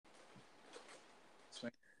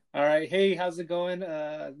All right. Hey, how's it going?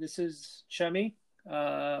 This is Chummy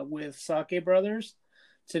with Sake Brothers.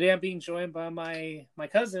 Today I'm being joined by my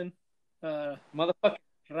cousin, uh, Motherfucking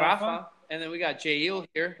Rafa. Rafa. And then we got Jail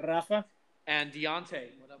here Rafa. and Deontay.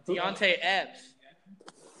 Deontay Epps.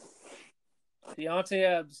 Deontay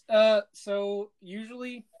Ebbs. So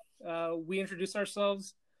usually we introduce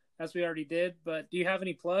ourselves as we already did, but do you have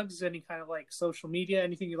any plugs, any kind of like social media,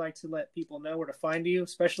 anything you'd like to let people know where to find you,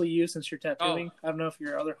 especially you since you're tattooing? I don't know if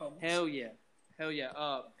your other homies. Hell yeah. Hell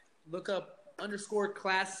yeah. Look up _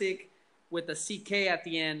 classic with a CK at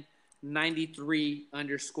the end, 93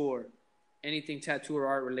 _ anything tattoo or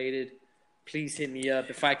art related. Please hit me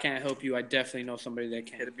up. If I can't help you, I definitely know somebody that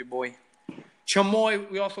can. Hit up your boy.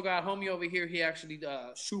 Chamoy, we also got homie over here. He actually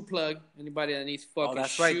shoe plug. Anybody that needs fucking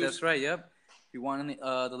That's shoes. right. That's right. Yep. If you want any,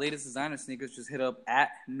 the latest designer sneakers, just hit up at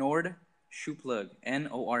Nord Shoe Plug.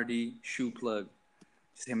 NORD Shoe Plug.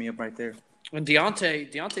 Just hit me up right there. And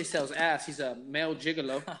Deontay sells ass. He's a male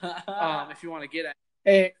gigolo. If you want to get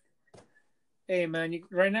at. Hey, man!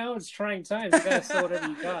 Right now it's trying times. You gotta sell whatever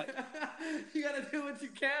you got. You gotta do what you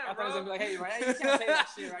can, I bro. thought he was gonna be like, hey, right now you can't say that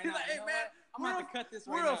shit right now. Like, hey, man, I'm gonna have to cut this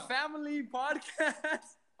right we're now. a family podcast.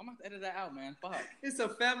 I'm gonna have to edit that out, man. Fuck. It's a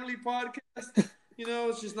family podcast.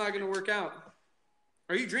 It's just not gonna work out.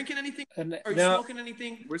 Are you drinking anything? Are you smoking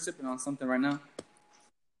anything? We're sipping on something right now.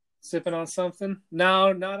 Sipping on something?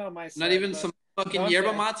 No, not on my side. Not even some fucking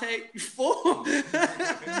yerba mate? You fool.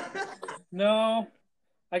 No.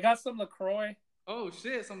 I got some LaCroix. Oh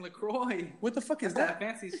shit, some LaCroix. What the fuck is That's that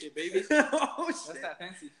fancy shit, baby. Oh shit. That's that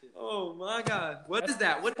fancy shit. Oh my god. What That's is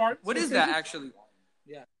that? What is that actually?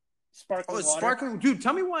 Yeah. Sparkling water. Sparkling. Dude,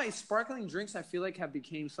 tell me why sparkling drinks I feel like have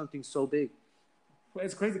became something so big.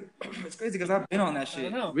 It's crazy. It's crazy because I've been on that I shit.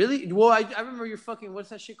 don't know. Really? Well, I remember your fucking, what's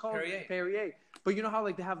that shit called? Perrier. But you know how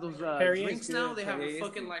like they have those Perrier's drinks good. now? They have Perrier's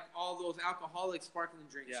fucking good. like all those alcoholic sparkling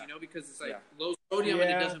drinks, Yeah. because it's like Yeah. low sodium and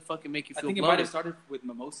Yeah. it doesn't fucking make you I feel think it might bloated. have started with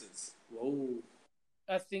mimosas. Whoa.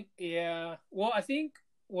 I think, yeah. Well, I think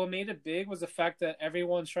what made it big was the fact that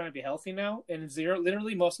everyone's trying to be healthy now, and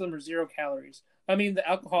literally most of them are 0 calories. I mean, the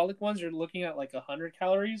alcoholic ones are looking at like 100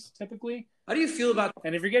 calories typically. How do you feel about?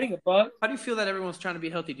 And if you're getting above, How do you feel that everyone's trying to be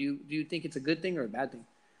healthy? Do you think it's a good thing or a bad thing?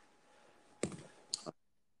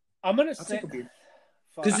 I'm gonna I'll say, take a beer.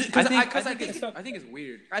 fuck. I think it's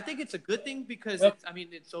weird. I think it's a good thing because Yep.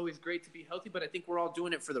 it's always great to be healthy, but I think we're all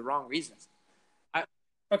doing it for the wrong reasons.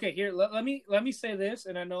 Okay, here let me say this,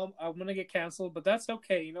 and I know I'm gonna get canceled, but that's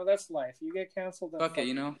okay. That's life. You get canceled. Then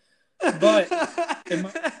Okay, But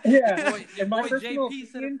in my Boy personal JP said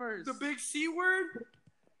opinion, it first. The big C word.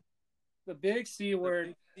 the big C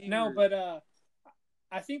word. big C No, word. but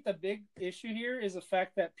I think the big issue here is the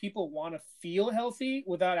fact that people want to feel healthy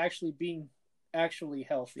without actually being actually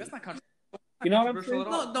healthy. That's not controversial. You know what I'm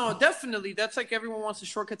controversial saying? at all. No, definitely. That's like everyone wants a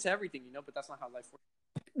shortcut to everything, but that's not how life works.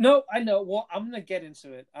 No, I know. Well, I'm gonna get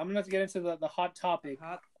into it. I'm gonna get into the hot topic.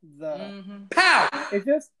 Pow! It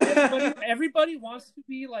just everybody wants to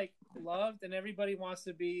be like loved, and everybody wants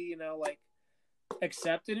to be like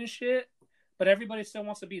accepted and shit. But everybody still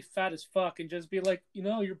wants to be fat as fuck and just be like,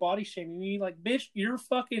 your body shaming me. Like, bitch, you're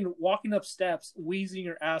fucking walking up steps, wheezing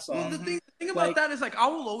your ass off. Well, the thing about Like- that is, I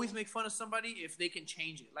will always make fun of somebody if they can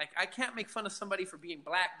change it. Like, I can't make fun of somebody for being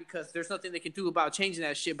black because there's nothing they can do about changing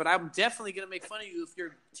that shit. But I'm definitely going to make fun of you if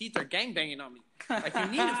your teeth are gangbanging on me. Like, you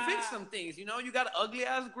need to fix some things. You got an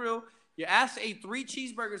ugly-ass grill. Your ass ate 3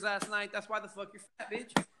 cheeseburgers last night. That's why the fuck you're fat,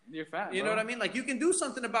 bitch. You're fat. You know what I mean? Like, you can do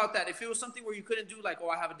something about that. If it was something where you couldn't do, like,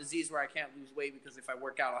 I have a disease where I can't lose weight because if I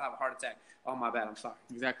work out, I'll have a heart attack. Oh, my bad. I'm sorry.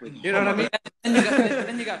 Exactly. You know what I mean?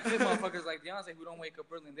 Then you got fit motherfuckers like Deontay who don't wake up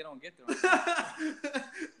early and they don't get there.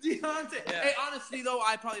 Deontay. Yeah. Hey, honestly though,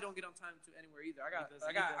 I probably don't get on time to anywhere either.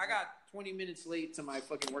 I got 20 minutes late to my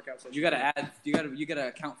fucking workout session. You gotta add. You gotta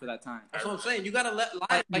account for that time. That's what I'm saying. You gotta let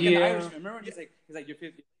life. Like Yeah. an Irishman. Remember when he's like you're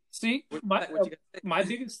 50. See, What my you gotta say? my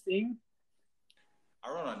biggest thing.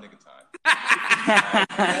 I run on nigga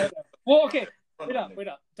time. Well, okay, wait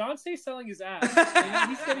up. Dante's selling his ass.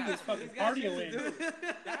 He's getting his fucking This guy cardio shit to in. do.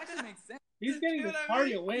 That actually makes sense. He's getting You know his what I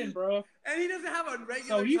mean? cardio in, bro. And he doesn't have a regular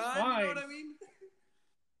So he's time. fine. You know what I mean?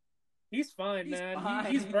 He's fine, He's man. fine.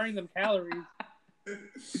 He's burning them calories.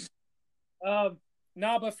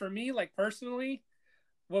 No, but for me, like personally,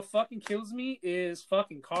 what fucking kills me is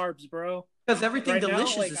fucking carbs, bro. Because everything Right now,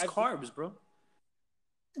 delicious like, is I've- carbs, bro.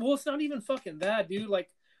 Well, it's not even fucking that, dude. Like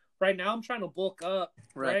right now, I'm trying to bulk up,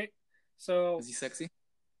 right? So Is he sexy?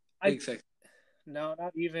 I Big sexy. no,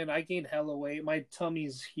 not even. I gained hella weight. My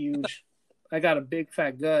tummy's huge. I got a big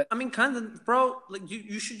fat gut. I mean, kind of, bro. Like,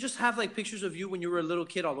 you should just have like pictures of you when you were a little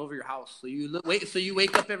kid all over your house. So you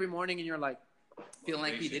wake up every morning and you're like, Feeling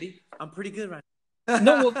like P Diddy? I'm pretty good right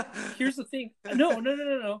No, well, here's the thing. No.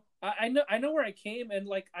 I know where I came, and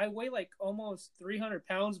like I weigh like almost 300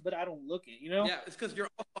 pounds, but I don't look it. You know, Yeah, it's because you're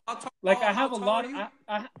how tall, like I how have a tall lot. are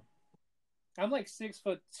you? I'm like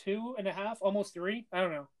 6'2.5", almost 3. I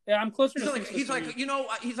don't know. Yeah, I'm closer to 6'3". He's like, you know,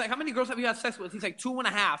 he's like, how many girls have you had sex with? He's like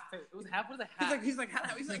 2.5. It was half with a half. He's like,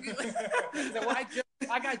 He's like, well,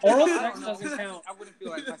 I got Oral I sex don't know. doesn't count. I wouldn't feel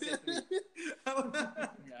like I said 3.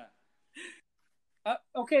 Yeah.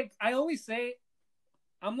 Okay, I always say,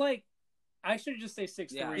 I'm like, I should just say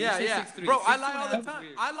 6'3". Yeah, say yeah. 6'3". Bro, I 6'2" lie all the is time.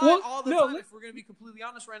 weird. I lie Well, all the no, time. li- If we're gonna be completely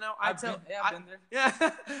honest right now, I've been there. Yeah,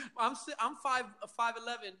 I'm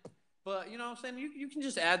 5'11", but you know what I'm saying. You can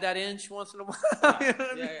just add that inch once in a while. You know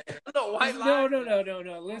what I mean? No white lie.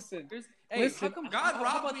 No. Listen, Hey, Listen, how come God how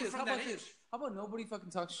robbed about me this? from How that about inch. this? How about nobody fucking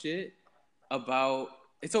talks shit about?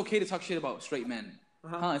 It's okay to talk shit about straight men.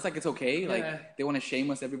 Huh? It's like it's okay. Like Yeah. they want to shame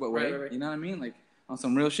us every way. Right. You know what I mean? Like on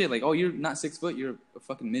some real shit. Like, oh, you're not 6 foot. You're a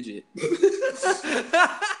fucking midget. Even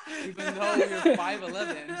though you're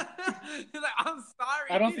 5'11". You're like, I'm sorry.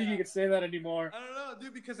 I don't think you can say that anymore. I don't know,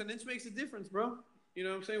 dude, because an inch makes a difference, bro. You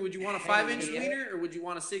know what I'm saying? Would you want a Hey, 5-inch yeah. wiener or would you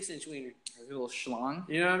want a 6-inch wiener? A little schlong.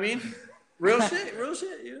 You know what I mean? Real shit,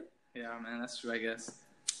 you know? Yeah, man, that's true, I guess.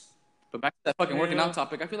 But back to that fucking working out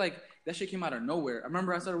topic, I feel like that shit came out of nowhere. I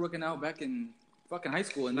remember I started working out back in fucking high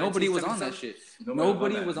school, and nobody was on that shit.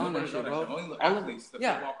 Nobody was on that shit, bro. Only All of, athletes, the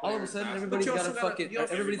yeah, football all of a players, sudden, basketball everybody's got a also gotta- fucking, you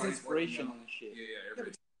also- everybody's everybody's inspiration working on this shit. Yeah,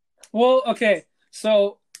 everybody. Well, okay,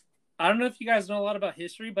 so I don't know if you guys know a lot about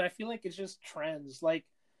history, but I feel like it's just trends. Like,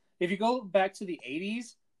 if you go back to the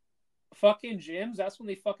 80s, fucking gyms, that's when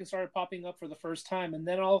they fucking started popping up for the first time. And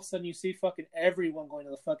then all of a sudden you see fucking everyone going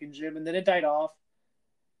to the fucking gym, and then it died off.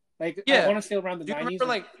 Like, Yeah. I want to say around the Do you 90s. remember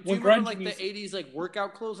like when the grunge music- 80s like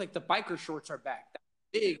workout clothes? Like the biker shorts are back. That's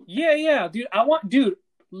big. Yeah, dude,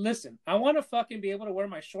 listen, I want to fucking be able to wear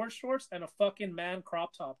my shorts and a fucking man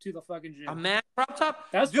crop top to the fucking gym. A man crop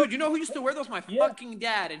top? That's Dude, what- you know who used to wear those? My Yeah. fucking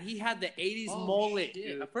dad, and he had the 80s mullet, shit.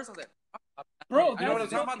 dude. At first, I was like, Bro, You know what I'm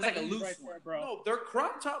that's talking about? It's like a fucking loose right one. there, bro. No, they're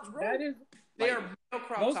crop tops, bro. That is They like- are male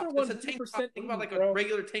crop those tops. are It's a tank 100% top. Think about like a bro.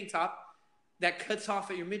 regular tank top that cuts off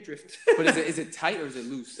at your midriff. but is it tight or is it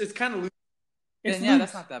loose? It's kind of loose. it's Then, yeah, loose.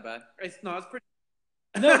 that's not that bad. It's pretty.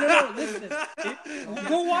 No, listen.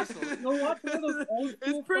 Go watch one of those old It's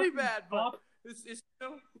school pretty fucking bad, but top- it's you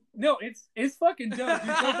know, No, it's fucking dope. You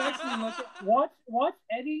go back and look at, watch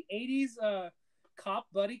any 80s cop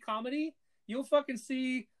buddy comedy. You'll fucking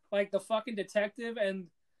see like the fucking detective and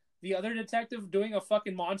the other detective doing a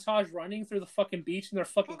fucking montage running through the fucking beach in their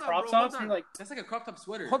fucking Hold on, crop bro, tops. hold And on. you're like, That's like a crop top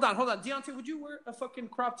sweater. Hold on. Deontay, would you wear a fucking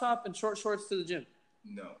crop top and short shorts to the gym?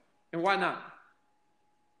 No, And why not?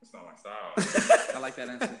 it's not my style. I like that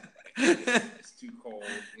answer. It's too cold.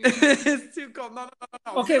 You know? It's too cold. No.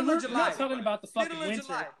 okay, Middle we're of July. not talking about the fucking Middle of winter.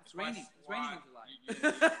 July. It's raining. It's raining in Why?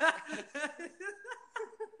 July.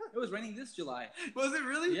 It was raining this July. Was it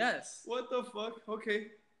really? Yes. What the fuck? Okay.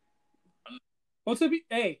 Well,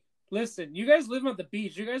 hey, listen, you guys live on the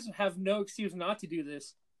beach. You guys have no excuse not to do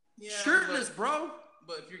this. Yeah, Shirtless, bro.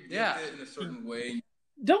 But if you're gifted Yeah. in a certain way,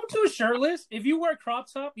 Don't do shirtless. If you wear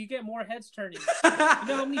crop top, you get more heads turning. You know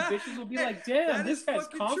how many bitches will be like, damn, That this is guy's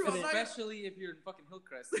fucking true. confident. I'm not- Especially if you're in fucking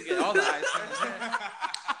Hillcrest. You get all the eyes.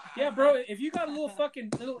 Yeah, bro, if you got a little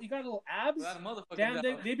you got a little abs, Without a motherfucking damn,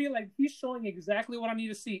 doubt. they'd be like, he's showing exactly what I need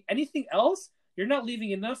to see. Anything else, you're not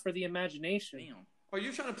leaving enough for the imagination. Damn. Are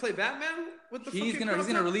you trying to play Batman with the He's fucking gonna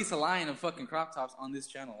crop top? release a line of fucking crop tops on this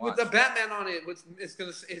channel. with Watch. the Batman on it.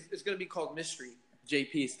 It's gonna be called Mystery.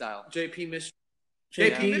 JP style. JP Mystery.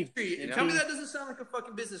 JP. JP Mystery. Yeah. Tell me that doesn't sound like a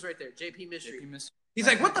fucking business right there. JP Mystery. JP Mystery. He's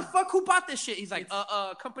like, what the fuck? Who bought this shit? He's like,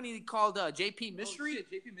 a company called JP Mystery. Oh,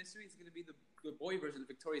 shit. JP Mystery is gonna be the boy version of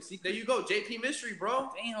Victoria's Secret. There you go, JP Mystery, bro.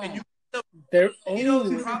 Damn. And you, There, you know,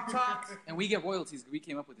 oh, crop tops. And we get royalties. We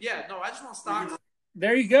came up with this. Yeah, shit. no, I just want stocks.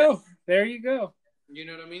 there you go. There you go. You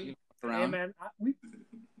know what I mean? Hey, Around. man,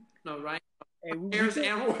 No, right? we Heirs could-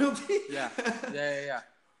 and royalty. Yeah.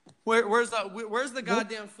 Where's the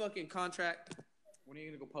goddamn fucking contract? When are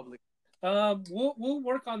you gonna go public? we'll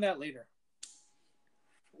work on that later.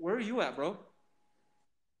 Where are you at, bro?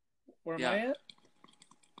 Where am Yeah. I at?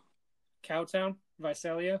 Cowtown,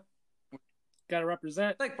 Visalia. Gotta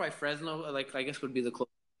represent. Like by Fresno, like I guess would be the closest.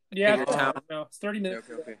 Yeah, Bigger town. no, it's 30 minutes.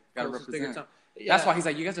 Okay. Gotta bigger represent. town. Yeah. That's why he's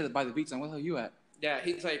like, you guys are by the beach. And where the hell are you at? Yeah,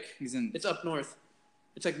 he's like, He's in. it's up north.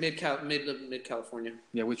 It's like mid California.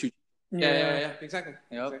 Yeah, with you. Yeah. Exactly.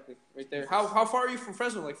 Yep. Exactly. Right there. How far are you from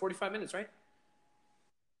Fresno? Like 45 minutes, right?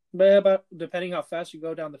 But about depending how fast you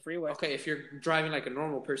go down the freeway. Okay, if you're driving like a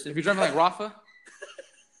normal person. If you're driving like Rafa,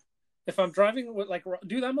 If I'm driving with like,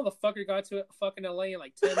 dude, that motherfucker got to fucking LA in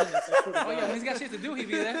like 10 minutes. I swear to Oh yeah, God. when he's got shit to do, he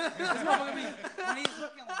be there. This motherfucker be when he's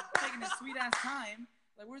fucking like, taking his sweet ass time.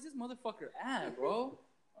 Like, where's this motherfucker at, bro?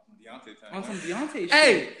 Deontay time. On some Deontay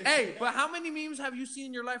shit. Hey, but how many memes have you seen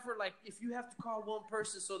in your life where, like, if you have to call one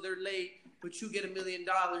person so they're late, but you get $1 million,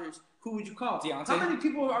 who would you call? Deontay. How many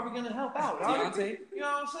people are we going to help out? Deontay. You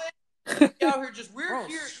know what I'm saying? We out here just, we're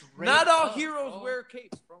here. Not all heroes wear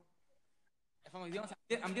capes, bro. If I'm like Deontay,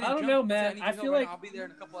 I'm getting I don't drunk. know, He said, man. need to I go feel right like- now. I'll be there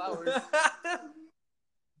in a couple hours.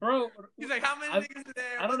 Bro, He's like, how many niggas today?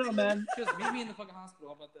 I don't know, man. Just meet me in the fucking hospital.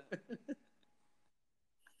 How about that?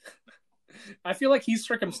 I feel like he's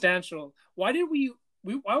circumstantial. Why did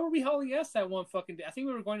why were we hauling ass that one fucking day? I think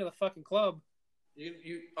we were going to the fucking club. You're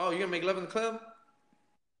going to make love in the club?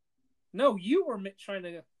 No, you were trying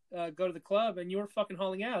to go to the club, and you were fucking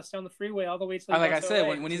hauling ass down the freeway all the way to the Like I bus said,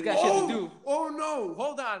 LA. when he's got shit to do. Oh, no.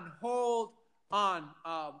 Hold on.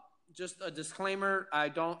 Just a disclaimer. I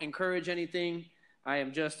don't encourage anything. I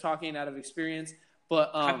am just talking out of experience.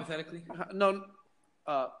 But Hypothetically. no,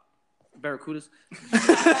 Barracudas.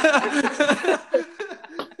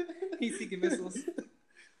 He's seeking missiles.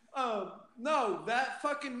 No, that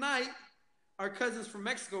fucking night, our cousins from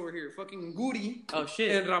Mexico were here. Fucking Guri Oh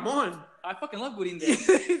shit. and Ramon. I fucking love Budin Day.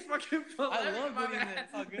 He's fucking I love Budin Day.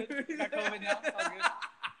 It's all good. Got COVID now. It's all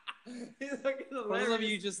good. He's fucking For those hilarious. of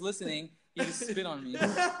you just listening, he just spit on me.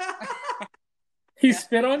 He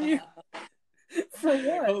spit on you? For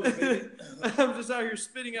what? I'm just out here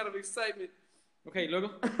spitting out of excitement. Okay,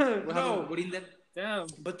 luego. No, Budin Day. Damn.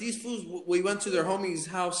 but these fools, we went to their homie's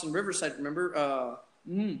house in Riverside, remember?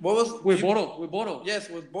 What was... With Boro. Yes,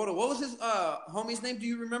 with Bodo. What was his homie's name? Do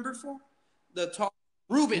you remember, for the tall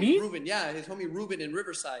Ruben? Me? Ruben, yeah, his homie Ruben in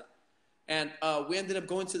Riverside, and we ended up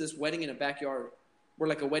going to this wedding in a backyard. We're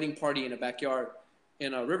like a wedding party in a backyard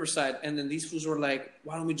in Riverside, and then these fools were like,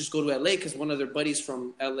 "Why don't we just go to LA?" Because one of their buddies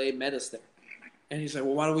from LA met us there, and he's like,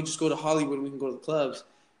 "Well, why don't we just go to Hollywood? And we can go to the clubs."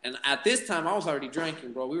 And at this time, I was already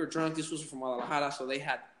drinking, bro. We were drunk. This was from Guadalajara, so they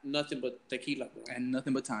had nothing but tequila, bro. And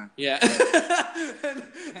nothing but time. Yeah.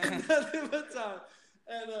 and nothing but time.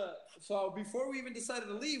 And so before we even decided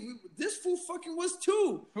to leave, this fool fucking was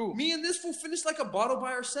too. Who? Me and this fool finished like a bottle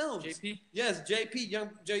by ourselves. JP? Yes, JP, young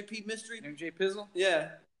JP Mystery. MJ Pizzle? Yeah.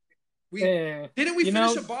 Didn't we You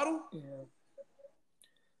finish know- a bottle? Yeah.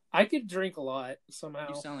 I could drink a lot somehow.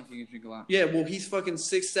 You sound like you can drink a lot. Yeah, well, he's fucking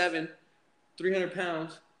 6'7", 300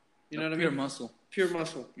 pounds. You know what I mean? Pure muscle. Pure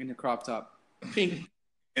muscle. In the crop top. Pink.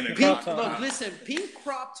 In the Crop Pink. top. Look, listen, pink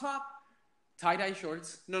crop top. Tie-dye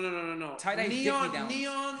shorts. No. Tie-dye neon,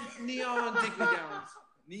 dick-me-downs. neon dick me downs.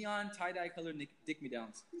 Neon tie-dye colored dick me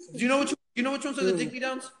downs. Do you know which ones are the dick me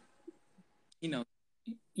downs? He knows.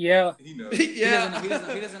 Yeah, He knows. Yeah. He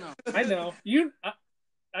doesn't know. I know.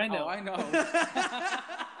 I know. Oh, I know.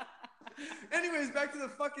 Anyways, back to the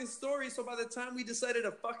fucking story. So by the time we decided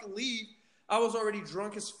to fucking leave, I was already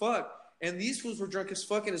drunk as fuck. And these fools were drunk as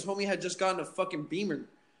fuck, and his homie had just gotten a fucking Beamer.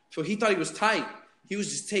 So he thought he was tight. He was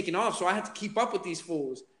just taking off, so I had to keep up with these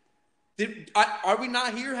fools. Are we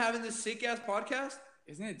not here having this sick-ass podcast?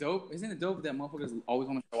 Isn't it dope? Isn't it dope that motherfuckers always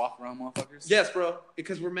want to show off around motherfuckers? Yes, bro,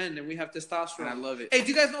 because we're men and we have testosterone. And I love it. Hey, do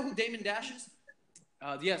you guys know who Damon Dash is?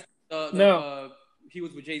 Yes. No. He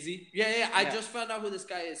was with Jay-Z. Yeah. I Yeah. just found out who this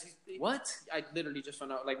guy is. What? I literally just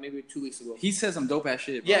found out, like, maybe 2 weeks ago. He says some dope ass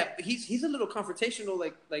shit. Bro. Yeah, he's a little confrontational,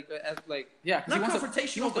 like Yeah. 'Cause not he wants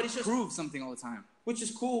confrontational, to but he's just prove something all the time. which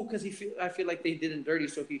is cool because I feel like they did him dirty,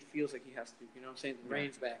 so he feels like he has to. You know what I'm saying? The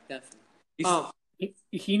reins back, definitely. He's-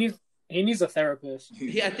 He needs a therapist.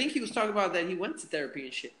 I think he was talking about that he went to therapy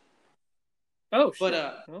and shit. Oh, shit.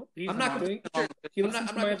 But Well, he's I'm not doing- completely sure. He I'm listens not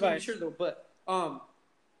to my completely advice. sure though. But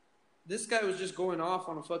this guy was just going off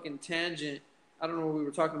on a fucking tangent. I don't know what we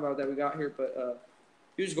were talking about that we got here, but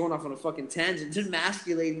he was going off on a fucking tangent,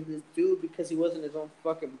 demasculating this dude because he wasn't his own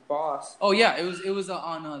fucking boss. Oh yeah, it was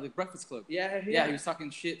on the Breakfast Club. Yeah. Yeah, he was talking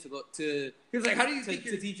shit to He was like, "How do you think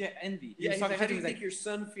to DJ Envy? He Yeah, was he's talking like, how shit, do you he was think like, your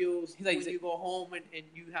son feels he's like- when you go home and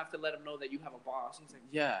you have to let him know that you have a boss? He's like,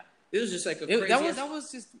 yeah. it was just like a It- crazy. that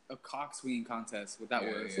was just a cock swinging contest. What that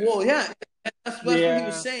Yeah, was. yeah. Well, yeah, that's what he Yeah.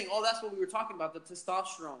 was saying. Oh, that's what we were talking about, the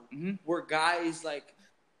testosterone. Mhm. Where guys, like,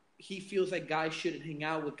 he feels like guys shouldn't hang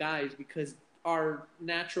out with guys because our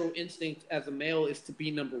natural instinct as a male is to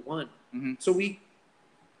be number one. Mhm. So we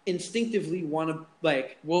instinctively want to,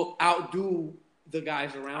 like, Well, outdo the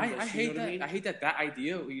guys around us. I you hate know what that. I mean? I hate that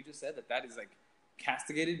idea what you just said that is like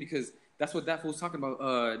castigated because that's what that fool's talking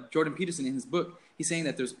about. Jordan Peterson in his book, he's saying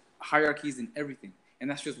that there's hierarchies in everything, and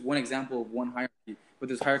that's just one example of one hierarchy. But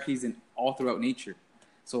there's hierarchies in all throughout nature.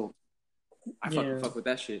 So I fucking Yeah. fuck with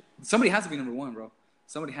that shit. Somebody has to be number one, bro.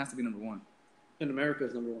 Somebody has to be number one. And America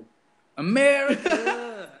is number one.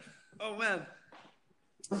 America. Oh man.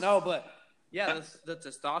 No, but yeah, that's the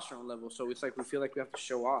testosterone level. So it's like we feel like we have to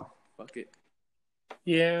show off. Fuck it.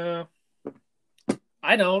 Yeah.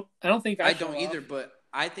 I don't think I show don't off. either, but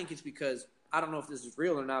I think it's because I don't know if this is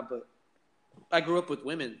real or not, but I grew up with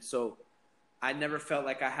women, so I never felt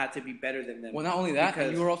like I had to be better than them. Well, not only that,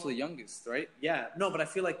 because, you were also the youngest, right? Yeah, no, but I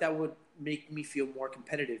feel like that would make me feel more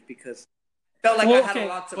competitive because I felt like I had a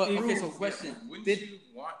lot to prove. Okay, so question. Wouldn't you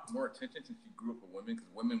want more attention since you grew up with women? Because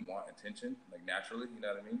women want attention, like naturally. You know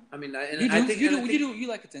what I mean? I mean, You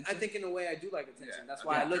like attention. I think in a way I do like attention. Yeah, That's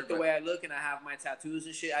why I look the way I look, and I have my tattoos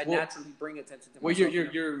and shit. I naturally bring attention to myself.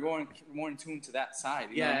 Well, you're more in tune to that side.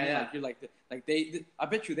 You know what I mean? Yeah. Like, you're like they I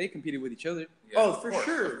bet you they competed with each other. Yeah, oh, for course,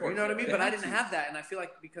 sure. You know what I mean? But I didn't to. have that, and I feel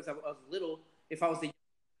like because I was little, if I was the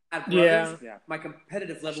had brothers, Yeah. my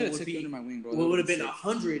competitive level Should've would took be you under my wing, bro. would have been sick.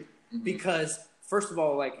 100 because first of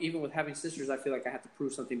all, like even with having sisters, I feel like I have to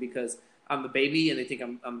prove something because I'm the baby and they think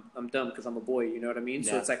I'm dumb because I'm a boy. You know what I mean?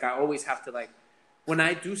 So Yeah. it's like I always have to like when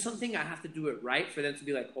I do something, I have to do it right for them to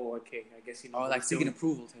be like, oh, okay, I guess you know. Oh, like seeking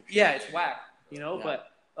approval type shit. Yeah, it's whack, you know. Yeah.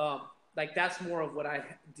 But like that's more of what I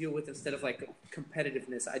deal with instead of like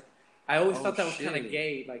competitiveness. I always thought that was kind of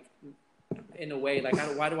gay, like in a way. Like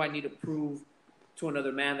why do I need to prove to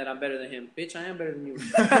another man that I'm better than him? Bitch, I am better than you.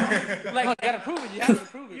 Like you gotta prove it. You have to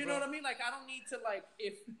prove it. You know what I mean? Like I don't need to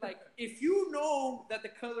if you know that the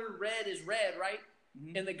color red is red, right?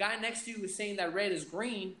 Mm-hmm. And the guy next to you is saying that red is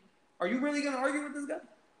green. Are you really gonna argue with this guy?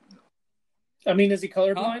 I mean, is he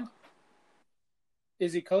colorblind?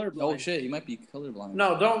 Is he colorblind? Oh shit, he might be colorblind.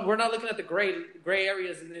 No, don't. We're not looking at the gray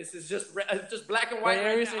areas in this. It's just black and white. Gray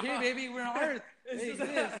right areas now. are here, baby. We're on Earth. They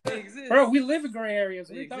exist. They exist. Bro, we live in gray areas.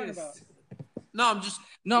 What are They you talking exist. about? No, I'm just.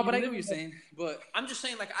 No, but I get what you're saying. But I'm just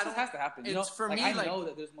saying, like, I don't have to happen. You know, It's for like, me, I like, know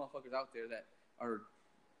that there's motherfuckers out there that are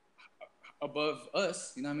above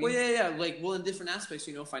us. You know what I mean? well, yeah, like, well, in different aspects,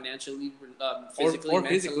 you know, financially, physically, or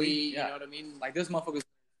mentally, physically, you yeah. know what I mean? Like there's motherfuckers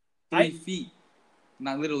 3 feet,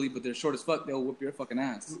 not literally, but they're short as fuck. They'll whoop your fucking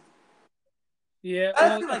ass. Yeah. I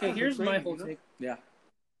Well, feel like okay, I'm here's my complaining, whole you know? take.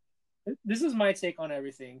 Yeah. This is my take on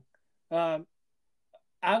everything.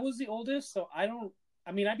 I was the oldest, so I don't.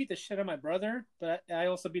 I mean, I beat the shit out of my brother, but I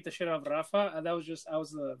also beat the shit out of Rafa. And that was just I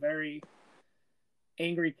was a very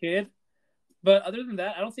angry kid. But other than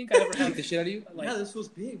that, I don't think I ever Beat had the shit out of you. like. Yeah, this was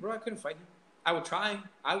big, bro. I couldn't fight him. I would try.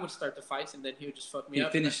 I would start the fights, and then he would just fuck me He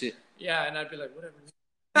up. finished it. Yeah, and I'd be like, whatever.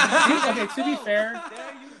 Okay, to be fair,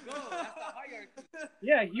 There you go. That's the hierarchy.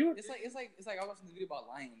 yeah, you. It's like I was watching the video about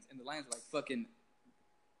lions, and the lions were like fucking.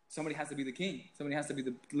 Somebody has to be the king. Somebody has to be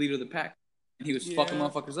the leader of the pack, and he was fucking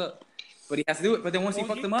motherfuckers up. But he has to do it. But then once he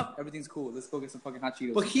fucked them up, everything's cool. Let's go get some fucking hot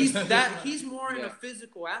Cheetos. But he's more in a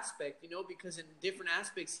physical aspect, you know, because in different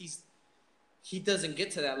aspects he doesn't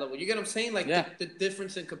get to that level. You get what I'm saying? Like the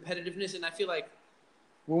difference in competitiveness, and I feel like.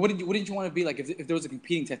 Well, wouldn't you want to be like if there was a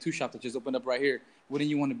competing tattoo shop that just opened up right here? Wouldn't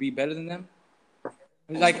you want to be better than them?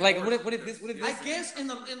 Like what if this? I guess in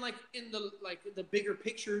the bigger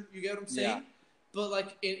picture, you get what I'm saying. Yeah. But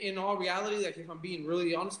like in all reality, like if I'm being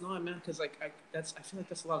really honest, no, man, because like I feel like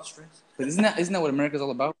that's a lot of stress. But isn't that what America's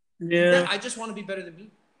all about? Yeah. I just want to be better than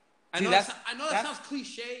me. I See, know that's- that sounds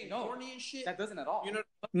cliche and corny and shit. That doesn't at all. You know,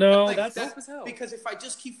 No, like, that's dope as hell. because if I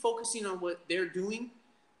just keep focusing on what they're doing,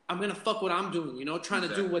 I'm gonna fuck what I'm doing. You know, trying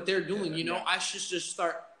to do what they're doing. You know, I should just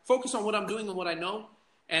start focus on what I'm doing and what I know,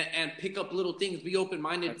 and pick up little things. Be open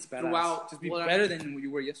minded That's badass. throughout. Just be what better than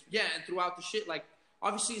you were yesterday. Yeah, and throughout the shit, like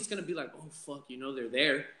obviously it's gonna be like, oh fuck, you know, they're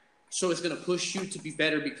there. So it's gonna push you to be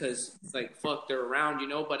better because like fuck, they're around, you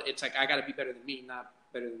know. But it's like I gotta be better than me, not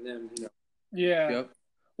better than them. You know. Yeah. Yep.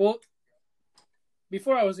 Well,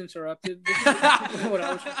 before I was interrupted, this is what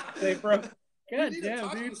I was trying to say, bro. God damn,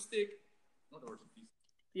 dude.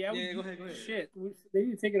 Yeah, Yeah, go ahead. Shit, they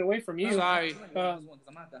need to take it away from you. Sorry.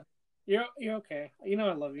 You're okay. You know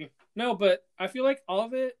I love you. No, but I feel like all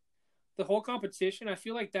of it, the whole competition, I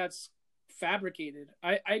feel like that's fabricated.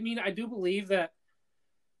 I mean, I do believe that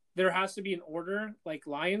there has to be an order, like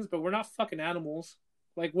lions, but we're not fucking animals.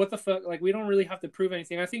 Like, what the fuck? Like, we don't really have to prove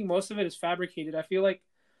anything. I think most of it is fabricated. I feel like,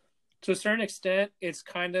 to a certain extent, it's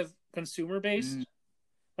kind of consumer based.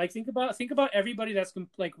 Like, think about everybody that's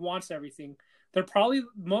like wants everything. They're probably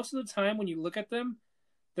most of the time when you look at them,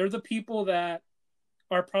 they're the people that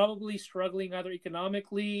are probably struggling either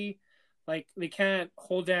economically, like they can't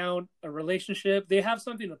hold down a relationship. They have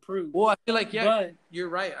something to prove. Well, I feel like but you're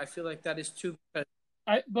right. I feel like that is too.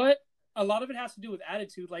 But a lot of it has to do with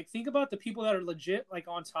attitude. Like, think about the people that are legit, like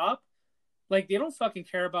on top. Like, they don't fucking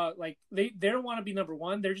care about, like, they don't want to be number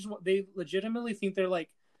one. They legitimately think they're like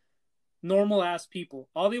normal ass people.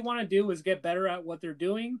 All they want to do is get better at what they're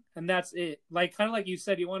doing, and that's it. Like kind of like you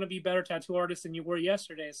said, you want to be a better tattoo artist than you were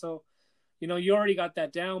yesterday. So, you already got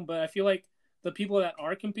that down. But I feel like the people that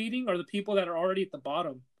are competing are the people that are already at the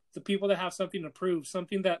bottom. The people that have something to prove,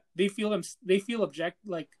 something that they feel they feel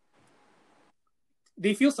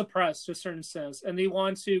suppressed to a certain sense, and they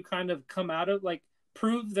want to kind of come out of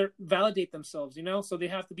validate themselves, So they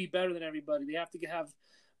have to be better than everybody. They have to have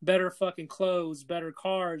better fucking clothes, better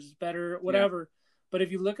cars, better whatever. Yeah. But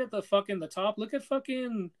if you look at the top, look at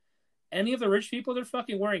fucking any of the rich people, they're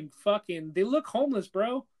fucking wearing they look homeless,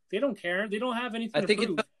 bro. They don't care. They don't have anything to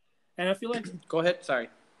prove. And I feel like go ahead. Sorry.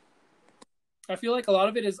 I feel like a lot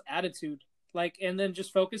of it is attitude, and then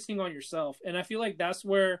just focusing on yourself. And I feel like that's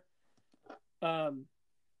where, I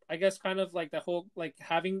guess kind of like the whole,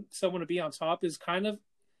 having someone to be on top is kind of,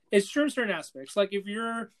 it's true in certain aspects. Like if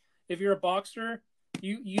you're a boxer,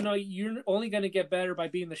 you're only going to get better by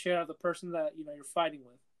beating the shit out of the person that, you're fighting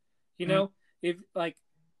with, if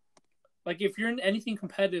if you're in anything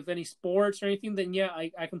competitive, any sports or anything, then yeah,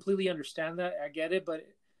 I completely understand that. I get it. But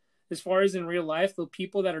as far as in real life, the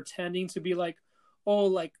people that are tending to be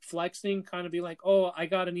flexing, kind of be like, oh, I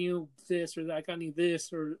got a new this, or I got a new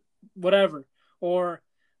this, or whatever. Or,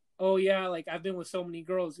 oh yeah, I've been with so many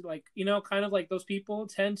girls, kind of those people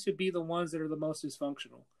tend to be the ones that are the most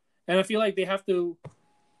dysfunctional. And I feel like they have to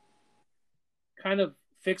kind of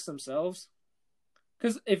fix themselves.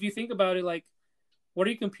 Because if you think about it, what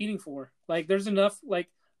are you competing for? There's enough,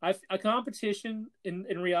 a competition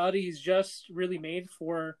in reality is just really made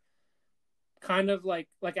for kind of like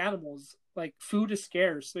animals. Food is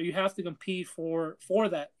scarce, so you have to compete for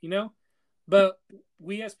that, But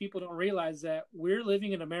we as people don't realize that we're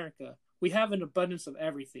living in America. We have an abundance of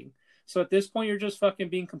everything. So at this point, you're just fucking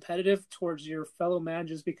being competitive towards your fellow man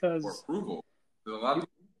just because. For approval. There's a lot of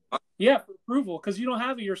yeah, for approval, because you don't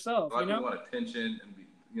have it yourself. A lot of people want attention and to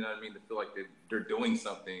feel like they're doing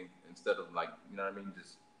something instead of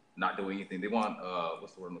just not doing anything. They want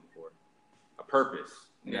what's the word I'm looking for? A purpose.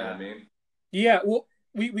 You know what I mean? Yeah, well,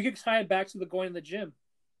 we could tie it back to the going to the gym.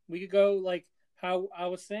 We could go how I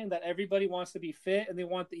was saying that everybody wants to be fit and they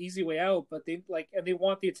want the easy way out, but they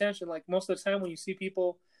want the attention. Most of the time when you see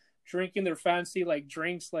people drinking their fancy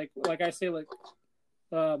drinks, like I say,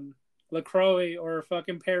 LaCroix or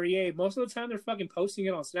fucking Perrier, most of the time they're fucking posting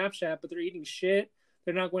it on Snapchat, but they're eating shit.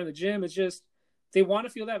 They're not going to the gym. It's just they want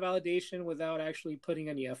to feel that validation without actually putting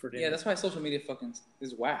any effort in. Yeah, that's why social media fucking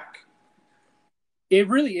is whack. It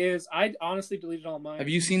really is. I honestly deleted all mine. Have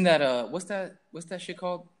you seen that? What's that shit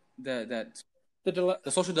called? The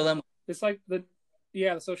social dilemma. It's the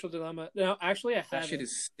social dilemma. No, actually, I haven't. That shit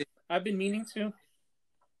is sick. I've been meaning to,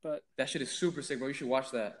 but that shit is super sick, bro. You should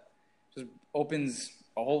watch that. Just opens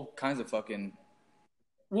all kinds of fucking.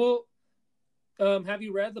 Well, have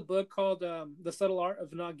you read the book called The Subtle Art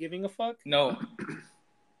of Not Giving a Fuck? No.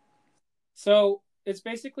 So it's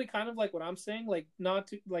basically kind of like what I'm saying, not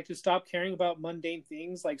to to stop caring about mundane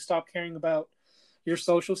things, stop caring about your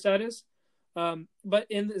social status. But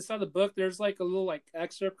inside the book, there's a little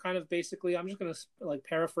excerpt, kind of basically. I'm just gonna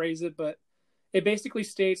paraphrase it, but it basically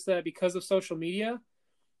states that because of social media,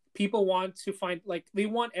 people want to find they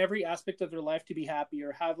want every aspect of their life to be happy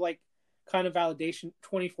or have kind of validation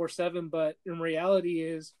 24/7. But in reality,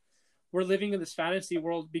 is we're living in this fantasy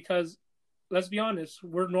world because let's be honest,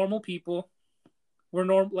 we're normal people. We're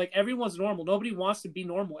normal. Everyone's normal. Nobody wants to be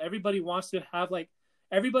normal. Everybody wants to have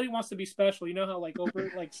everybody wants to be special. You know how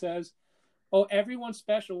Oprah says, oh, everyone's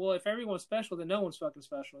special. Well, if everyone's special, then no one's fucking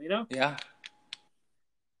special, Yeah.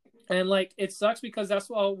 And it sucks because that's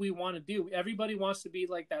all we want to do. Everybody wants to be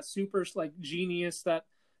that super genius that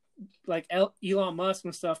Elon Musk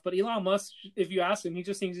and stuff. But Elon Musk, if you ask him, he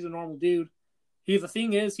just thinks he's a normal dude. The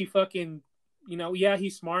thing is, he fucking,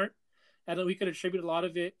 he's smart. And we could attribute a lot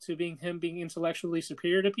of it to him being intellectually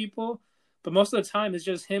superior to people. But most of the time, it's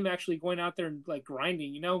just him actually going out there and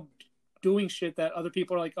grinding, doing shit that other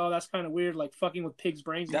people are oh, that's kind of weird, fucking with pigs'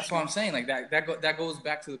 brains. That's what I'm saying. That goes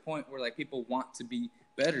back to the point where people want to be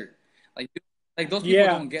better. Those people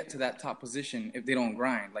don't get to that top position if they don't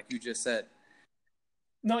grind, like you just said.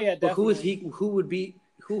 No, yeah, definitely. But who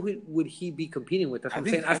would he be competing with? That's what I'm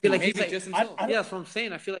saying. I feel like he's just himself. That's what I'm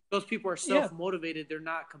saying. I feel like those people are self-motivated. They're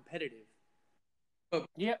not competitive.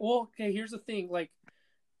 Yeah, well, okay, here's the thing.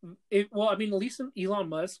 At least in Elon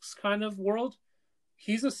Musk's kind of world,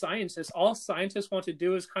 he's a scientist. All scientists want to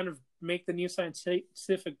do is kind of make the new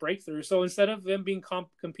scientific breakthrough. So instead of them being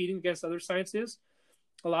competing against other scientists,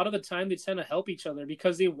 a lot of the time they tend to help each other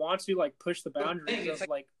because they want to push the boundaries of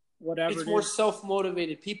whatever. It's more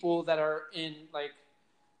self-motivated people that are in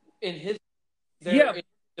his. They're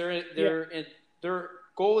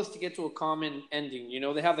goal is to get to a common ending. You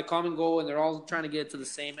know, they have the common goal and they're all trying to get to the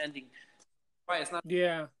same ending. Right? It's not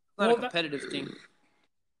Yeah. a competitive thing.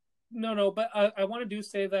 No, but I want to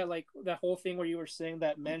say that, like, that whole thing where you were saying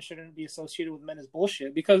that men shouldn't be associated with men is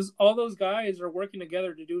bullshit, because all those guys are working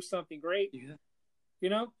together to do something great. Yeah. You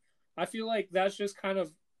know, I feel like that's just kind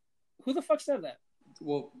of, who the fuck said that?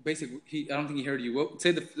 Well, basically, I don't think he heard you.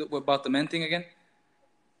 Say about the men thing again.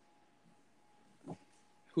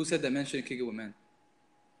 Who said that men shouldn't kick it with men?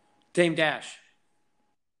 Dame Dash.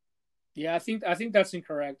 Yeah, I think that's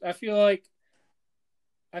incorrect. I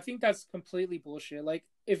think that's completely bullshit. Like,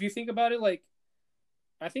 if you think about it, like,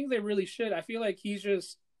 I think they really should. I feel like he's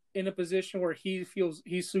just in a position where he feels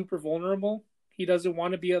he's super vulnerable. He doesn't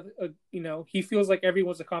want to be he feels like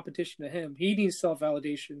everyone's a competition to him. He needs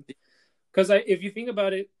self-validation. Because if you think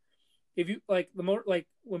about it, if you like the more like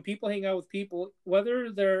when people hang out with people,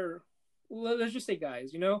 whether they're, let's just say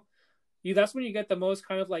guys, that's when you get the most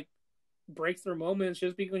kind of like breakthrough moments,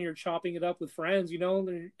 just because when you're chopping it up with friends,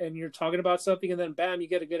 and you're talking about something, and then bam, you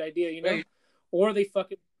get a good idea, Right. Or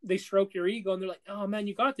they stroke your ego and they're like, oh man,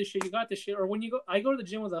 you got this shit. Or when I go to the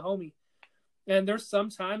gym with a homie, and there's some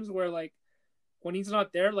times where, like, when he's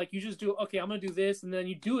not there, like, you just do, okay, I'm gonna do this, and then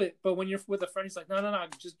you do it. But when you're with a friend, he's like, no,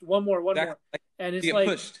 just one more, and it's like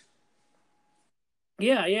pushed.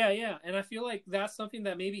 Yeah. And I feel like that's something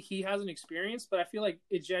that maybe he hasn't experienced, but I feel like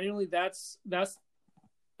it genuinely that's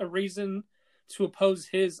a reason to oppose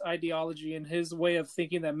his ideology and his way of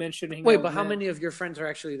thinking that men shouldn't hang out Wait, with but how men. many of your friends are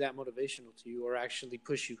actually that motivational to you or actually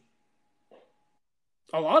push you?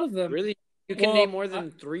 A lot of them. Really? You can name more than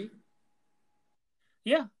 3?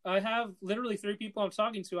 Yeah, I have literally 3 people I'm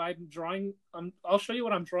talking to. I'll show you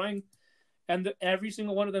what I'm drawing, and every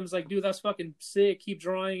single one of them is like, dude, that's fucking sick. Keep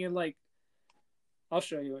drawing, and like, I'll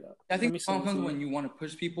show you it. I think the problem comes when you want to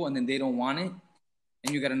push people and then they don't want it,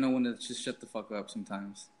 and you got to know when to just shut the fuck up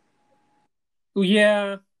sometimes.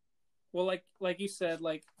 Yeah, well, like you said,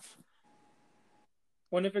 like,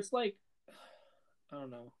 if it's like, I don't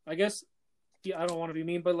know. I guess, yeah, I don't want to be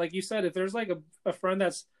mean, but like you said, if there's like a friend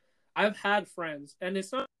that's, I've had friends, and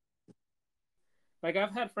it's not like,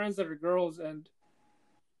 I've had friends that are girls, and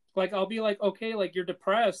like, I'll be like, okay, like, you're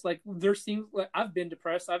depressed. Like, there's things, like, I've been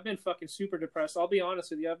depressed. I've been fucking super depressed. I'll be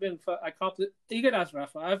honest with you. You could ask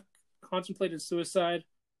Rafa. I've contemplated suicide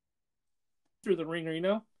through the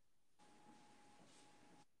ringer,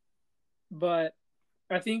 But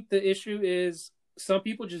I think the issue is some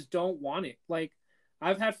people just don't want it. Like,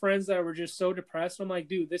 I've had friends that were just so depressed. I'm like,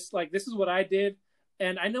 dude, this is what I did.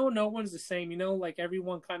 And I know no one's the same, like,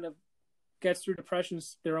 everyone kind of gets through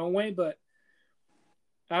depressions their own way, but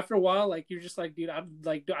after a while, like, you're just like, dude, I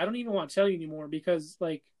don't even want to tell you anymore, because,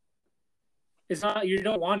 like, it's not, you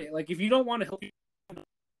don't want it. Like, if you don't want to help you.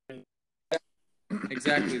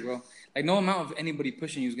 Exactly, bro. Like, no amount of anybody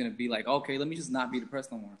pushing you is gonna be like, okay, let me just not be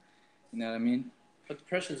depressed no more. You know what I mean? But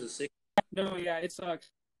depression's a sick. No, yeah, it sucks.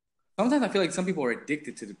 Sometimes I feel like some people are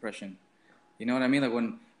addicted to depression. You know what I mean? Like,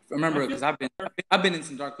 remember, because I've been in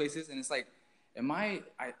some dark places, and it's like,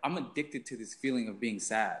 I'm addicted to this feeling of being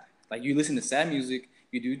sad. Like, you listen to sad music,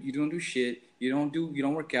 you don't do shit, you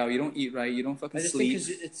don't work out, you don't eat right, you don't fucking sleep.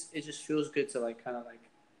 Think it just feels good to, like, kind of like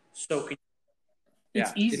soak in.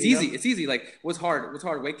 Yeah, it's easy. Like, what's hard?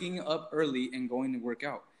 Waking up early and going to work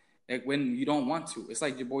out. Like, when you don't want to. It's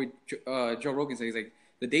like your boy Joe Rogan says, like,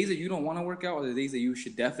 the days that you don't want to work out are the days that you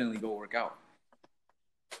should definitely go work out.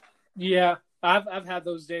 Yeah, I've had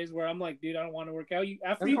those days where I'm like, dude, I don't want to work out.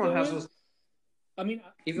 Everyone has those. I mean,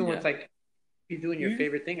 even with, like, you doing your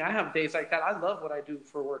favorite thing, I have days like that. I love what I do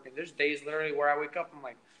for work, and there's days literally where I wake up, I'm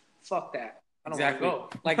like, fuck that. I don't want to go.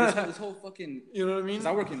 Like, this whole fucking, you know what I mean? Because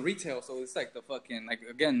I work in retail, so it's like the fucking, like,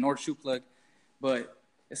 again, North Shoe Plug, but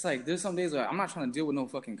it's like, there's some days where I'm not trying to deal with no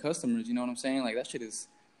fucking customers, you know what I'm saying? Like, that shit is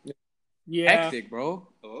hectic, bro.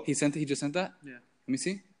 Hello? He just sent that? Yeah. Let me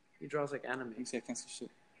see. He draws like anime. Let me see, I can't see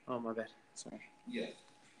shit. Oh, my bad. Sorry. Yeah.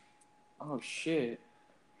 Oh, shit.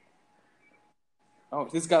 Oh,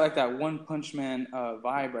 this got like that One Punch Man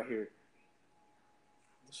vibe right here.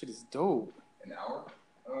 This shit is dope. An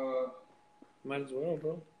hour? Might as well,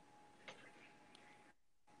 bro.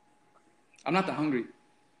 I'm not that hungry.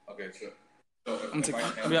 Okay, so I'm if I taking-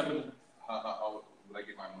 cancel, yeah. how would I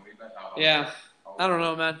get my money back? Yeah. I don't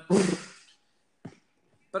know, man.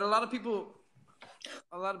 But a lot of people,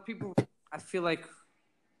 I feel like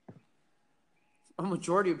a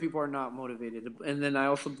majority of people are not motivated. And then I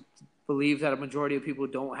also believe that a majority of people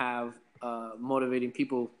don't have motivating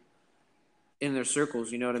people in their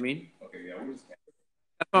circles. You know what I mean? Okay, yeah.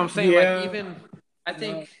 That's what I'm saying. Yeah. Like, even, I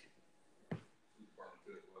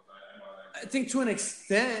think to an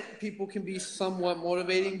extent, people can be somewhat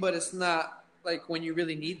motivating, but it's not like when you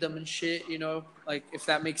really need them and shit, you know, like if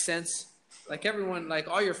that makes sense. Like everyone, like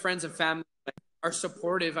all your friends and family are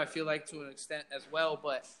supportive, I feel like to an extent as well,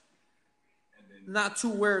 but not to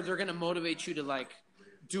where they're gonna motivate you to like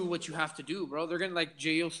do what you have to do, bro. They're gonna, like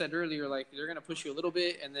J.O. said earlier, like they're gonna push you a little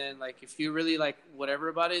bit, and then like if you really like whatever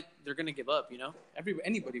about it, they're gonna give up, you know.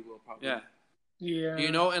 Anybody will probably. Yeah. Yeah. You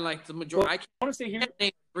know, and like the majority, Well, I want to say here. can't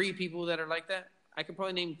name 3 people that are like that. I can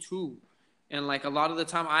probably name 2, and like a lot of the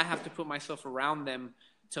time, I have to put myself around them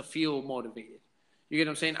to feel motivated. You get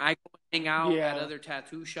what I'm saying? I go and hang out Yeah. at other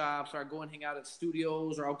tattoo shops, or I go and hang out at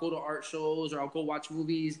studios, or I'll go to art shows, or I'll go watch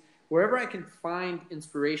movies. Wherever I can find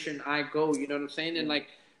inspiration, I go. You know what I'm saying? And like,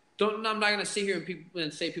 I'm not gonna sit here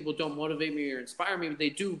and say people don't motivate me or inspire me. They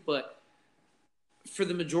do, but for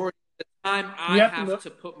the majority of the time, I have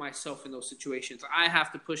to put myself in those situations. I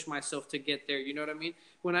have to push myself to get there. You know what I mean?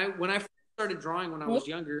 When I first started drawing when I was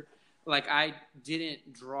younger, like I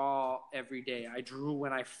didn't draw every day. I drew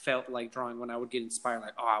when I felt like drawing. When I would get inspired,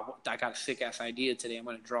 like, oh, I got a sick ass idea today. I'm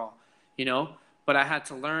gonna draw. You know? But I had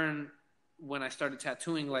to learn when I started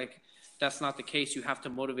tattooing, like that's not the case. You have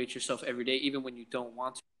to motivate yourself every day, even when you don't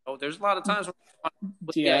want to. Oh, there's a lot of times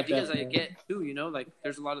with the ideas definitely. I get too, you know, like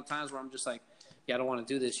there's a lot of times where I'm just like, yeah, I don't want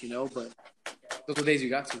to do this, you know, but Those are the days you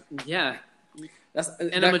got to. yeah.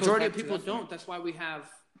 And the majority of people don't. That's why we have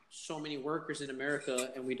so many workers in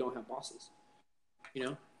America and we don't have bosses. You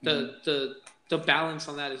know, the balance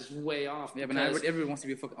on that is way off. Yeah, but not everyone wants to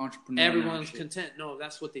be a fucking entrepreneur. Everyone's content. No,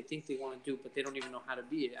 that's what they think they want to do, but they don't even know how to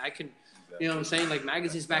be it. You know what I'm saying? Like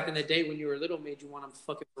magazines back in the day when you were little made you want a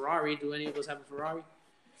fucking Ferrari. Do any of us have a Ferrari?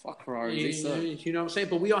 Fuck Ferraris, they suck. You know what I'm saying?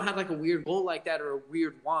 But we all had like a weird goal like that or a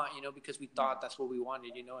weird want, you know, because we thought that's what we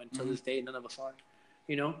wanted, you know, and to this day, none of us are.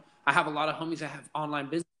 You know, I have a lot of homies that have online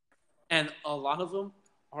business, and a lot of them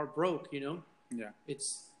are broke, you know? Yeah.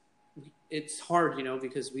 It's hard, you know,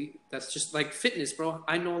 because that's just like fitness, bro.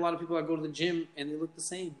 I know a lot of people that go to the gym and they look the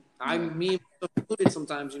same. Me included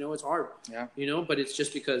sometimes, you know, it's hard. Yeah. You know, but it's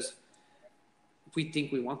just because we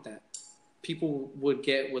think we want that. People would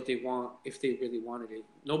get what they want if they really wanted it.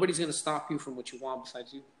 Nobody's going to stop you from what you want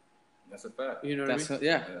besides you. That's a fact. You know what I mean?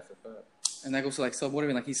 Yeah. That's a fact. And that goes to like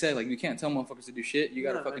self-motivating. Like he said, like you can't tell motherfuckers to do shit. You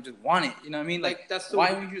gotta fucking just want it. You know what I mean? Like that's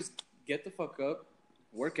why don't you just get the fuck up,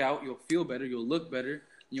 work out, you'll feel better, you'll look better, and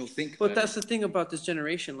you'll think But better. that's the thing about this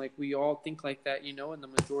generation. Like we all think like that, you know, and the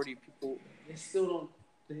majority of people, they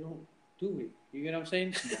don't do it. You get what I'm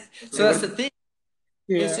saying? So that's the thing.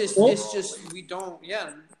 Yeah. It's just we don't,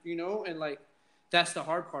 you know, and like that's the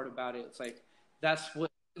hard part about it. It's like that's what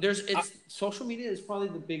social media is probably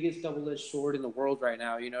the biggest double-edged sword in the world right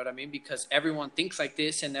now. You know what I mean? Because everyone thinks like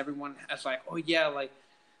this, and everyone has like, oh yeah, like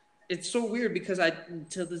it's so weird because I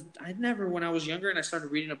never when I was younger and I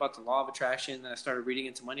started reading about the law of attraction and I started reading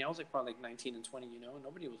into money. I was like probably like 19 and 20, you know, and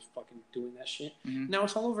nobody was fucking doing that shit. Mm-hmm. Now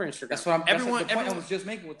it's all over Instagram. That's what everyone I was just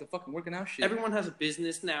making with the fucking working out shit. Everyone has a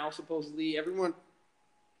business now, supposedly. Everyone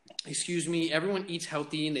eats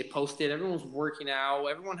healthy and they post it. Everyone's working out.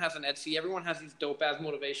 Everyone has an Etsy. Everyone has these dope ass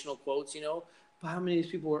motivational quotes, you know. But how many of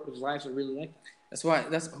these people's lives are really like that?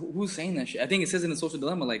 That's who's saying that shit. I think it says in the Social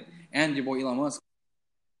Dilemma, like, and your boy Elon Musk.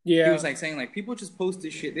 Yeah. He was like saying like people just post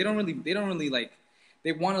this shit. They don't really like.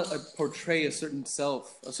 They want to portray a certain side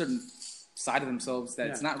of themselves that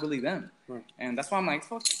it's not really them. Right. And that's why I'm like,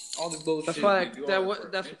 fuck all this bullshit. That's why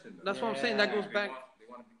that's what I'm saying. That goes back.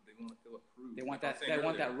 They want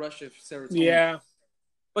that rush of serotonin. Yeah.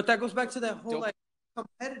 But that goes back to that whole like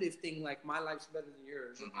competitive thing. Like my life's better than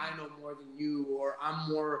yours. Or I know more than you. Or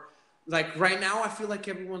I'm more like right now. I feel like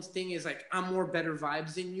everyone's thing is like I'm more better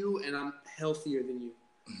vibes than you, and I'm healthier than you.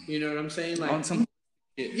 You know what I'm saying? Like on some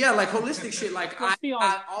shit. Yeah, like holistic shit. Like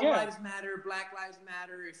all lives matter. Black lives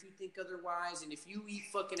matter. If you think otherwise, and if you eat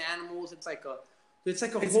fucking animals, it's like it's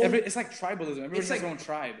like tribalism. Everybody has their own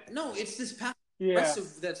tribe. No, it's this passive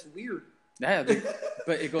aggressive that's weird. Yeah,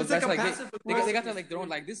 but it goes back like they got that like their own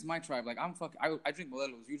like this is my tribe. Like I drink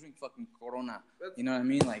Modelos, you drink fucking Corona. You know what I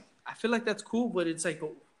mean? Like I feel like that's cool, but it's like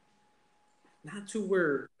not to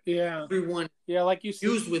where everyone like you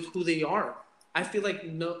used with who they are. I feel like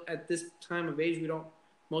at this time of age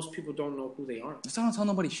most people don't know who they are. Just don't tell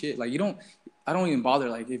nobody shit. Like I don't even bother.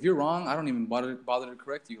 Like if you're wrong, I don't even bother to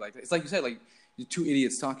correct you. Like it's like you said, like you're two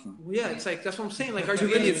idiots talking. Well, yeah, it's like that's what I'm saying. Like are you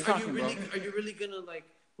really gonna like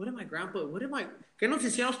what am I, grandpa? What am I? ¿Qué nos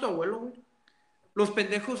hicieron tu abuelo, güey? Los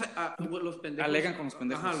pendejos alegan con los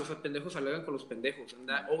pendejos. Ajá, los pendejos alegan con los pendejos, and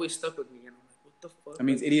that always stuck with me. And I'm like, what the fuck? I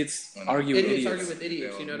mean, idiots argue with idiots. Argue with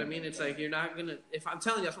idiots. You know what I mean? It's like you're not gonna. If I'm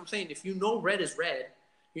telling you, that's what I'm saying. If you know red is red,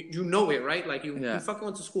 You know it, right? Like you Yeah. fucking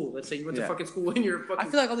went to school. Let's say you went to Yeah. fucking school and you're fucking. I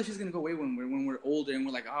feel like all this shit's gonna go away when we're older and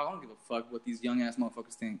we're like, oh, I don't give a fuck what these young ass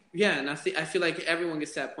motherfuckers think. Yeah, and I feel like everyone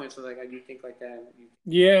gets to that point. So like, you think like that.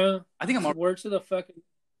 Yeah. I think I'm already.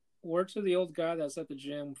 Word to the old guy that's at the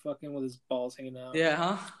gym fucking with his balls hanging out. Yeah,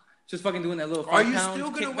 huh? Just fucking doing that little. Are you 5-pound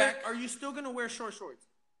still gonna kickback. wear? Are you still gonna wear short shorts?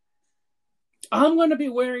 I'm gonna be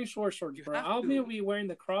wearing short shorts, You bro. have I'll to. be wearing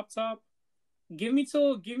the crop top. Give me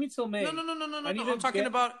till May. No. I need I'm to talking get-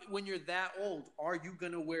 about when you're that old. Are you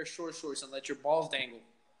gonna wear short shorts and let your balls dangle?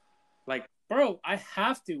 Bro, I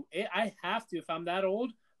have to. I have to. If I'm that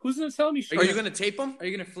old, who's gonna tell me shit? Are you gonna tape them? Are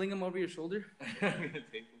you gonna fling them over your shoulder?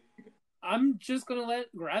 I'm just gonna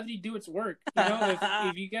let gravity do its work. You know,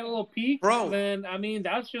 if you get a little peak, Bro. then I mean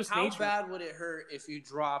that's just How nature. bad would it hurt if you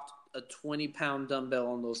dropped a 20-pound dumbbell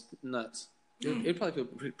on those nuts? It'd probably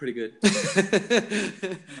feel pretty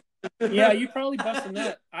good. Yeah, you probably bust a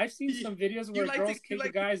nut. I've seen some videos where You like girls to- you kick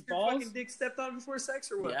like the guy's to get your balls. fucking dick stepped on before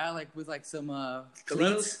sex or what? Yeah, like with like some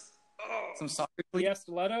Stilettos? cleats, Oh. some soccer cleats. Yeah,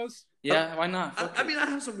 stilettos. Yeah, why not? Fuck I it. mean, I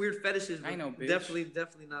have some weird fetishes. But I know, bitch.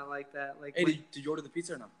 Definitely not like that. Like, Hey, did you order the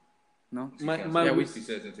pizza or no? No. My- yeah, She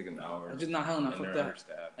said it's gonna take an hour. I'm just not hell no. and Fuck they're that.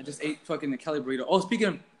 understaffed. I just ate fucking the Cali burrito. Oh, speaking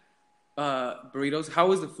of burritos,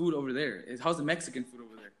 how is the food over there? How's the Mexican food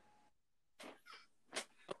over there?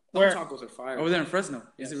 Where? some tacos are fire. Over there in Fresno.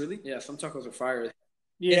 Yes. Is it really? Yeah, some tacos are fire. His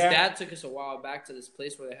Yeah, dad took us a while back to this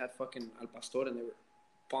place where they had fucking al pastor and they were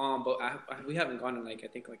bomb. But we haven't gone in like I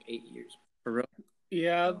think like 8 years. For real?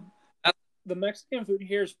 yeah. The Mexican food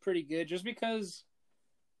here is pretty good, just because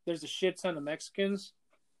there's a shit ton of Mexicans,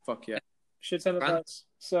 Fuck yeah. shit ton of Right. us.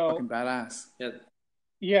 So Fucking badass. Yeah,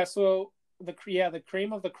 yeah, so the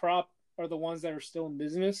cream of the crop are the ones that are still in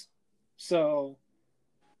business. So,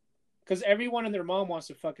 because everyone and their mom wants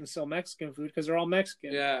to fucking sell Mexican food because they're all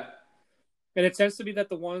Mexican. yeah. And it tends to be that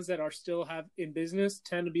the ones that are still have in business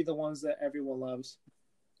tend to be the ones that everyone loves.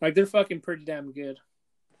 Like they're fucking pretty damn good.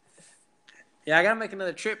 Yeah, I gotta make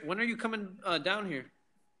another trip. When are you coming down here?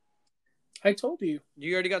 I told you.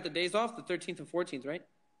 You already got the days off, the 13th and 14th, right?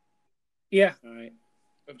 Yeah. All right.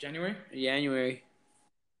 Of January? January.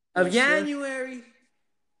 Yes, Of sir. January.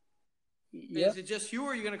 Yep. Is it just you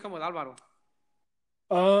or are you gonna come with Alvaro?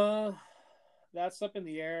 That's up in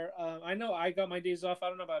the air. I know I got my days off. I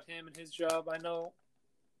don't know about him and his job. I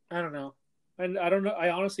don't know. And I don't know. I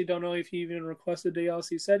honestly don't know if he even requested day off.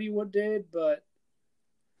 He said he did, but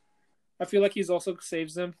I feel like he's also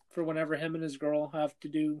saves them for whenever him and his girl have to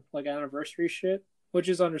do like anniversary shit, which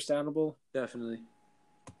is understandable. Definitely.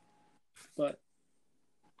 But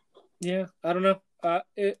yeah, I don't know.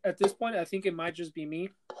 At this point, I think it might just be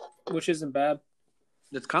me, which isn't bad.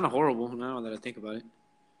 That's kind of horrible now that I think about it.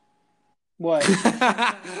 What?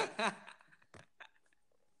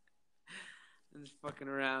 Just fucking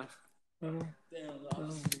around. Oh,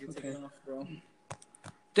 Okay. Bro.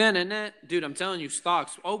 Dude, I'm telling you,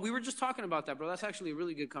 stocks. Oh, we were just talking about that, bro. That's actually a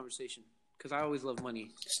really good conversation because I always love money.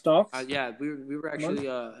 stocks? Yeah, we were actually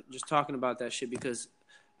just talking about that shit because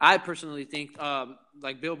I personally think,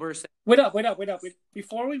 like Bill Burr said. Wait up.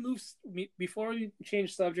 Before we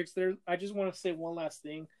change subjects, I just want to say one last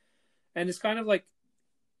thing, and it's kind of like,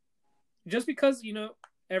 just because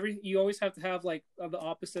you always have to have like the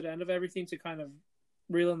opposite end of everything to kind of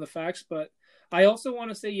reel in the facts, but I also want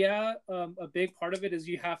to say, a big part of it is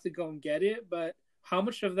you have to go and get it, but how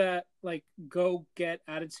much of that like go get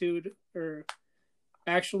attitude or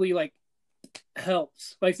actually like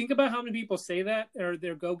helps? Like think about how many people say that or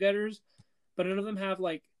they're go getters, but none of them have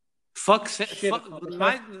like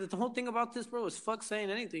The whole thing about this, bro, is fuck saying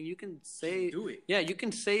anything. You can say, Do it. yeah, you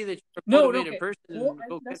can say that you're a No, motivated okay. person. Well, and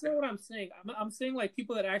go that's get not what I'm saying. I'm saying like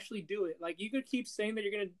people that actually do it. Like you could keep saying that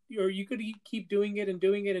you're gonna, or you could keep doing it and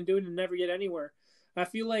doing it and doing it and never get anywhere. I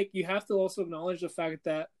feel like you have to also acknowledge the fact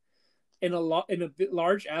that in a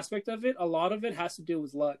large aspect of it, a lot of it has to do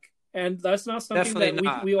with luck, and that's not something Definitely that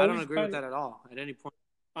not. we I always don't agree with that at all. At any point.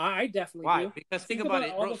 I definitely Why? do. Because think Think about about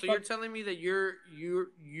it, all bro. the So you're telling me that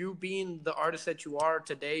you being the artist that you are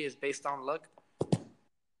today is based on luck?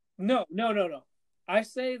 No. I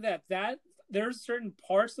say that there's certain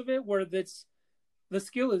parts of it where the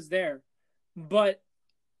skill is there, but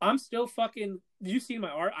I'm still fucking. You see my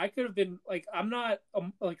art? I could have been like, I'm not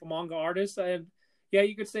like a manga artist, and yeah,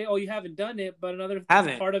 you could say, oh, you haven't done it, but another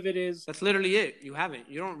Haven't. part of it is That's literally it. You haven't.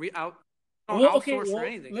 You don't outsource for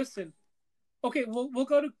anything. Listen. Okay, we'll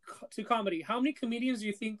go to comedy. How many comedians do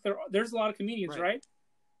you think there's a lot of comedians, right?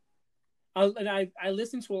 I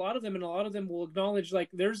listen to a lot of them, and a lot of them will acknowledge like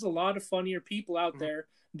there's a lot of funnier people out there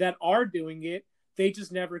that are doing it. They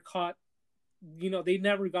just never caught, they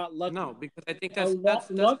never got lucky. No, because I think A that's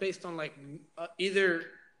lot- based on like either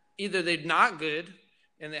they're not good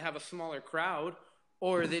and they have a smaller crowd,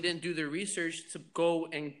 or they didn't do their research to go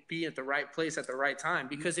and be at the right place at the right time.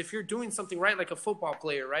 Because if you're doing something right, like a football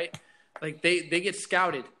player, right? Like they get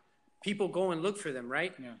scouted. People go and look for them,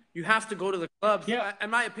 right? Yeah. You have to go to the clubs. Yeah. In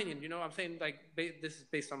my opinion, you know, I'm saying like this is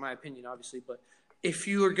based on my opinion, obviously. But if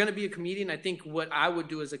you are going to be a comedian, I think what I would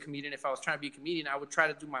do as a comedian, if I was trying to be a comedian, I would try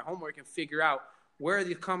to do my homework and figure out where are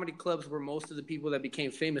the comedy clubs where most of the people that became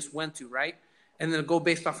famous went to, right? And then go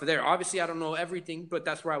based off of there. Obviously, I don't know everything, but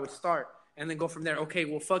that's where I would start. And then go from there. Okay,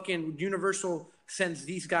 well, fucking Universal sends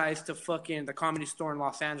these guys to fucking the Comedy Store in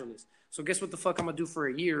Los Angeles. So guess what the fuck I'm going to do for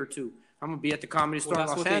a year or two? I'm going to be at the Comedy Store in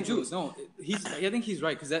Los Angeles. They do. No, I think he's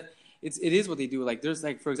right, because it is what they do. Like, there's,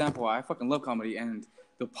 like, for example, I fucking love comedy, and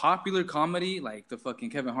the popular comedy, like the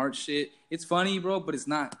fucking Kevin Hart shit, it's funny, bro, but it's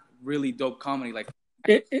not really dope comedy. Like,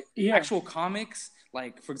 actual comics,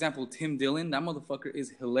 like, for example, Tim Dillon, that motherfucker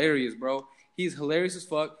is hilarious, bro. He's hilarious as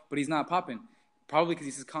fuck, but he's not popping. Probably because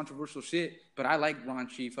he says controversial shit, but I like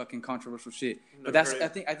raunchy fucking controversial shit. But that's, I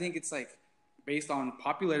think it's, like, based on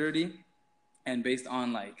popularity and based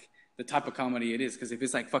on, like, the type of comedy it is. Because if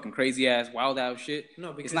it's, like, fucking crazy ass, wild out shit,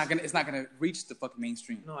 it's not gonna reach the fucking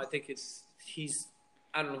mainstream. No, I think he's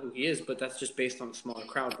I don't know who he is, but that's just based on a smaller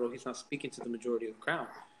crowd, bro. He's not speaking to the majority of the crowd.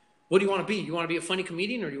 What do you want to be? You want to be a funny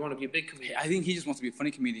comedian, or do you want to be a big comedian? I think he just wants to be a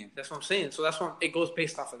funny comedian. That's what I'm saying. So that's why it goes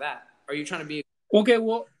based off of that. Are you trying to be? Okay,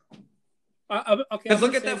 well, okay.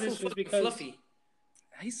 Look at that fool, Fluffy.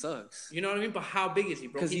 He sucks. You know what I mean? But how big is he,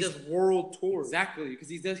 bro? He does world tours. Exactly, because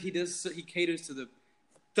he caters to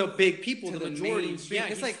the big people, the majority. Yeah,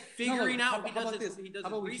 it's like figuring out. How about this? How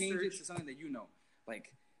about we change it to something that you know,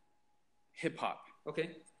 like hip hop?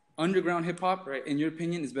 Okay. Underground hip hop, right? In your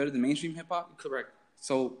opinion, is better than mainstream hip hop? Correct.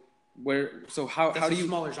 So how do you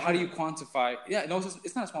quantify? Yeah, no,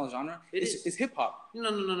 it's not a smaller genre. It's hip hop.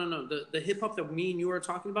 No. The hip hop that me and you are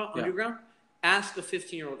talking about, underground. Ask a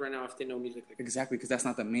 15-year-old right now if they know music like that. Exactly, because that's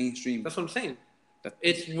not the mainstream. That's what I'm saying.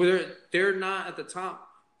 It's where they're not at the top,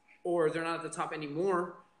 or they're not at the top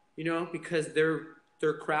anymore. You know, because their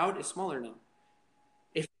crowd is smaller now.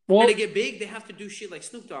 If they get big, they have to do shit like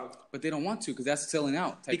Snoop Dogg. But they don't want to, because that's selling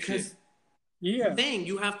out. Because you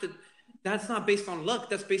have to. That's not based on luck.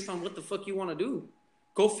 That's based on what the fuck you want to do.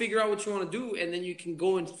 Go figure out what you want to do, and then you can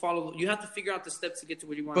go and follow. You have to figure out the steps to get to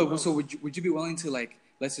where you want to go. So would you be willing to, like,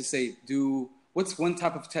 let's just say, do what's one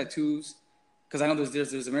type of tattoos? Because I know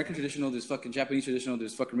there's American traditional, there's fucking Japanese traditional,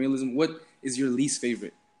 there's fucking realism. What is your least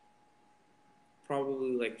favorite?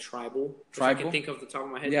 Probably like tribal. Tribal? I can think of the top of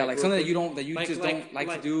my head. Yeah, like something that you don't like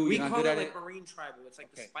to do. We you're not call good it at like it. Marine tribal. It's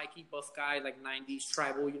like the spiky buff guy, like 90s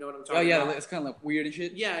tribal. You know what I'm talking about? Oh yeah, it's kind of like weird and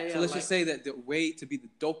shit. Yeah. So let's just say that the way to be the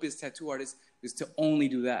dopest tattoo artist is to only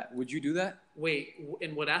do that. Would you do that? Wait,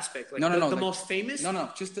 in what aspect? Like no. The like, most famous? No.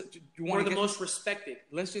 Just you want or the most respected.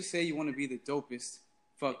 Let's just say you want to be the dopest.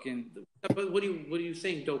 Fucking. But what are you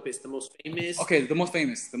saying? Dopest, the most famous? Okay, the most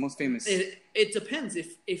famous. It depends.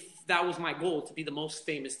 If that was my goal, to be the most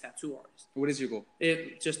famous tattoo artist. What is your goal?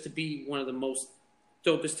 Just to be one of the most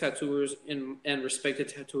dopest tattooers and respected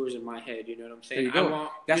tattooers in my head. You know what I'm saying? There you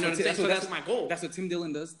go. That's my goal. That's what Tim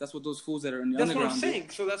Dillon does. That's what those fools that are in the underground. That's what I'm saying.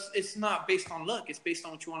 So it's not based on luck. It's based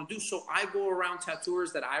on what you want to do. So I go around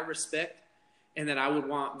tattooers that I respect and that I would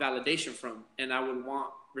want validation from, and I would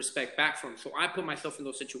want respect back from. So I put myself in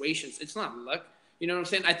those situations. It's not luck. You know what I'm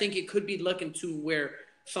saying? I think it could be luck into where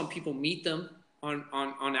some people meet them on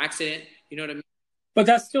accident. You know what I mean? But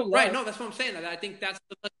that's still luck. Right. No, that's what I'm saying. I think that's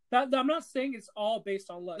the luck. I'm not saying it's all based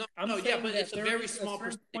on luck. But it's a very small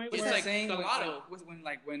percentage. It's like saying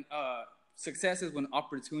when success is when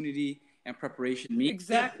opportunity and preparation meet.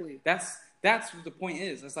 Exactly. That's what the point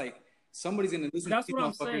is. It's like somebody's gonna listen to these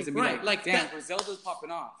motherfuckers and be like, damn, Griselda's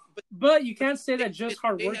popping off. But you can't say that just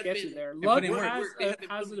hard work gets you there. Luck has an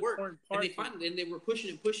important part. And they were pushing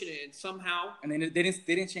it, and somehow. And then they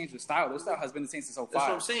didn't change the style. Their style has been the same since 05. That's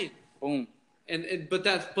what I'm saying. Boom.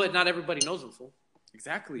 But not everybody knows them, fool.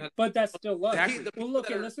 Exactly. But that's still luck. Exactly. The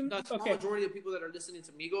small majority of people that are listening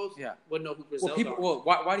to Migos would know who Griselda are.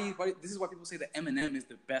 Why this is why people say that Eminem is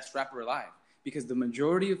the best rapper alive. Because the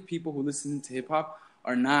majority of people who listen to hip hop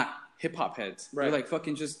are not hip hop heads. Right. They're like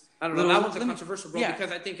fucking just. I don't know. That one's controversial, bro.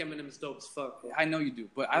 Because I think Eminem is dope as fuck. Bro. I know you do,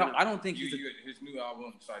 but I don't think his new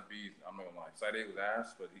album Side B. I'm not gonna lie. Side A was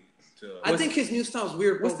ass, but I think his new style's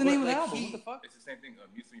weird. Bro. What's the name of the album? What the fuck? It's the same thing.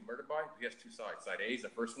 Used to be Murder by. He has two sides. Side A is the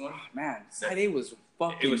first one. Man, Side A was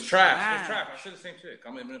fucking. It was trash. It was trash. I said the same shit.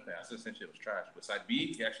 I'm an Eminem fan. I said the same shit. It was trash. But Side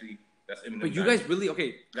B, that's Eminem. But you guys really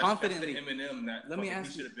confidently. That's the Eminem that let me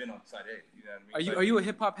ask you should have been on Side A. You know what I mean? Are you a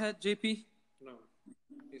hip hop head, JP? No.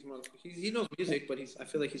 He knows music, but I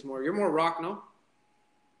feel like you're more rock, no?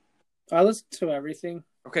 I listen to everything.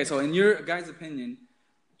 Okay, so in your guys' opinion,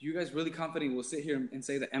 you guys really confident will sit here and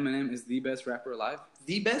say that Eminem is the best rapper alive?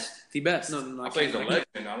 The best? The best. No. I'll say he's a legend.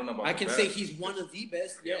 I don't know about I the can best. say he's one of the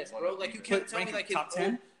best. Yeah, Yes, one bro. of Like the you can't best. tell me like his Top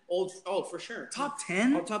 10? old. Oh, for sure. Top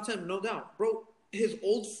 10? Oh, top 10, no doubt, bro. His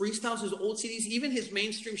old freestyles, his old CDs, even his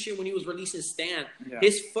mainstream shit when he was releasing Stan,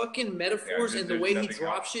 his fucking metaphors and the way he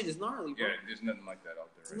drops shit is gnarly, bro. Yeah, there's nothing like that out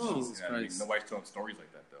there. No. Jesus Jesus Christ. Nobody's telling stories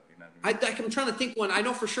like that, though. You know what I mean? I'm trying to think one. I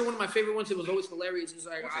know for sure one of my favorite ones. It was always hilarious. It's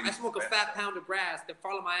like, What's that I smoke a best? fat pound of grass that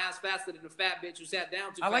follow my ass faster than a fat bitch who sat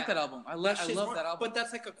down too I like fast. that album. I Shit's love hard, that album. But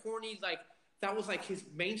that's like a corny, like, that was like his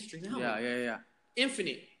mainstream album. Yeah.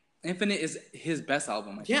 Infinite. Infinite is his best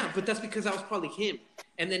album. I think. Yeah, but that's because that was probably him.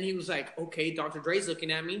 And then he was like, okay, Dr. Dre's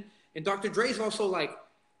looking at me. And Dr. Dre's also like,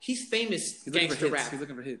 he's famous He's looking for gangster hits. rap. He's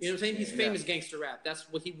looking for hits. You know what I'm saying? He's Yeah. famous gangster rap. That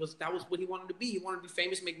was what he wanted to be. He wanted to be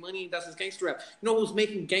famous, make money, and that's his gangster rap. You know who was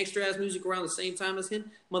making gangster ass music around the same time as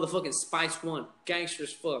him? Motherfucking Spice One. Gangster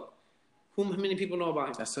as fuck. How many people know about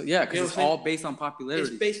him? That's because You know it's what I'm saying? all based on popularity.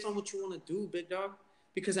 It's based on what you want to do, big dog.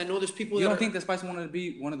 Because I know there's people You that don't are, think that Spice wanted to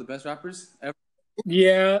be one of the best rappers ever?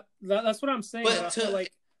 Yeah, that's what I'm saying. But I feel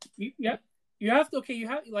like you have to. Okay, you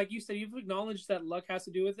have, like you said, you've acknowledged that luck has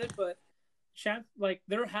to do with it, but like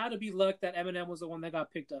there had to be luck that Eminem was the one that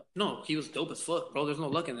got picked up. no, he was dope as fuck, bro. There's no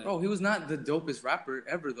luck in that. Bro, he was not the dopest rapper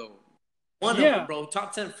ever, though. One of Yeah. them, bro.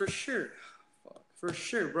 Top 10 for sure. For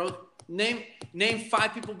sure, bro. Name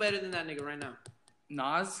 5 people better than that nigga right now.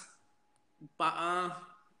 Nas, But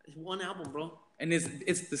one album, bro. and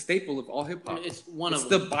it's the staple of all hip hop. It's one It's of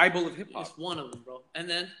the them. Bible of hip hop. It's one of them, bro. And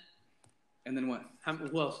then And then what?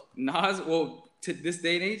 who else? Nas, well, to this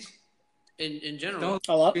day and age, In general, don't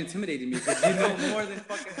A lot. be intimidating me because you know more than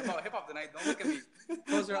fucking about hip hop tonight. Don't look at me.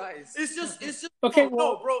 Close your eyes. it's just Okay,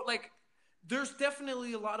 no, bro. Like, there's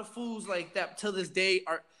definitely a lot of fools like that to this day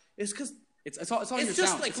are. It's because It's all It's your just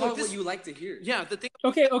sound. like, It's all look, what this- you like to hear. yeah, the thing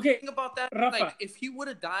Okay. about that, Rafa. like, if he would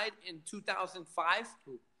have died in 2005,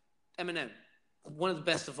 Eminem, one of the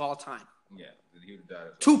best of all time. Yeah, he would have died.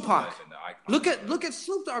 as Tupac. a legend, the icon. Look at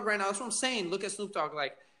Snoop Dogg right now. That's what I'm saying. Look at Snoop Dogg.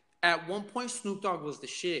 Like, at one point, Snoop Dogg was the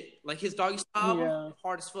shit. Like, his Doggy Style album, Yeah.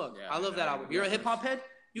 hard as fuck. Yeah, I love that yeah, album. yeah, You're a yeah. hip hop head?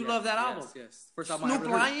 You Yes, love that album. Yes. First album I Snoop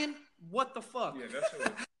ever heard. Lion? What the fuck? Yeah, that shit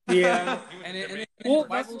was. Yeah. And Well, the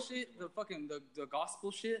Bible that's- shit, the fucking the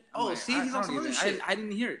gospel shit. Oh, I'm see, I he's on don't some even- other shit. I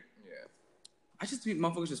didn't hear it. Yeah. I just think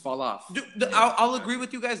motherfuckers just fall off. Dude, I'll agree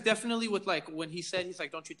with you guys definitely with like when he said he's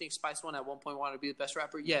like, don't you think Spice One at one point wanted to be the best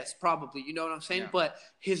rapper? Yes, probably. You know what I'm saying? Yeah. But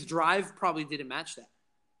his drive probably didn't match that.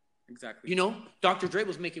 Exactly. You know, Dr. Dre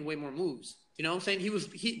was making way more moves. You know what I'm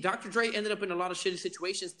saying? Dr. Dre ended up in a lot of shitty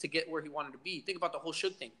situations to get where he wanted to be. Think about the whole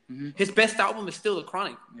Suge thing. Mhm. His best album is still The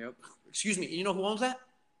Chronic. Yep. Excuse me. You know who owns that?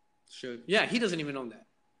 Should. Yeah, he doesn't even own that.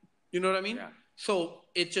 You know what I mean? Yeah. So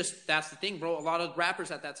that's the thing, bro. A lot of rappers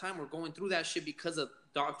at that time were going through that shit because of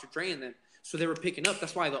Dr. Dre and them. So they were picking up.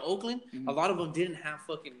 That's why the Oakland, a lot of them didn't have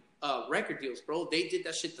fucking record deals, bro. They did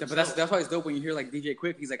that shit Yeah, themselves. but that's why it's dope when you hear like DJ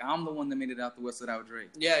Quick. He's like, I'm the one that made it out the West without Dre.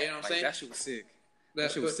 yeah, you know what I'm Like saying? that shit was sick.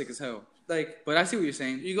 That shit was sick as hell. Like, But I see what you're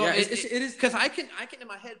saying. you go, Yeah, it is. because I can in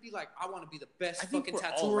my head be like, I want to be the best I think fucking we're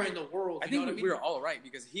all tattooer right. in the world. I You know think what I mean? we're all right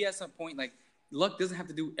because he has some point like luck doesn't have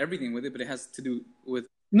to do everything with it, but it has to do with.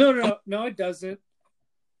 No, it doesn't.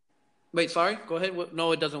 Wait, sorry. Go ahead.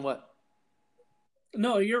 No, it doesn't. What?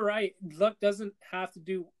 No, you're right. Luck doesn't have to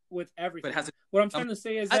do with everything. But it has to. What I'm trying to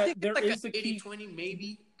say is I that think there it's like is a an key. 80-20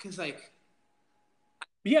 maybe because like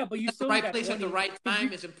Yeah, but you at the still right need that place at the 20. right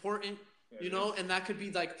time is important, you know, and that could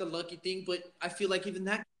be like the lucky thing. But I feel like even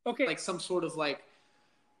that, Okay, like some sort of like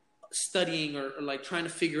studying or like trying to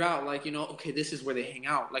figure out, like, you know, okay, this is where they hang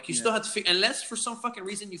out. Like you still have to figure, unless for some fucking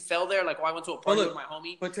reason you fell there. Like, oh, I went to a party look, with my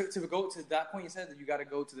homie. But to go to that point, you said that you got to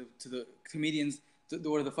go to the comedians.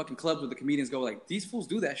 Or the fucking clubs where the comedians go, like, these fools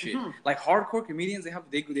do that shit. Mhm. Like hardcore comedians,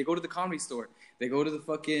 they go to the Comedy Store, they go to the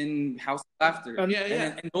fucking House of Laughter.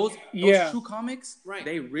 Yeah. And those Yeah. true comics, Right.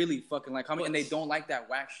 they really fucking like comedy, and they But- don't like that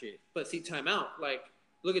whack shit. But see, time out. Like,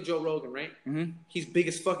 look at Joe Rogan, right? Mm-hmm. He's big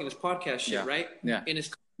as fuck in his podcast shit, Yeah. right? Yeah. And it's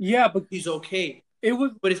yeah, but he's okay, it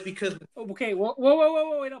was but it's because okay. Whoa,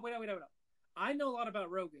 wait up. I know a lot about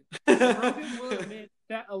Rogan. Rogan will admit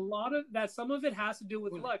that some of it has to do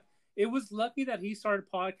with luck. It was lucky that he started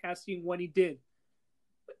podcasting when he did.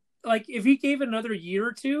 Like, if he gave it another year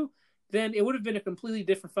or two, then it would have been a completely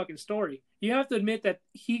different fucking story. You have to admit that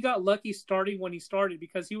he got lucky starting when he started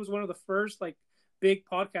because he was one of the first, like, big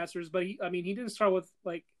podcasters. But he didn't start with,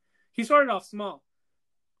 like, he started off small.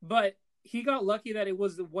 But he got lucky that it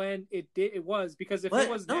was when it was because if it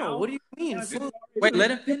was now. What do you mean? Wait, let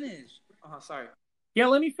him finish. Sorry. Yeah,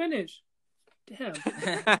 let me finish. Damn.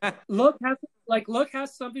 Luck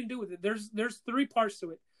has something to do with it. There's 3 parts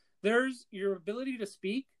to it. There's your ability to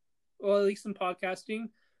speak, well, at least in podcasting.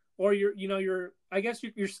 or your I guess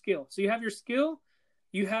your skill. So you have your skill,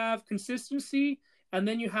 you have consistency, and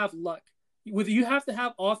then you have luck. You have to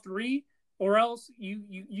have all three, or else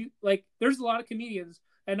you like. There's a lot of comedians,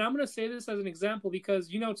 and I'm gonna say this as an example because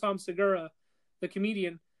Tom Segura, the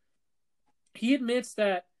comedian, he admits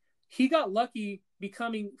that he got lucky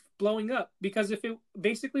blowing up because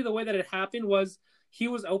basically the way that it happened was he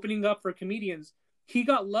was opening up for comedians. He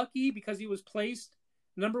got lucky because he was placed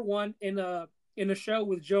number one in a show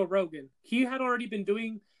with Joe Rogan. He had already been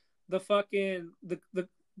doing the fucking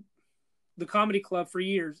the comedy club for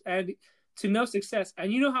years and to no success.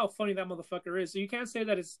 And you know how funny that motherfucker is. So you can't say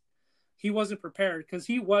that he wasn't prepared because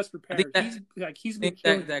he was prepared. He's been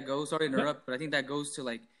killing. That goes. Sorry to interrupt, but I think that goes to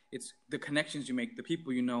like it's the connections you make, the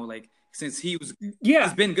people you know. Like since he's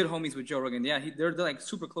been good homies with Joe Rogan. Yeah, they're like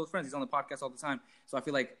super close friends. He's on the podcast all the time. So I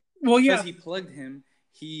feel like because he plugged him,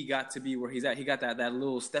 he got to be where he's at. He got that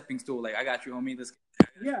little stepping stool. Like I got you, homie.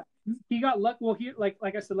 Yeah, he got lucky. Well, like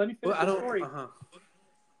I said, let me finish the story.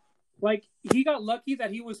 Like he got lucky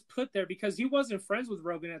that he was put there because he wasn't friends with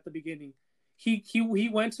Rogan at the beginning. He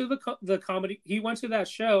went to the comedy. He went to that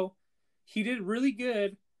show. He did really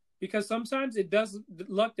good because sometimes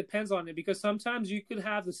luck depends on it. Because sometimes you could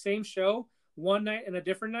have the same show one night and a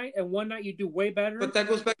different night, and one night you do way better. But that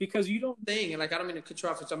goes back because you don't thing. And like I don't mean to cut you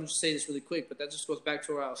off. I'm gonna just say this really quick, but that just goes back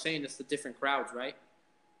to what I was saying. It's the different crowds, right?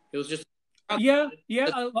 It was just yeah.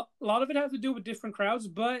 A lot of it has to do with different crowds,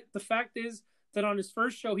 but the fact is that on his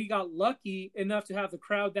first show he got lucky enough to have the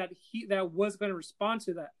crowd that was going to respond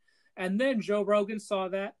to that. And then Joe Rogan saw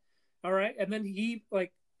that, all right, and then he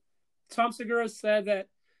Tom Segura said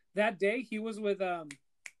that day he was with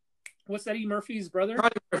what's Eddie Murphy's brother,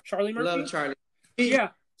 Charlie Murphy. Love Charlie. Yeah,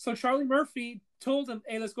 so Charlie Murphy told him,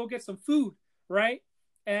 "Hey, let's go get some food," right?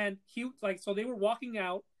 And so they were walking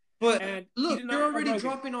out. But and look, you're already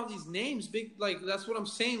dropping all these names, big. Like that's what I'm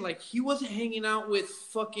saying. Like he wasn't hanging out with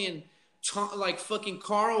fucking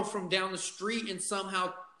Carl from down the street, and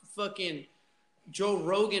somehow fucking Joe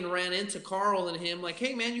Rogan ran into Carl and him. Like,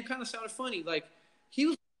 hey man, you kind of sounded funny. Like he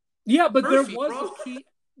was. Yeah, but Murphy,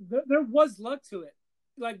 there was luck to it.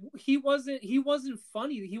 Like he wasn't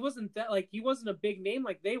funny. He wasn't he wasn't a big name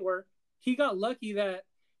like they were. He got lucky that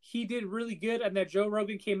he did really good and that Joe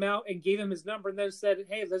Rogan came out and gave him his number and then said,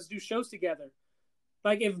 "Hey, let's do shows together."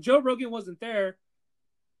 Like if Joe Rogan wasn't there,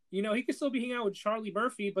 he could still be hanging out with Charlie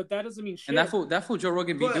Murphy, but that doesn't mean shit. And that fool Joe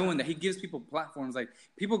Rogan be doing that. He gives people platforms. Like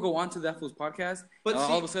people go onto that fool's podcast, but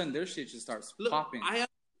all of a sudden their shit just starts popping. I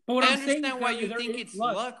understand why you think it's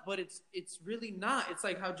luck, but it's really not. It's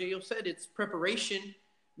like how J.O. said, it's preparation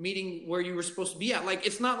meeting where you were supposed to be at. Like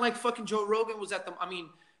it's not like fucking Joe Rogan was at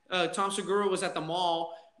Tom Segura was at the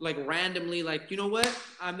mall. Like randomly, like, you know what?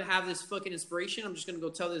 I have this fucking inspiration. I'm just going to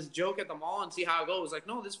go tell this joke at the mall and see how it goes. Like,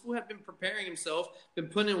 no, this fool had been preparing himself, been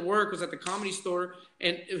putting in work, was at the Comedy Store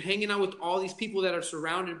and hanging out with all these people that are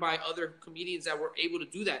surrounded by other comedians that were able to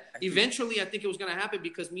do that. Eventually, I think it was going to happen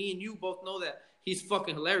because me and you both know that he's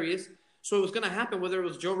fucking hilarious. So it was going to happen whether it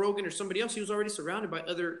was Joe Rogan or somebody else. He was already surrounded by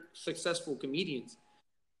other successful comedians.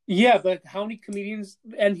 Yeah, but how many comedians?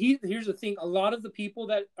 And here's the thing: a lot of the people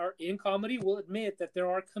that are in comedy will admit that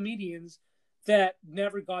there are comedians that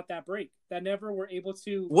never got that break, that never were able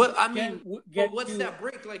to. What's that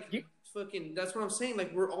break? Like, fucking. That's what I'm saying.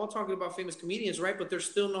 Like, we're all talking about famous comedians, right? But they're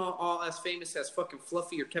still not all as famous as fucking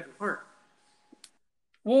Fluffy or Kevin Hart.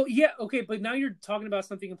 Well, yeah, okay, but now you're talking about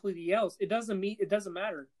something completely else. It doesn't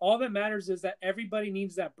matter. All that matters is that everybody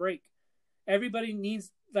needs that break. Everybody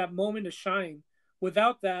needs that moment to shine.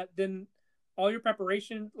 Without that, then all your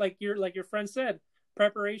preparation, like your friend said,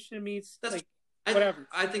 preparation means whatever.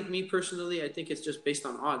 I think me personally, I think it's just based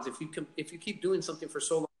on odds. If you keep doing something for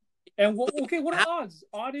so long, and what are odds?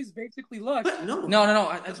 Odd is basically luck. No.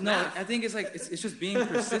 I think it's like it's just being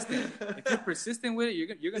persistent. If you're persistent with it, you're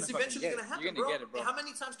gonna. It's eventually gonna happen, you're gonna get it, bro. How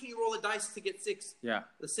many times can you roll a dice to get 6? Yeah,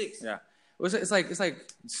 the 6. Yeah. It's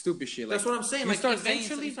like stupid shit. Like, that's what I'm saying. You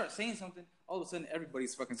start saying something, all of a sudden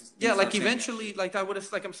everybody's fucking. Yeah, like eventually, like I would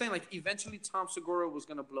have, like I'm saying, like eventually Tom Segura was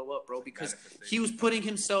gonna blow up, bro, because he was putting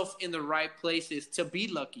himself in the right places to be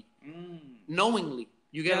lucky, knowingly.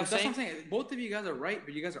 You get what I'm saying? That's what I'm saying. Both of you guys are right,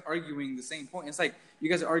 but you guys are arguing the same point. It's like you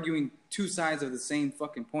guys are arguing two sides of the same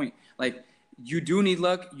fucking point. Like you do need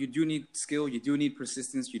luck, you do need skill, you do need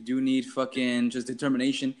persistence, you do need fucking just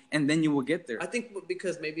determination, and then you will get there. I think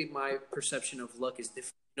because maybe my perception of luck is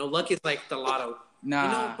different. luck is like the lotto. Nah,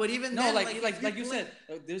 You know, but even no, then, like you said,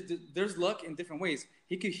 there's luck in different ways.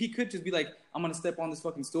 He could just be like, I'm gonna step on this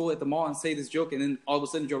fucking stool at the mall and say this joke, and then all of a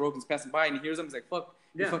sudden Joe Rogan's passing by and he hears him. He's like, fuck,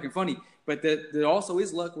 you're fucking funny. But there also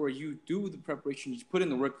is luck where you do the preparation, you put in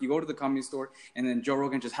the work, you go to the comedy store, and then Joe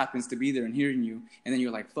Rogan just happens to be there and hearing you, and then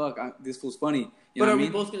you're like, fuck, this fool's funny. You but know are what I we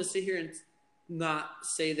mean? both gonna sit here and not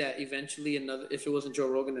say that eventually if it wasn't Joe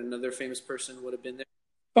Rogan, another famous person would have been there?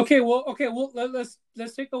 Okay, well,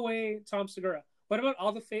 let's take away Tom Segura. What about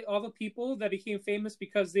all the people that became famous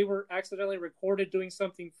because they were accidentally recorded doing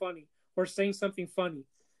something funny or saying something funny?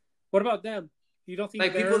 What about them? You don't think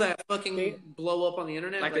like people that fucking blow up on the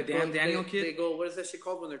internet, like the Dan Daniel kid? They go, what is that shit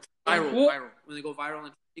called when they're Viral. When they go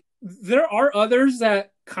viral. There are others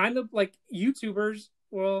that kind of like YouTubers,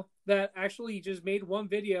 well, that actually just made one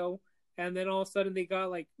video and then all of a sudden they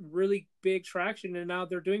got like really big traction and now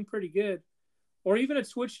they're doing pretty good. Or even a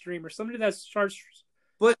Twitch streamer, somebody that starts.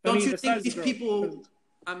 But don't you think these people?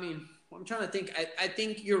 I mean, I'm trying to think. I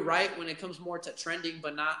think you're right when it comes more to trending,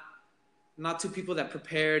 but not to people that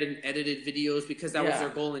prepared and edited videos because that was their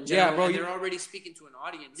goal in general. Yeah, bro, and they're already speaking to an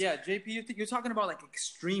audience. Yeah, JP, you're talking about like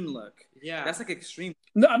extreme luck. Yeah, that's like extreme.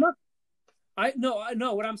 No, I'm not. I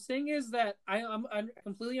know. What I'm saying is that I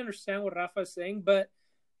completely understand what Rafa is saying, but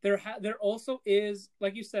there also is,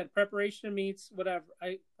 like you said, preparation meets whatever.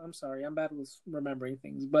 I'm sorry, I'm bad with remembering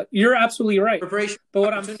things, but you're absolutely right. Preparation. But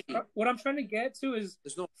what I'm trying to get to is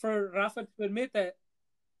for Rafa to admit that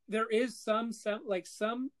there is some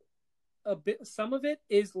of it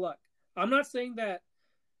is luck. I'm not saying that,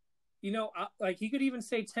 like he could even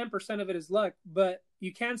say 10% of it is luck, but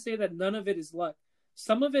you can't say that none of it is luck.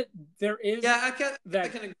 Some of it there is. Yeah, I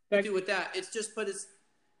can agree with that. It's just, but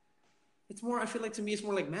it's more. I feel like to me, it's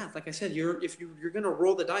more like math. Like I said, if you're gonna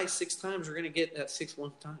roll the dice 6 times, you're gonna get that 6th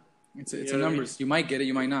one time. It's a numbers. You might get it,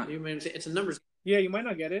 you might not. It's a numbers. Yeah, you might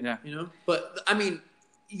not get it. Yeah, But I mean,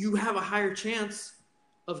 you have a higher chance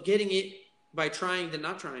of getting it by trying than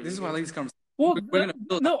not trying. This is why I like this conversation. Well, we're gonna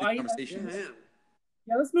build conversations.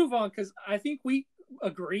 Yeah, let's move on because I think we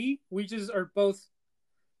agree. We just are both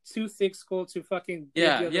too thick-skulled to fucking.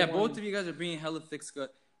 Yeah. Both of you guys are being hella thick-skulled.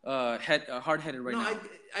 Hard-headed right now. No,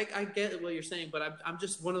 I get what you're saying, but I'm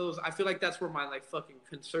just one of those. I feel like that's where my like fucking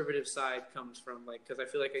conservative side comes from, like because I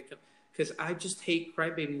feel like because I just hate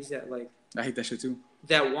crybabies that like. I hate that shit too.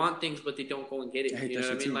 That want things but they don't go and get it. I hate you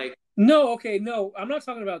that know shit what I mean? too. Like no, I'm not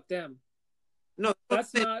talking about them. No,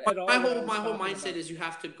 that's not at all. My whole mindset is you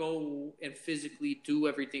have to go and physically do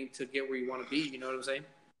everything to get where you want to be. You know what I'm saying?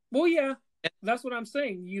 Well, yeah. That's what I'm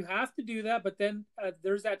saying. You have to do that, but then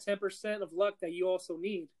there's that 10% of luck that you also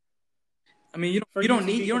need. I mean, you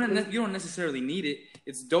don't necessarily need it.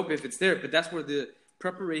 It's dope if it's there, but that's where the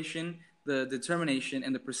preparation, the determination,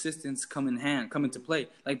 and the persistence come into play.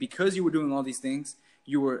 Like because you were doing all these things,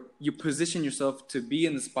 you position yourself to be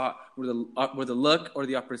in the spot where the luck or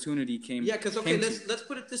the opportunity came. Yeah, because let's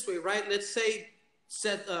put it this way, right? Let's say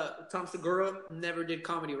Tom Segura never did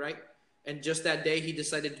comedy, right? And just that day, he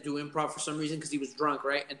decided to do improv for some reason because he was drunk,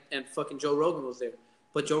 right? And fucking Joe Rogan was there.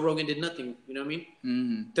 But Joe Rogan did nothing. You know what I mean?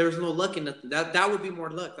 Mm-hmm. There's no luck in nothing. That would be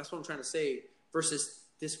more luck. That's what I'm trying to say. Versus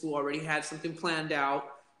this fool already had something planned out.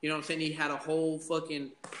 You know what I'm saying? He had a whole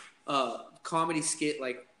fucking comedy skit,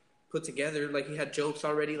 like, put together. Like, he had jokes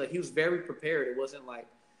already. Like, he was very prepared. It wasn't like,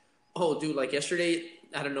 oh, dude, like, yesterday,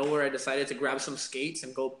 out of nowhere, I decided to grab some skates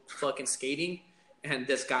and go fucking skating. And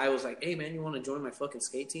this guy was like, hey, man, you want to join my fucking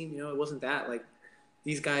skate team? You know, it wasn't that. Like,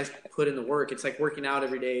 these guys put in the work. It's like working out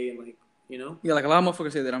every day and, like, you know? Yeah, like, a lot of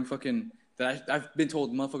motherfuckers say that I'm fucking – that I've been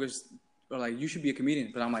told motherfuckers are like, you should be a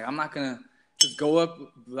comedian. But I'm like, I'm not going to just go up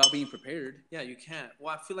without being prepared. Yeah, you can't.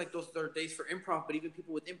 Well, I feel like those are days for improv, but even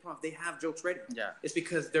people with improv, they have jokes ready. Yeah. It's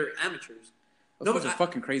because they're amateurs. Those are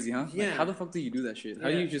fucking crazy, huh? Yeah. Like, how the fuck do you do that shit? How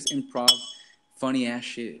do you just improv funny-ass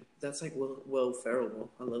shit? That's like Will Ferrell, bro.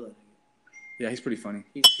 I love that. Yeah, he's pretty funny.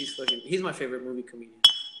 He's my favorite movie comedian.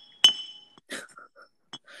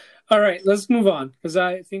 All right, let's move on because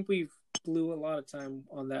I think we've blew a lot of time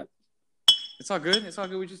on that. It's all good. It's all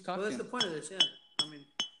good. We just talked. Well, that's the point of this, yeah. I mean,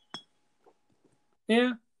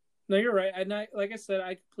 yeah, no, you're right. Like I said,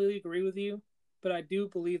 I completely agree with you, but I do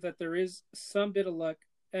believe that there is some bit of luck,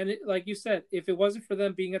 and like you said, if it wasn't for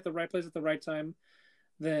them being at the right place at the right time,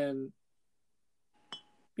 then.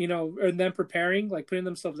 You know, and then preparing, like putting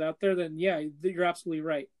themselves out there, then yeah, you're absolutely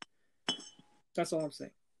right. That's all I'm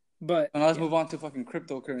saying. But and let's move on to fucking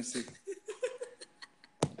cryptocurrency.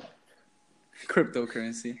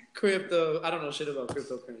 Crypto. I don't know shit about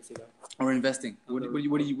cryptocurrency though. Or investing. What do you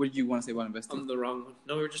want to say about investing? I'm the wrong one.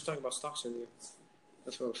 No, we were just talking about stocks earlier.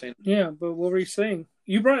 That's what I was saying. Yeah, but what were you saying?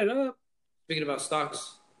 You brought it up. Speaking about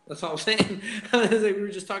stocks. That's all I'm saying. It's like we were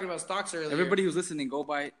just talking about stocks earlier. Everybody who's listening, go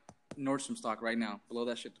buy Nordstrom stock right now. Blow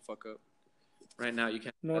that shit the fuck up. Right now, you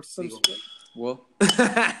can't. Nordstrom. Well,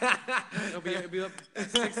 it'll be up at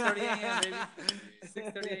 6:30 a.m. baby.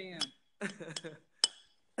 6:30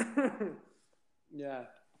 a.m. Yeah,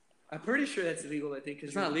 I'm pretty sure that's illegal. I think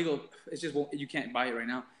It's not illegal. It's just you can't buy it right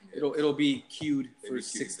now. It'll be queued for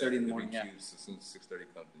 6:30 in the morning. Yeah. As soon as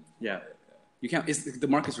 6:30 comes in. Yeah. You can't. The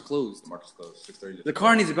markets are closed. The market's closed. 6:30. The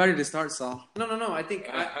car needs a battery to start, Sal. No. I think.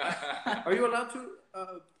 Are you allowed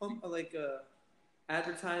to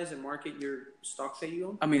advertise and market your stocks that you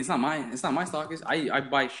own? I mean, it's not mine. It's not my stock. I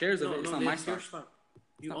buy shares of it. It's not my it's your stock.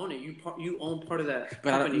 You own it. You own part of that.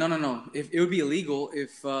 But company. no. If it would be illegal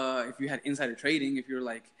if you had insider trading. If you're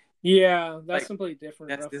like, Yeah, that's Like, completely different.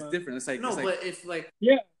 that's different. It's like No, it's like, but if like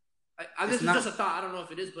Yeah. this is not- just a thought. I don't know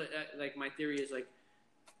if it is, but like my theory is like,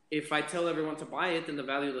 if I tell everyone to buy it, then the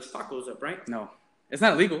value of the stock goes up, right? no, it's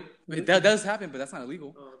not illegal. That does happen, but that's not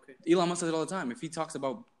illegal. Oh, okay. Elon Musk says it all the time. If he talks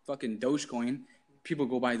about fucking Dogecoin, people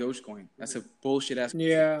go buy Dogecoin. That's a bullshit ass.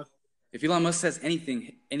 Yeah. If Elon Musk says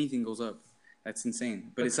anything goes up. That's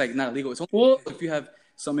insane. But it's like not illegal. It's only Well- if you have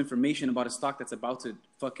some information about a stock that's about to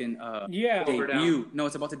fucking Yeah. debut. No,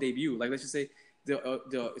 it's about to debut. Like let's just say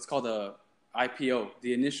it's called a IPO,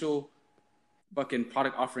 the initial fucking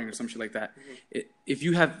product offering or some shit like that. If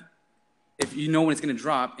you know when it's gonna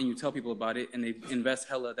drop and you tell people about it and they invest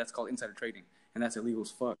hella, that's called insider trading, and that's illegal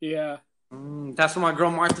as fuck. Yeah. That's what my girl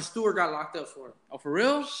Martha Stewart got locked up for. Oh, for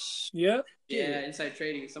real? Yep. Yeah, inside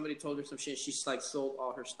trading. Somebody told her some shit. She's like sold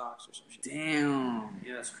all her stocks or some shit. Damn.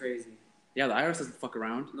 Yeah, that's crazy. Yeah, the IRS doesn't fuck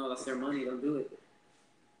around. No, that's their money. Don't do it.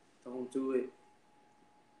 Don't do it.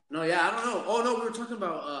 No, yeah, I don't know. Oh, no, we were talking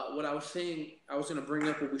about what I was saying. I was going to bring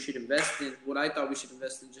up what we should invest in. What I thought we should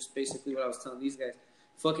invest in, just basically what I was telling these guys.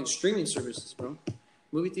 Fucking streaming services, bro.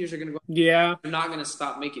 Movie theaters are going to go. Yeah. They're not going to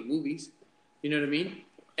stop making movies. You know what I mean?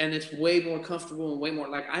 And it's way more comfortable and way more.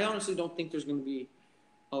 Like, I honestly don't think there's going to be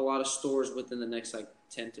a lot of stores within the next, like,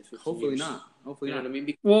 10 to 15 Hopefully years. not. Hopefully You know not. what I mean?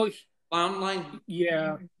 Because Well, online,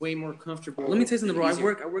 yeah. way more comfortable. Let me tell you something, bro. I easier.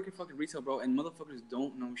 work in fucking retail, bro, and motherfuckers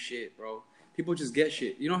don't know shit, bro. People just get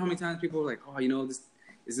shit. You know how many times people are like, oh, this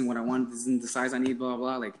isn't what I want. This isn't the size I need, blah,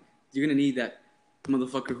 blah. Like, you're going to need that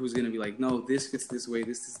motherfucker who's going to be like, no, this fits this way,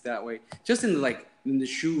 this is that way. Just in the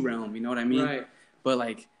shoe realm, you know what I mean? Right. But,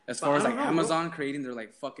 like, as But far I as, don't like, know, Amazon creating their,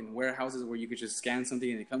 like, fucking warehouses where you could just scan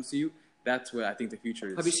something and it comes to you, that's what I think the future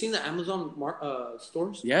is. Have you seen the Amazon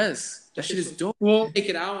stores? Yes. That shit is dope. Well, Take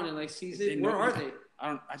it out and like sees it. Where are they? I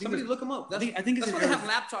think Somebody it's- look them up. That's, I think it's that's in why they have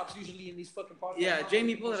laptops usually in these fucking podcasts. Yeah,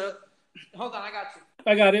 Jamie, pull it up. Hold on, I got you.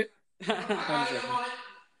 I got it. I got it, I'm on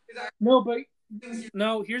it. No, but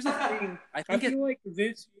no, here's the thing. I I think feel like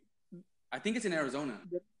this. I think it's in Arizona.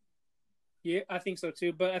 Yeah, I think so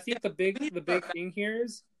too. But I think the big thing here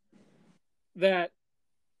is that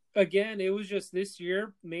again, it was just this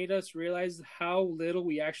year made us realize how little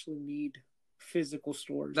we actually need physical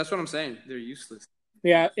stores. That's what I'm saying. They're useless.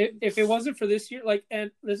 Yeah, if it wasn't for this year, like, and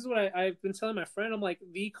this is what I've been telling my friend, I'm like,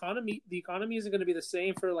 the economy isn't going to be the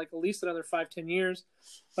same for like at least another 5-10 years.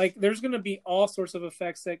 Like, there's going to be all sorts of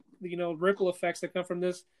effects that, ripple effects that come from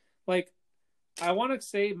this. Like, I want to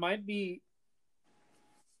say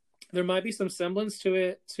there might be some semblance to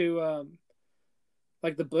it to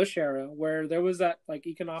like the Bush era where there was that like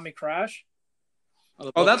economic crash.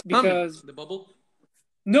 Oh, that's coming. Because The bubble.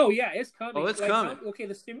 no, yeah, it's coming. Oh, it's like, coming. Okay,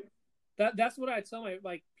 that's what I tell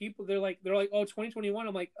my people. They're like, oh, 2021.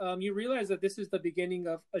 I'm like, you realize that this is the beginning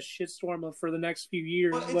of a shitstorm for the next few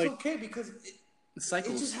years. Well, it's like, okay because it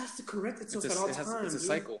Cycles. just has to correct itself It's at all times. it's a dude.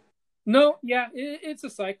 cycle. no, yeah, it's a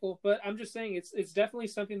cycle, but I'm just saying it's definitely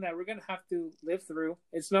something that we're gonna have to live through.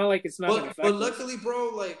 It's not like it's not gonna affect But us. luckily, bro,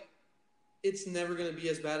 like it's never gonna be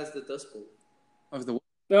as bad as the Dust Bowl. Of the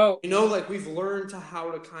No, Like we've learned to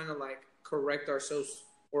how to kind of like correct ourselves,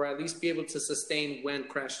 or at least be able to sustain when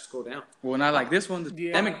crashes go down. well, not like this one.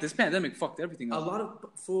 Yeah. This pandemic fucked everything A up. lot of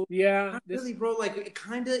full. yeah, Not really, bro. Like,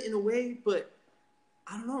 kind of in a way, but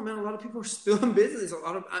I don't know, man. A lot of people are still in business.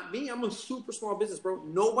 I'm a super small business, bro.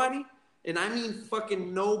 Nobody, and I mean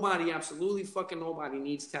fucking nobody, absolutely fucking nobody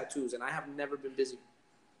needs tattoos, and I have never been busy.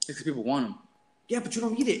 It's because people want them. Yeah, but you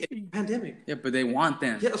don't need it. It's a pandemic. Yeah, but they want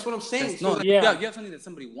them. Yeah, that's what I'm saying. No, So, Yeah. you have something that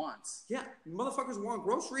somebody wants. yeah, motherfuckers want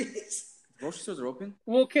groceries. Grocery stores are open.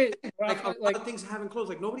 well, okay, Like, a lot of things haven't closed.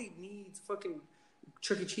 Like, nobody needs fucking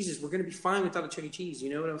Chuck E. Cheese's. We're going to be fine without a Chuck E. Cheese. You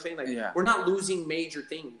know what I'm saying? Like, Yeah. we're not losing major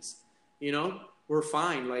things. You know? We're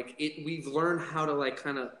fine. Like, we've learned how to, like,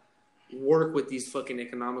 kind of work with these fucking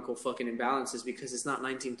economical fucking imbalances because it's not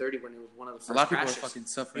 1930 when it was one of the first A lot of people crashes. are fucking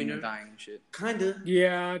suffering You know? and dying and shit. Kind of.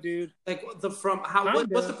 yeah, dude. Like, what's Kinda.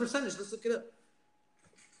 the percentage? Let's look it up.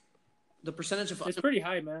 The percentage of It's pretty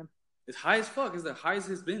high, man. It's high as fuck. It's the highest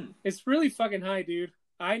it's been. It's really fucking high, dude.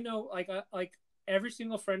 I know, like every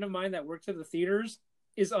single friend of mine that works at the theaters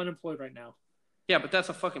is unemployed right now. Yeah, but that's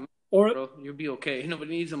a fucking Or bro. You'll be okay.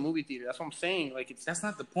 Nobody needs a movie theater. That's what I'm saying. Like it's That's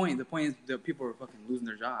not the point. The point is that people are fucking losing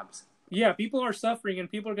their jobs. yeah, people are suffering, and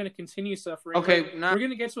people are going to continue suffering. okay. Like, Now, we're going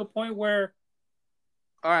to get to a point where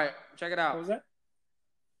all right, check it what was out.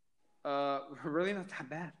 that? Really not that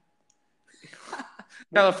bad.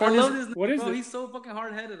 I love California. this. What is bro, it? He's so fucking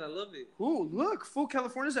hard headed. I love it. Ooh, look, full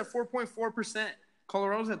California's at 4.4%.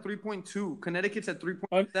 Colorado's at 3.2. Connecticut's at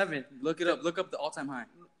 3.7. Look it up. Look up the all-time high.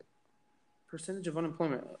 Percentage of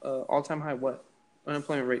unemployment, all-time high. What?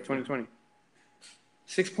 Unemployment rate 2020.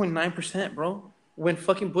 6.9%, bro. When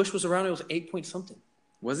fucking Bush was around, it was 8 point something.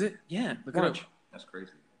 Was it? Yeah, Look it up. watch. That's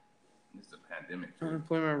crazy. It's a pandemic. Too.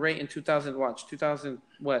 Unemployment rate in 2000. Watch 2000.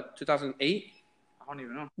 What? 2008. I don't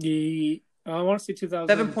even know. I want to say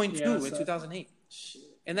 2000. 7.2 yeah, in 2008. Shit.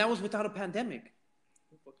 And that was without a pandemic.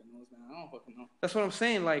 Who fucking knows, man? I don't fucking know. That's what I'm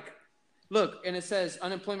saying. Like, look, and it says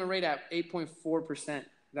unemployment rate at 8.4%.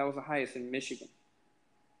 That was the highest in Michigan.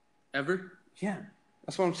 Ever? Yeah,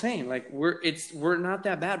 that's what I'm saying. Like, we're not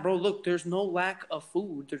that bad, bro. Look, there's no lack of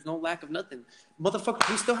food. There's no lack of nothing, motherfucker.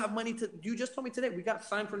 We still have money to. You just told me today we got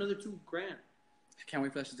signed for another $2,000. I can't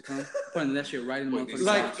wait for that shit to come. Putting that shit right in the Wait, they motherfucking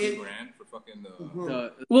Like, like like, it- $2,000 for fucking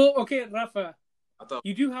the Well, okay, Rafa, I thought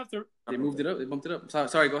you do have to. They moved it up. They bumped it up.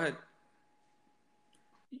 Sorry, go ahead.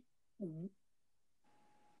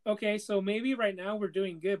 Okay, so maybe right now we're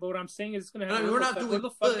doing good, but what I'm saying is it's gonna have. we're not where doing the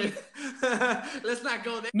fuck good. Let's not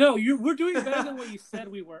go there. No, we're doing better than what you said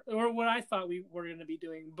we were, or what I thought we were gonna be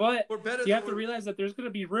doing. But We're better. you have to realize that there's gonna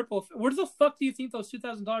be ripple. Where the fuck do you think those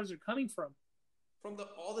 $2,000 are coming from? from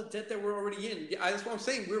all the debt that we're already in. Yeah, that's what I'm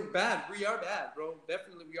saying. We're bad. We are bad, bro.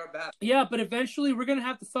 Definitely, we are bad. Yeah, but eventually we're gonna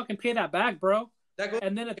have to fucking pay that back, bro. That goes,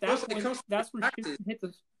 And then at It that goes- it point, comes from that's where taxes. shit can hit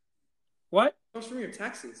the. What? comes from your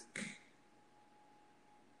taxes.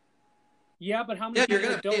 Yeah, but how many Yeah, you're people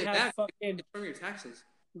gonna don't pay it have back. fucking? It's from your taxes.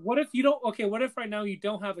 What if you don't? Okay, what if right now you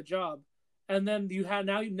don't have a job, and then you have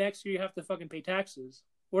now next year you have to fucking pay taxes?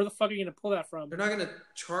 Where the fuck are you gonna pull that from? They're not gonna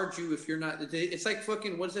charge you if you're not. It's like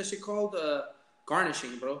fucking. What is that shit called?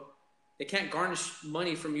 Garnishing, bro. They can't garnish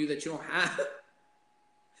money from you that you don't have.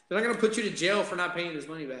 They're not gonna put you to jail for not paying this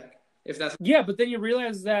money back. If that's Yeah, but then you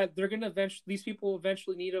realize that they're gonna eventually. These people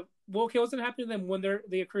eventually need a. Well, okay, what's gonna happen to them when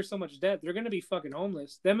they accrue so much debt? They're gonna be fucking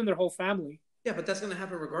homeless. Them and their whole family. yeah, but that's gonna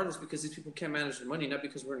happen regardless because these people can't manage their money, not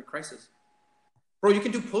because we're in a crisis. Bro, you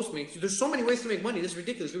can do Postmates. There's so many ways to make money. This is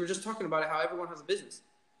ridiculous. We were just talking about it, how everyone has a business.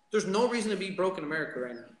 There's no reason to be broke in America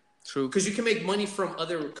right now. True. Because you can make money from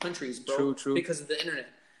other countries, bro. True. Because of the internet.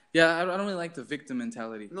 Yeah, I don't really like the victim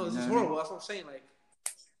mentality. No, this You is know what I mean? horrible. That's what I'm saying. Like,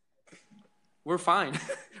 we're fine.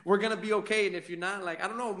 We're gonna be okay. And if you're not, like, I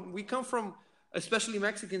don't know. We come from, especially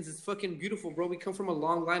Mexicans. It's fucking beautiful, bro. We come from a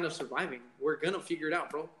long line of surviving. We're gonna figure it out,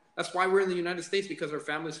 bro. That's why we're in the United States, because our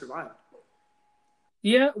family survived.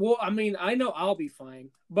 Yeah, well, I mean, I know I'll be fine,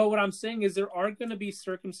 but what I'm saying is there are going to be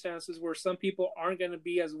circumstances where some people aren't going to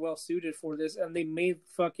be as well suited for this, and they may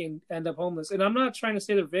fucking end up homeless. And I'm not trying to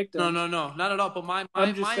say they're victims. No, not at all. But my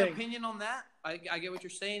I'm just saying. opinion on that, I get what you're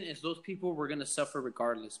saying, is those people were gonna suffer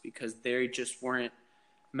regardless because they just weren't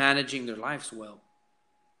managing their lives well.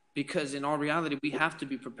 Because in all reality, we have to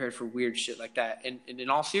be prepared for weird shit like that. And in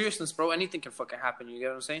all seriousness, bro, anything can fucking happen. You get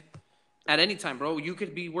what I'm saying? At any time, bro. You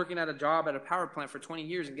could be working at a job at a power plant for 20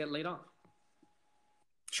 years and get laid off.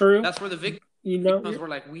 True. That's where the victims You know, were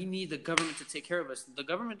like, we need the government to take care of us. The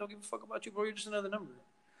government don't give a fuck about you, bro. You're just another number.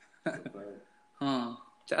 Huh.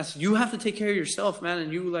 You have to take care of yourself, man.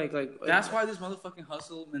 And you like That's why this motherfucking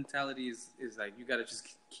hustle mentality is like you gotta just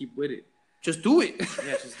keep with it. just do it.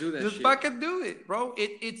 Yeah, just do that Just shit. fucking do it, bro.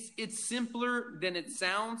 It's simpler than it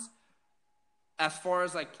sounds as far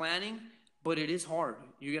as like planning, but it is hard.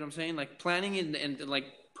 You get what I'm saying? Like planning and like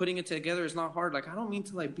putting it together is not hard. Like I don't mean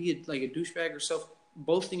to like be a douchebag or self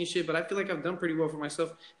boasting and shit, but I feel like I've done pretty well for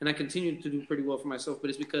myself and I continue to do pretty well for myself, but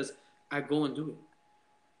it's because I go and do it.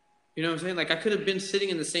 You know what I'm saying? Like I could have been sitting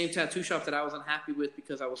in the same tattoo shop that I was unhappy with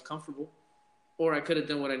because I was comfortable, or I could have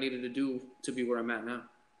done what I needed to do to be where I'm at now.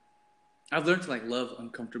 I've learned to like love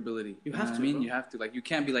uncomfortability. You know have what to, I mean, bro. you have to like you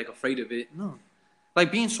can't be like afraid of it. No. Like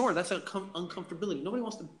being sore, that's uncomfortability. Nobody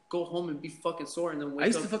wants to go home and be fucking sore and then wake I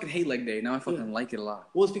used up. to fucking hate leg day. Now I fucking like it a lot.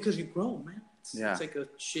 Well, it's because you grow, man. Yeah. It's like a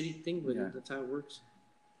shitty thing, but Yeah. that's how it works.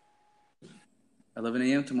 11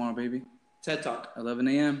 a.m. tomorrow, baby. TED Talk. 11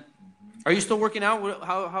 a.m. Are you still working out?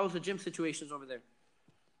 How's the gym situations over there?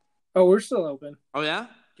 oh, we're still open. Oh, yeah?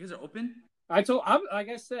 You guys are open? Like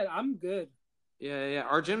I said, I'm good. Yeah.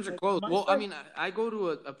 Our gyms are Like, closed. my Well, I friend- mean, I go to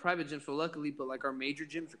a private gym, so luckily, but like our major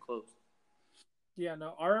gyms are closed. Yeah,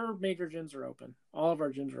 no, our major gyms are open. All of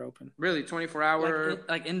our gyms are open. Really, 24-hour,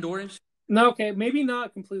 like indoor and shit? No, okay, maybe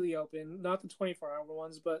not completely open, not the 24-hour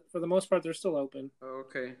ones, but for the most part, they're still open.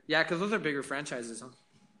 Okay, yeah, because those are bigger franchises, huh?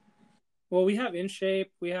 Well, we have InShape,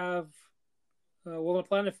 we have, well,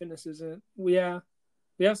 Planet Fitness isn't. We have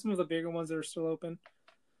some of the bigger ones that are still open.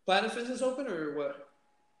 Planet Fitness open or what?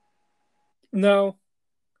 No.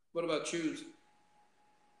 What about Choose?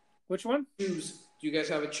 Which one? Choose. Do you guys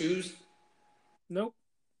have a Choose? Nope.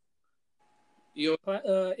 You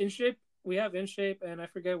InShape. We have InShape, and I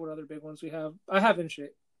forget what other big ones we have. I have InShape.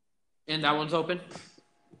 and that one's open?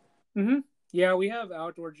 Mm-hmm. Yeah, we have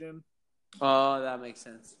outdoor gym. Oh, that makes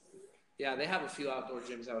sense. Yeah, they have a few outdoor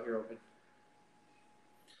gyms out here open.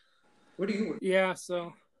 Where do you work? Yeah,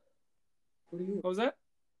 so. Where do you work? What was that?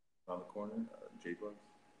 On the corner, J-Bugs.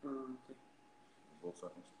 Okay. Both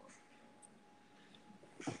seconds.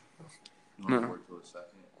 No. Work till a second.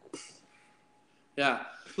 Yeah.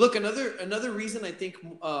 Look, another reason I think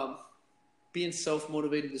being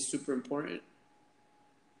self-motivated is super important.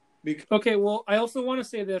 Because Okay, well, I also want to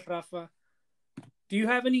say this, Rafa. Do you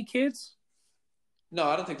have any kids? no,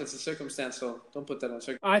 I don't think that's a circumstance, so don't put that on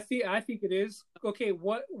circumstance. I think it is. Okay,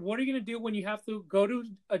 what are you gonna do when you have to go to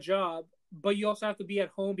a job, but you also have to be at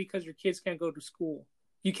home because your kids can't go to school?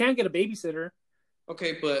 You can't get a babysitter.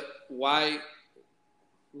 Okay, but why?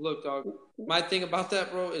 Look, dog. My thing about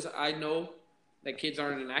that, bro, is I know that kids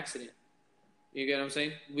aren't an accident. You get what I'm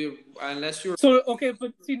saying? Unless you're So okay,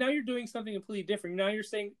 but see now you're doing something completely different. Now you're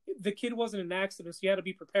saying the kid wasn't an accident, so you had to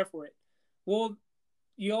be prepared for it. Well,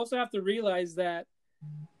 you also have to realize that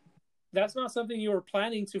that's not something you were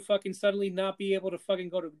planning to fucking suddenly not be able to fucking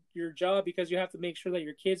go to your job because you have to make sure that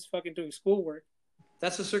your kid's fucking doing schoolwork.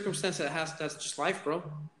 that's a circumstance that's just life, bro.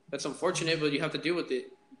 That's unfortunate, but you have to deal with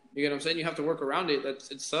it. You get what I'm saying? You have to work around it.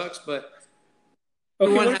 It sucks, but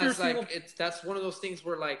Okay, everyone what if has you're like that's one of those things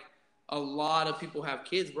where like a lot of people have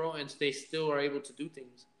kids, bro, and they still are able to do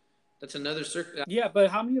things. That's another circle. Yeah, but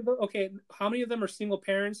how many of them? Okay, how many of them are single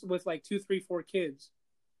parents with like 2, 3, 4 kids?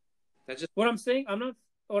 That's just What I'm saying,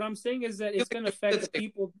 What I'm saying is that it's going to affect the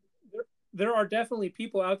people. There are definitely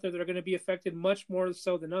people out there that are going to be affected much more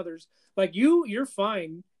so than others. Like you're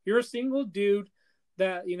fine. You're a single dude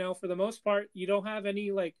that for the most part, you don't have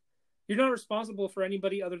any like. You're not responsible for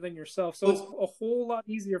anybody other than yourself. So it's a whole lot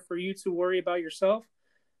easier for you to worry about yourself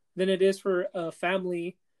than it is for a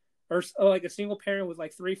family or like a single parent with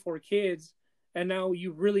like 3, 4 kids. And now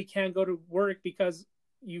you really can't go to work because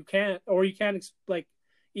you can't, or you can't like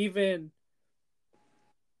even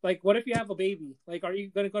like, what if you have a baby? Like, are you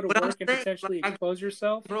going to go to work and potentially expose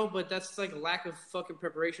yourself? bro, but that's like a lack of fucking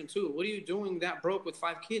preparation too. What are you doing that broke with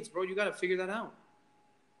 5 kids, bro? You got to figure that out.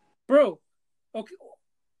 Bro, okay.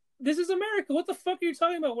 This is America. What the fuck are you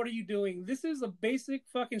talking about? What are you doing? This is a basic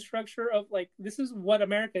fucking structure of like, this is what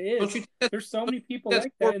America is. There's so many people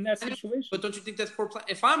like that in that situation. But don't you think that's poor plan?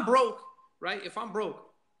 If I'm broke, right? If I'm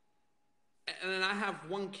broke and then I have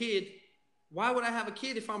 1 kid, why would I have a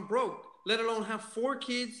kid if I'm broke? Let alone have 4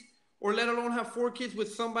 kids, or let alone have 4 kids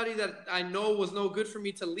with somebody that I know was no good for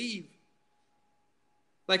me to leave.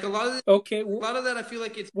 Like a lot of okay, a lot of that, I feel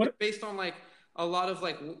like it's based on like a lot of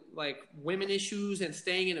like women issues and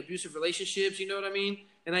staying in abusive relationships. You know what I mean?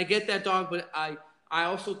 And I get that, dog, but I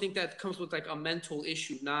also think that comes with like a mental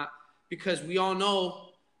issue, not because we all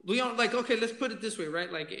know. Like, okay, let's put it this way, right?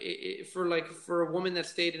 Like for a woman that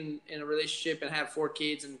stayed in a relationship and had 4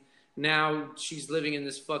 kids and now she's living in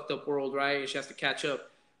this fucked up world, right? And she has to catch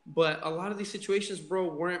up. But a lot of these situations, bro,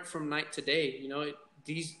 weren't from night to day.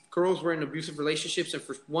 These girls were in abusive relationships, and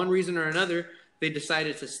for one reason or another, they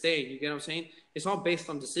decided to stay. You get what I'm saying? It's all based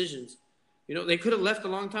on decisions. They could have left a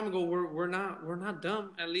long time ago. We're not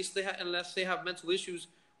dumb. At least unless they have mental issues,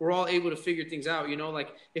 we're all able to figure things out.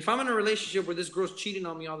 Like if I'm in a relationship where this girl's cheating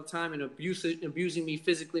on me all the time and abusing me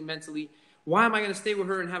physically, mentally, why am I going to stay with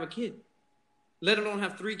her and have a kid? Let alone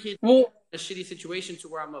have 3 kids in a shitty situation to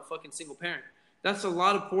where I'm a fucking single parent. That's a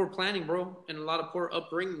lot of poor planning, bro, and a lot of poor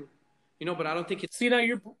upbringing. But I don't think it's...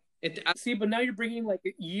 but now you're bringing like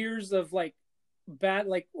years of like bad,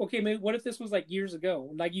 like, okay, maybe what if this was like years ago?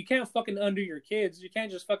 Like you can't fucking undo your kids. You can't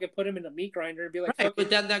just fucking put them in a meat grinder and be like, right, but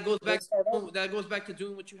that goes back to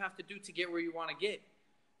doing what you have to do to get where you want to get.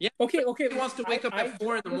 Yeah. Okay. He wants to wake up at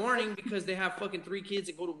 4 in the morning because they have fucking 3 kids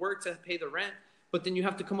and go to work to pay the rent. But then you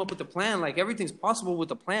have to come up with a plan. Like, everything's possible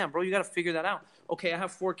with a plan, bro. You got to figure that out. Okay, I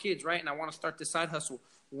have 4 kids, right? And I want to start this side hustle.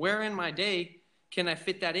 Where in my day can I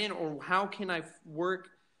fit that in? Or how can I work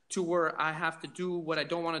to where I have to do what I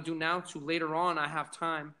don't want to do now to later on I have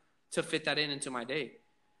time to fit that into my day?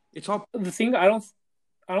 It's all... The thing, I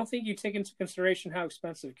I don't think you take into consideration how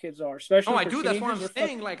expensive kids are, especially. No, I for do. That's what I'm teenagers.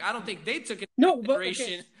 saying. Like, I don't think they took it No, into but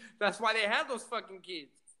consideration. okay. That's why they have those fucking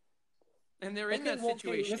kids, and they're in that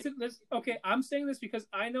situation. Okay, I'm saying this because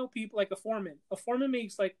I know people like a foreman. A foreman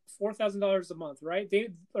makes like $4,000 a month, right?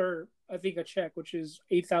 Or I think a check, which is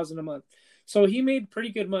 $8,000 a month. So he made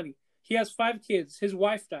pretty good money. He has 5 kids. His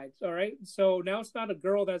wife died. All right, so now it's not a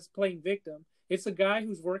girl that's playing victim. It's a guy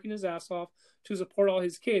who's working his ass off to support all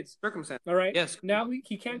his kids. Circumstance. All right. Yes. Now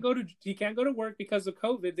he can't go to work because of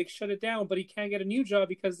COVID. They shut it down, but he can't get a new job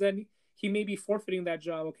because then he may be forfeiting that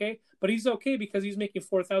job. Okay, but he's okay because he's making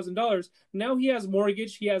 $4,000. Now he has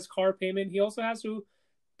mortgage. He has car payment. He also has to,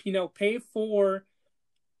 pay for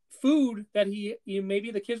food that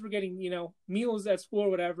maybe the kids were getting, meals at school or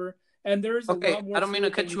whatever. And there's a lot more. I don't mean to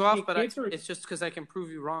it cut than you off, but kids are- it's just because I can prove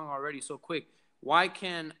you wrong already so quick. Why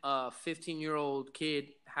can a 15-year-old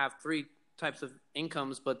kid have 3 types of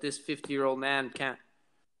incomes, but this 50-year-old man can't?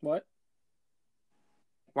 What?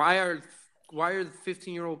 Why are the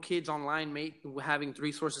 15-year-old kids online having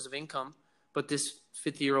 3 sources of income, but this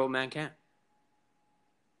 50-year-old man can't?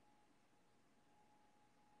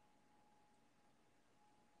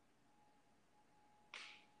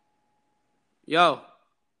 Yo.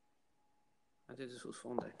 I think this was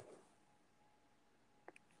phone day.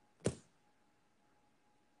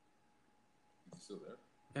 Still there?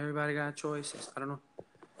 Everybody got choices. I don't know.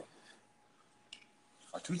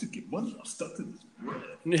 I choose to get money. I'm stuck to this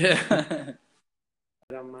bread. Yeah.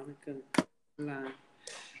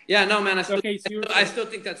 Yeah, no, man. I still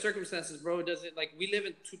think that circumstances, bro. Doesn't like we live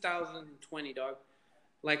in 2020, dog.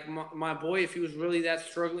 Like my boy, if he was really that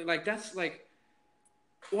struggling, like that's like,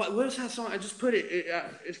 what is that song? I just put it.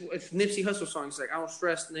 It's Nipsey Hussle song. It's like I don't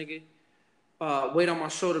stress, nigga. Weight on my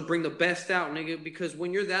shoulder, bring the best out, nigga. Because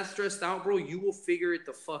when you're that stressed out, bro, you will figure it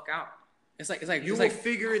the fuck out. It's like you will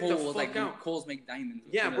figure it the fuck out. Coals make diamonds.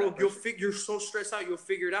 Yeah, bro. You're so stressed out, you'll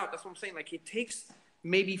figure it out. That's what I'm saying. Like it takes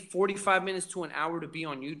maybe 45 minutes to an hour to be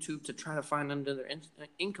on YouTube to try to find another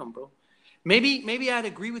income, bro. Maybe I'd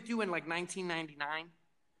agree with you in like 1999,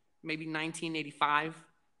 maybe 1985.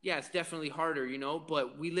 Yeah, it's definitely harder,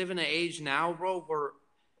 But we live in an age now, bro, where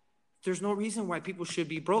there's no reason why people should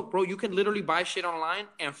be broke, bro. You can literally buy shit online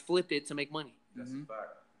and flip it to make money. That's a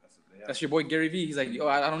fact. That's your boy Gary Vee. He's like, yo,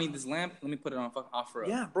 I don't need this lamp. Let me put it on offer up.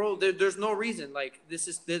 Yeah, bro. There's no reason. Like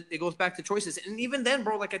it goes back to choices. And even then,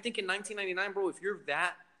 bro, like I think in 1999, bro, if you're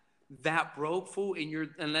that broke, fool, and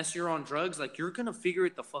unless you're on drugs, like you're gonna figure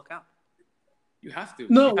it the fuck out. You have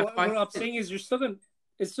to. No, what I'm saying is it's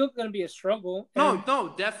still gonna be a struggle.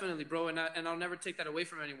 No, definitely, bro. And I'll never take that away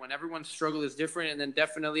from anyone. Everyone's struggle is different. And then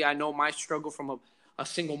definitely I know my struggle from a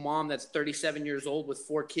single mom that's 37 years old with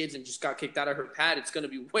 4 kids and just got kicked out of her pad. It's going to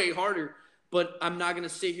be way harder. But I'm not going to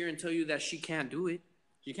sit here and tell you that she can't do it.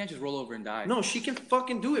 You can't just roll over and die. No, she can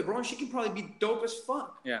fucking do it, bro. She can probably be dope as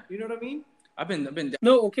fuck. Yeah. You know what I mean? I've been.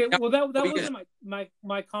 No, okay. Well, that wasn't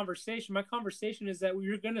my conversation. My conversation is that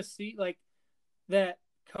you're going to see like that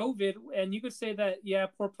COVID, and you could say that, yeah,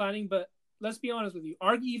 poor planning, but let's be honest with you.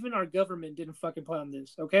 Even our government didn't fucking plan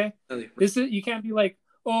this, okay? You can't be like,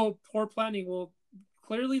 oh, poor planning. Well,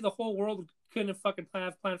 clearly the whole world couldn't fucking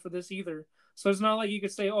plan for this either. So it's not like you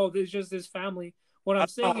could say, oh, this is just this family. What I'm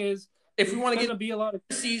saying is, if we want to be a lot of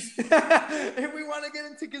if we want to get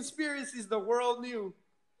into conspiracies, the world knew.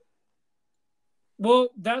 Well,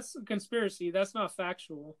 that's a conspiracy. That's not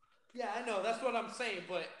factual. Yeah, I know. That's what I'm saying.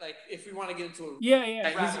 But like, if we want to get into it,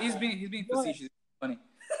 yeah. He's being facetious. Funny.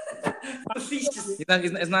 Facetious. He's not.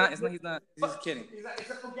 He's just kidding.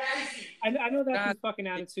 I know that's his fucking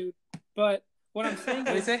attitude, but what I'm saying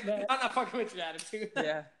is that I'm not fucking with your attitude.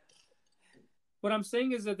 Yeah. What I'm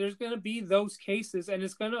saying is that there's gonna be those cases, and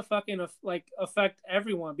it's gonna fucking affect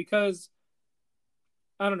everyone because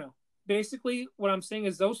I don't know. Basically, what I'm saying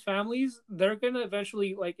is those families, they're gonna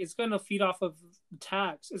eventually it's gonna feed off of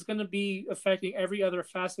tax. It's gonna be affecting every other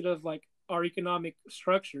facet of like our economic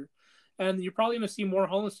structure, and you're probably gonna see more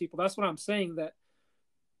homeless people. That's what I'm saying. That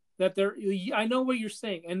there, I know what you're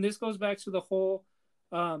saying, and this goes back to the whole.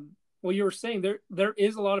 What you were saying, there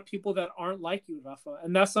is a lot of people that aren't like you, Rafa,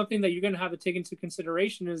 and that's something that you're going to have to take into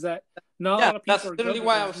consideration. Is that not a lot of people that's are literally good.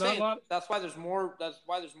 Why I was saying. That's why there's more. That's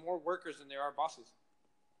why there's more workers than there are bosses.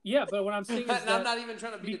 Yeah, but what I'm saying is I'm not even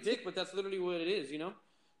trying to be a dick, but that's literally what it is.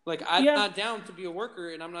 Like I'm not down to be a worker,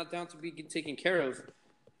 and I'm not down to be taken care of.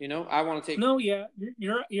 I want to take. No, yeah,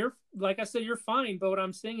 you're like I said, you're fine. But what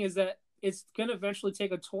I'm saying is that it's going to eventually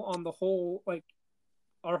take a toll on the whole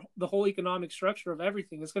the whole economic structure of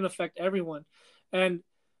everything. It's going to affect everyone, and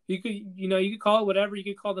you could call it whatever. You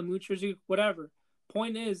could call them moochers, whatever.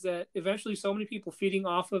 Point is that eventually, so many people feeding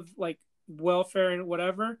off of like welfare and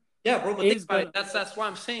whatever, Yeah, bro, but think is about gonna. it. That's why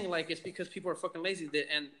I'm saying, like, it's because people are fucking lazy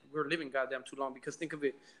and we're living goddamn too long. Because think of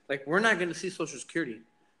it, like, we're not gonna see Social Security.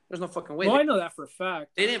 There's no fucking way. Well, I know that for a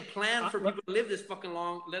fact. They didn't plan for people to live this fucking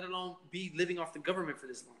long, let alone be living off the government for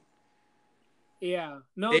this long. Yeah,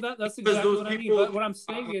 no, They- that's because exactly those what I mean. people- But what I'm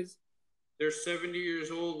saying is, They're 70 years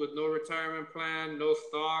old with no retirement plan, no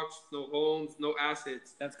stocks, no homes, no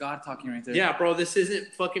assets. That's God talking right there. Yeah, bro, this isn't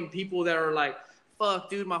fucking people that are like, fuck,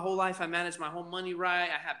 dude, my whole life I managed my whole money right.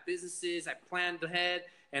 I have businesses, I planned ahead,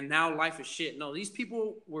 and now life is shit. No, these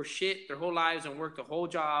people were shit their whole lives and worked a whole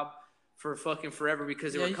job for fucking forever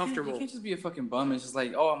because they were comfortable. You can't just be a fucking bum. It's just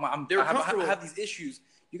like, oh, I have these issues.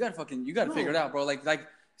 You gotta figure it out, bro. Like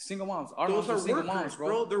single moms. Our Those moms are single workers, moms,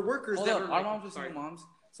 bro. They're workers. Hold that up. are Our like, moms are single moms,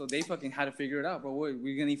 so they fucking had to figure it out, bro. What,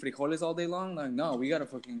 we gonna eat frijoles all day long? Like, no, we gotta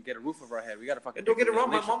fucking get a roof over our head. We gotta fucking. And don't get it wrong,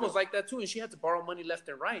 my mom was like that too, and she had to borrow money left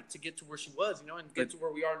and right to get to where she was, and get to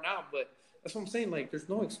where we are now. But that's what I'm saying. Like, there's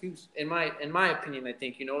no excuse in my opinion. I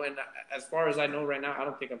think, and as far as I know right now, I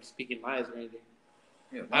don't think I'm speaking lies or anything.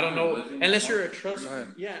 Yeah, I don't know unless you're a trust. Go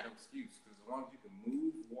ahead. Yeah, No excuse, because as long as you can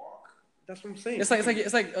move, walk. that's what I'm saying. It's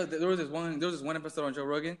like there was this one episode on Joe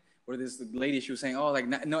Rogan where this lady, she was saying, oh, like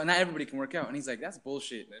not everybody can work out, and he's like, that's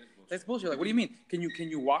bullshit. That's bullshit. Like, what do you mean? Can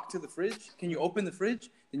you walk to the fridge? Can you open the fridge?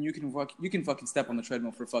 Then you can fucking step on the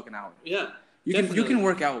treadmill for a fucking hour. Yeah. You can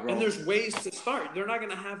work out, bro. And there's ways to start. They're not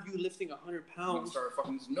gonna have you lifting 100 You can pounds. start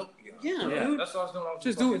fucking this milk. Yeah, Yeah. dude. That's what I was doing. I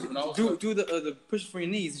was Just do the push for your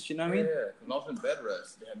knees. You know what I mean? Yeah, when I was in bed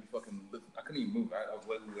rest, they had me fucking lift. I couldn't even move. I was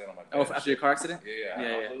literally laying on my bed. Oh, after your car accident? Yeah, Yeah,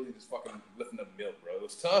 I was literally just fucking lifting up milk, bro. It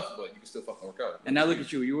was tough, but you can still fucking work out. And now look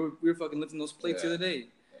at you. We were fucking lifting those plates the other day.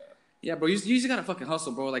 Yeah, bro. You just gotta fucking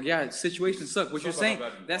hustle, bro. Like, yeah, situations suck. What you're saying,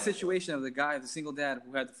 that situation of the guy, the single dad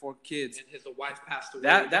who had the 4 kids, And his wife passed away.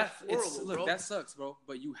 that's horrible, bro. that sucks, bro.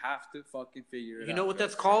 But you have to fucking figure it out. You know what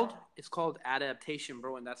that's called? It's called adaptation,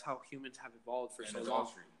 bro, and that's how humans have evolved for And so long.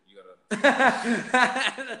 adultery. You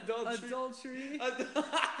gotta. Adultery. That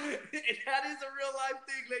is a real life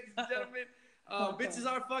thing, ladies and gentlemen. Bitches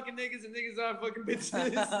are fucking niggas and niggas are fucking bitches.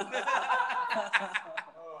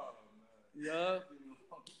 Oh, man. Yeah.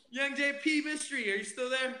 Young JP Mystery, are you still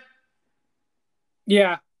there?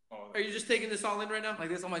 yeah, Oh, Are you just taking this all in right now? Like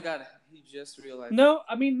this. Oh my god. He just realized. no,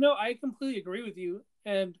 I mean, no, I completely agree with you,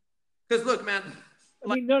 and Because look, man.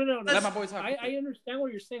 I mean, no. Let my boy talk. I understand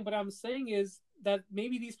what you're saying, but I'm saying is that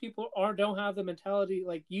maybe these people don't have the mentality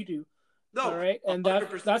like you do. No. All right, and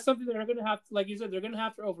 100%. that's something that they're gonna have to, like you said, they're gonna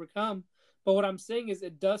have to overcome. But what I'm saying is,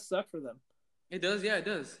 it does suck for them. It does. Yeah, it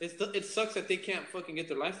does. It sucks that they can't fucking get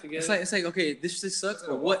their life together. It's like okay, this sucks,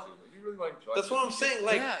 but what? You really like That's what I'm saying.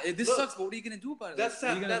 Like, This look, sucks, but what are you gonna do about it? That's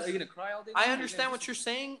Like, that- are you gonna cry all day? I understand what you're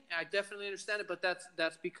saying. I definitely understand it, but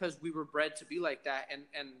that's because we were bred to be like that,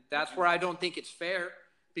 and that's where I don't think it's fair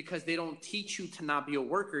because they don't teach you to not be a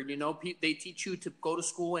worker. They teach you to go to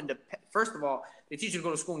school and first of all, they teach you to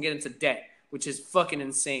go to school and get into debt, which is fucking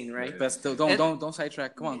insane, right? But still, don't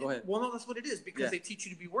sidetrack. Come on, go ahead. Well, no, that's what it is because they teach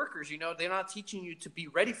you to be workers. They're not teaching you to be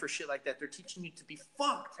ready for shit like that. They're teaching you to be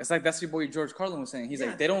fucked. It's like that's your boy George Carlin was saying. He's Yeah.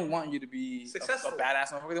 like, they don't want you to be Successful. a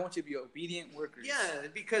badass motherfucker. They want you to be obedient workers. Yeah,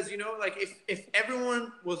 because like if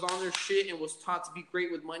everyone was on their shit and was taught to be great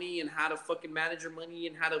with money and how to fucking manage your money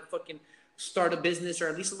and how to fucking start a business or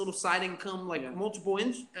at least a little side income, like multiple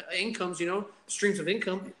incomes, streams of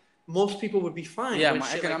income, most people would be fine. Yeah, when my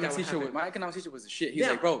shit like economics that would happen. teacher was the shit. He's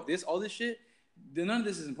Yeah. like, bro, all this shit, none of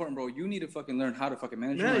this is important, bro. You need to fucking learn how to fucking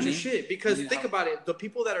manage your Manage money. your shit because You need think how- about it. The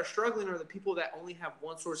people that are struggling are the people that only have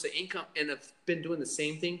one source of income and have been doing the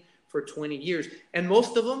same thing for 20 years. And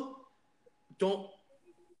most of them don't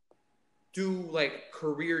do like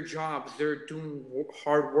career jobs. They're doing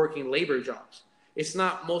hard-working labor jobs. It's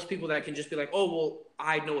not most people that can just be like, oh, well,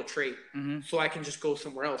 I know a trade, so I can just go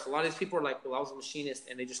somewhere else. A lot of these people are like, well, I was a machinist,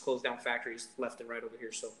 and they just closed down factories left and right over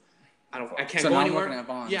here. So I can't So go now I'm anywhere. working at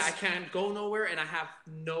Bonds. Yeah, I can't go nowhere, and I have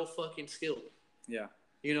no fucking skill. Yeah.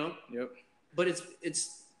 But Yep.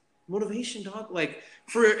 it's motivation, dog. Like,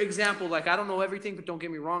 for example, like, I don't know everything, but don't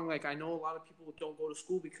get me wrong. Like, I know a lot of people don't go to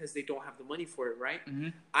school because they don't have the money for it, right?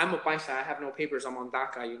 I'm a paisa. I have no papers. I'm on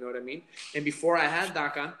DACA, you know what I mean? And before I had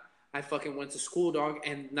DACA, I fucking went to school, dog.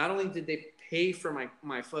 And not only did they pay for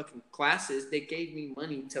my fucking classes, they gave me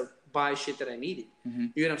money to buy shit that I needed. You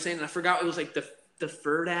know what I'm saying? And I forgot it was like the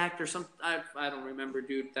Third Act or something. I don't remember,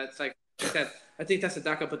 dude. That's like that. I think that's a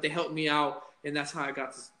DACA, but they helped me out, and that's how I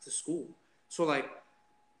got to school. So like,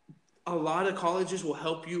 a lot of colleges will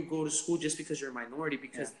help you go to school just because you're a minority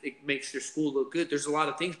because it makes your school look good. There's a lot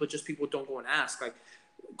of things, but just people don't go and ask. Like,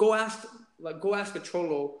 go ask a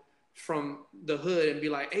cholo from the hood and be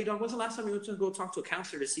like, hey, dog, when's the last time you went to go talk to a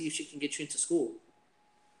counselor to see if she can get you into school?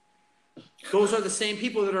 Those are the same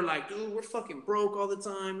people that are like, dude, we're fucking broke all the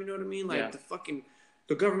time. You know what I mean? Like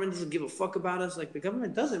the government doesn't give a fuck about us. Like the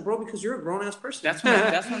government doesn't, bro, because you're a grown ass person. That's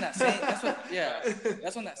when that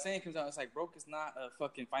saying comes out. It's like broke is not a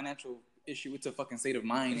fucking financial issue. It's a fucking state of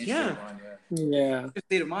mind issue. Yeah. It's a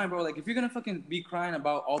state of mind, bro. Like if you're gonna fucking be crying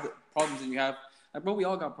about all the problems that you have, like bro, we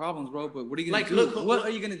all got problems, bro. But what are you gonna do? What are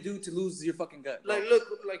you gonna do to lose your fucking gut? Bro? Look.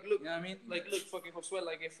 You know what I mean? Like look, fucking Josué.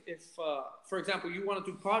 Like if for example, you want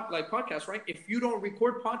to do podcasts, right? If you don't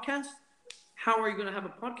record podcasts, how are you gonna have a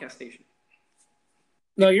podcast station?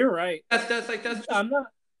 No, you're right. I'm not.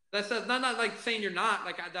 That's not like saying you're not.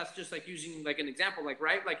 Like that's just like using like an example. Like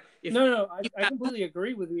right. Like if I completely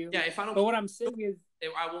agree with you. Yeah. If I don't. But what I'm saying is,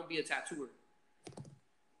 I won't be a tattooer.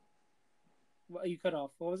 Well, you cut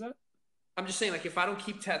off. What was that? I'm just saying, like, if I don't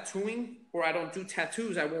keep tattooing or I don't do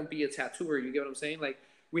tattoos, I won't be a tattooer. You get what I'm saying? Like,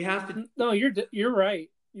 we have to. No, you're right.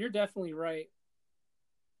 You're definitely right.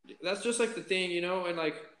 That's just like the thing, you know, and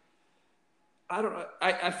like,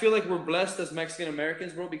 I feel like we're blessed as Mexican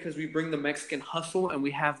Americans, bro, because we bring the Mexican hustle and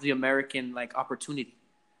we have the American like opportunity.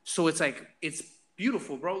 So it's like it's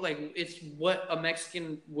beautiful, bro. Like it's what a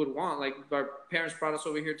Mexican would want. Like our parents brought us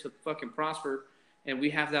over here to fucking prosper, and we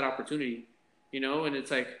have that opportunity, you know. And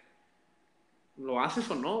it's like, lo haces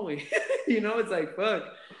o no, güey. You know, it's like fuck.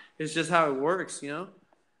 It's just how it works, you know.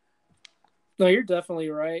 No, you're definitely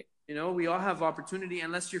right. You know, we all have opportunity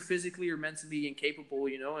unless you're physically or mentally incapable,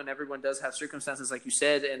 you know, and everyone does have circumstances like you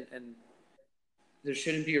said, and there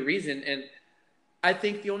shouldn't be a reason. And I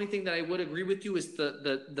think the only thing that I would agree with you is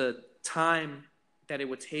the time that it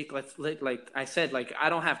would take. Like I said, like I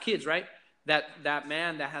don't have kids, right? That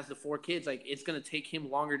man that has the 4 kids, like it's going to take him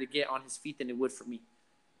longer to get on his feet than it would for me.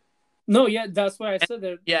 No, yeah, that's why I said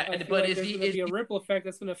that. Yeah, but like there's going to be a ripple effect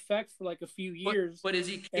that's going to affect for like a few years. But is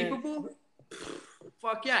he capable?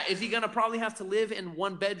 Fuck yeah. Is he going to probably have to live in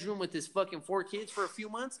one bedroom with his fucking 4 kids for a few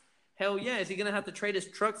months? Hell yeah. Is he going to have to trade his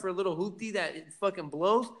truck for a little hoopty that it fucking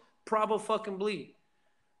blows? Probably.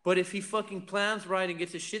 But if he fucking plans right and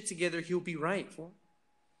gets his shit together, he'll be right. Fool.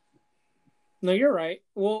 No, you're right.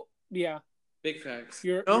 Well, yeah. Big facts.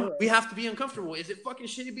 You're right. We have to be uncomfortable. Is it fucking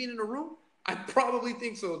shitty being in a room? I probably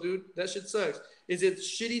think so, dude. That shit sucks. Is it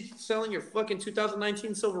shitty selling your fucking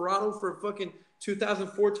 2019 Silverado for a fucking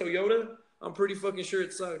 2004 Toyota? I'm pretty fucking sure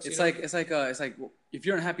it sucks. It's like if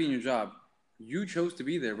you're unhappy in your job, you chose to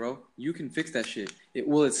be there, bro. You can fix that shit.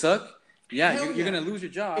 Will it suck? Yeah, you're gonna lose your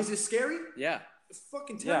job. Is it scary? Yeah. It's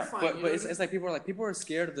fucking terrifying. Yeah, but it's like people are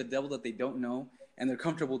scared of the devil that they don't know, and they're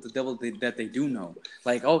comfortable with the devil that they do know.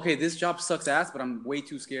 Like, okay, this job sucks ass, but I'm way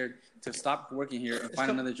too scared to stop working here and find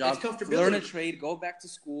another job, learn a trade, go back to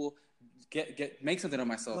school, make something of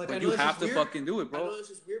myself. Like, but you have to fucking do it, bro. I know this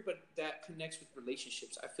is weird, but that connects with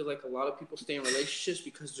relationships. I feel like a lot of people stay in relationships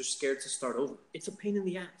because they're scared to start over. It's a pain in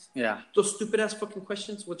the ass. Yeah. Those stupid ass fucking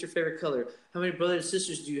questions. What's your favorite color? How many brothers and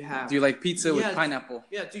sisters do you have? Do you like pizza with pineapple?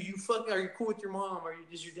 Yeah. Are you cool with your mom?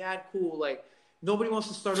 Is your dad cool? Like, nobody wants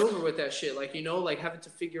to start over with that shit. Like, you know, like having to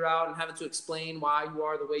figure out and having to explain why you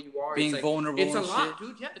are the way you are. Being vulnerable. It's a lot,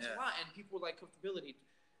 dude. Yeah, it's a lot. And people like comfortability.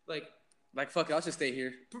 Like, fuck it, I'll just stay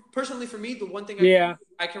here. Personally, for me, the one thing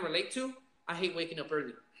I can relate to, I hate waking up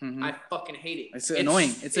early. Mm-hmm. I fucking hate it. It's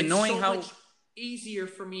annoying. It's annoying so how much easier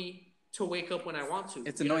for me to wake up when I want to.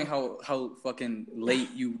 It's annoying how fucking late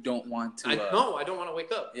you don't want to. I don't want to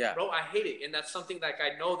wake up. Yeah. Bro, I hate it. And that's something like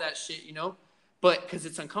I know that shit, you know? But because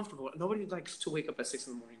it's uncomfortable. Nobody likes to wake up at 6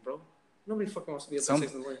 in the morning, bro. Nobody fucking wants to be up at 6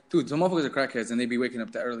 in the morning. Dude, some motherfuckers are crackheads and they be waking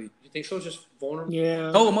up that early. You think so? Just vulnerable?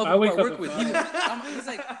 Yeah. Oh, a motherfucker I wake I work up with. He's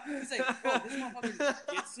like, bro, this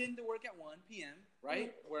motherfucker gets into work at 1 p.m.,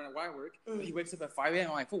 right? Where I work. He wakes up at 5 a.m.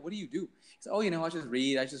 I'm like, fool, what do you do? He's like, oh, you know, I just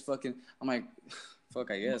read. I just fucking. I'm like, fuck,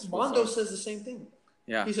 I guess. Mondo says the same thing.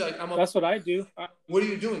 Yeah. He's like, that's what I do. What are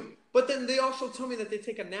you doing? But then they also tell me that they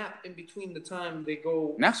take a nap in between the time they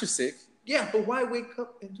go. Naps are sick. Yeah, but why wake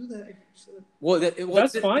up and do that? Well,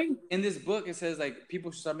 that's fine. In this book, it says like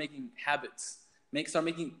people should start making habits. Start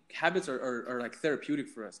making habits are like therapeutic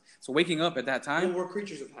for us. So waking up at that time. Well, we're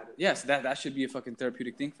creatures of habit. Yes, that should be a fucking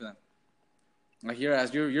therapeutic thing for them. Like your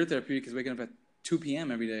therapeutic is waking up at 2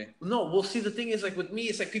 p.m. every day. No, well, see, the thing is, like with me,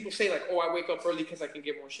 it's like people say like, oh, I wake up early because I can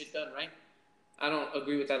get more shit done, right? I don't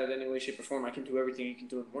agree with that in any way, shape, or form. I can do everything you can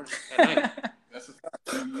do in the morning at night. That's a fact.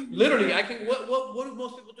 Literally, I can. What do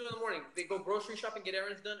most people do in the morning? They go grocery shopping, get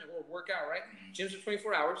errands done, and work out, right? Gyms are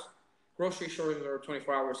 24 hours. Grocery stores are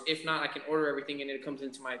 24 hours. If not, I can order everything and it comes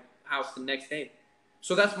into my house the next day.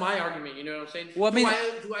 So that's my argument. You know what I'm saying? Well, I mean,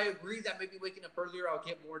 do I agree that maybe waking up earlier I'll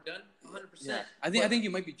get more done? 100%. Yeah. I think you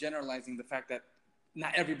might be generalizing the fact that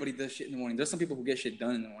not everybody does shit in the morning. There's some people who get shit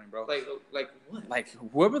done in the morning, bro. Like what? Like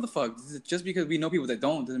whoever the fuck. Just because we know people that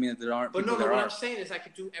don't doesn't mean that there aren't. But people no, that what are. I'm saying is I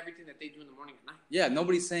could do everything that they do in the morning at night. Yeah,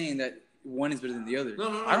 nobody's saying that one is better than the other.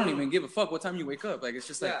 No, I don't even give a fuck what time you wake up. Like it's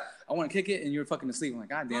just like I want to kick it and you're fucking asleep. I'm like,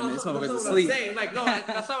 God damn it, this motherfucker's asleep. Like no,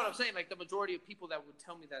 that's not what I'm saying. Like the majority of people that would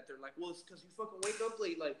tell me that they're like, well, it's because you fucking wake up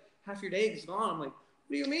late. Like half your day is gone. I'm like,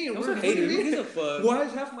 what do you mean? Who gives a fuck? Why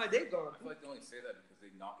is half my day gone? I feel like they only say that because they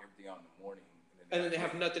knock everything out in the morning. And then they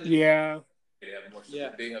have nothing to do. They have more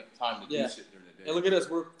shit. They have time to do shit during the day. And look at us,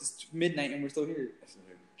 we're it's midnight and we're still here.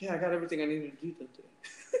 Yeah, I got everything I needed to do today.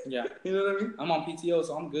 Yeah. You know what I mean? I'm on PTO,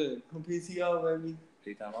 so I'm good. On PTO, baby.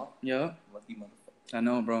 Daytime off? Yeah. Lucky motherfucker. I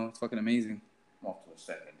know, bro. It's fucking amazing. I'm off to a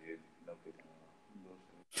second, dude. No daytime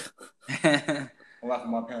off. I'm laughing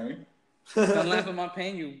at my pain. Don't laugh at my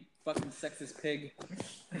pain, you fucking sexist pig.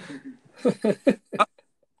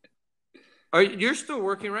 You're still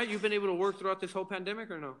working, right? You've been able to work throughout this whole pandemic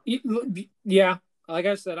or no? Yeah. Like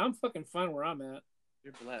I said, I'm fucking fine where I'm at.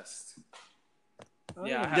 You're blessed.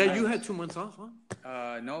 Yeah, you had 2 months off,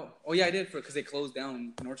 huh? No. Oh yeah, I did because they closed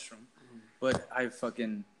down Nordstrom. But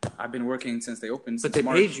I've been working since they opened. But they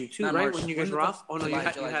March. paid you too, Not right? March. When you guys were off? Oh no,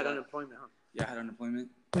 July, you had unemployment, huh? Yeah, I had unemployment.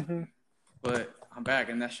 Mm-hmm. But I'm back,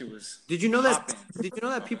 and that shit was. Did you know popping. Did you know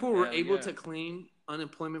that people were able to claim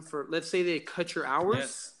unemployment for? Let's say they cut your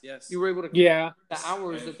hours. Yes. You were able to. Yeah. The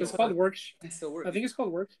hours that it's called work. It still works. I think it's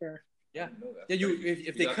called work share. Yeah. Yeah.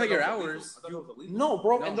 If they cut your hours. No,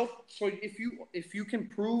 bro. No. And so if you can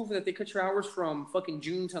prove that they cut your hours from fucking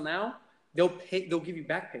June till now, they'll give you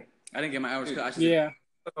back pay. I didn't get my hours cut. Yeah.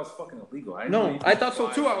 That was fucking illegal. I thought so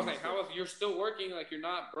too. I was like, you're still working? Like you're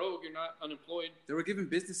not broke. You're not unemployed. They were giving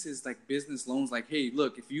businesses like business loans. Like, hey,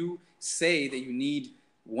 look, if you say that you need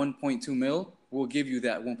 1.2 mil, we'll give you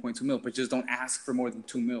that 1.2 mil, but just don't ask for more than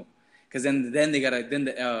 2 mil. Because then they gotta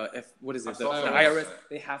the what is it? The IRS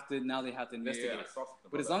they have to investigate. Yeah,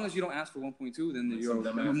 but as long as you don't ask for 1.2, then you're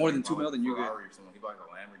more than 2 mil, then you're good.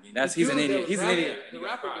 He's an idiot. He's an idiot. The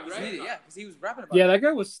rapper, He's an idiot. Yeah, because he was rapping about. Yeah, that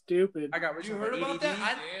guy was stupid. I got rich. You heard about that?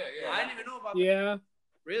 I didn't even know about that. Yeah.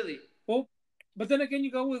 Really? Well, but then again,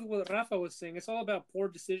 you go with what Rafa was saying. It's all about poor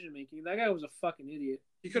decision making. That guy was a fucking idiot.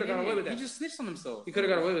 He could have got away with that. He just snitched on himself. He could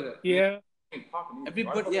have got away with it. Yeah.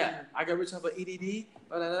 Everybody, I got rich off of EDD.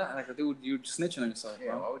 Like, dude, you snitching on yourself, bro.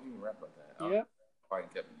 Yeah, why would you even rap about that? Yeah. Probably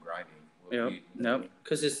kept grinding. Yep.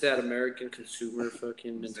 Because it's that American consumer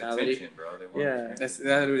fucking mentality. Attention, bro. Yeah. That's what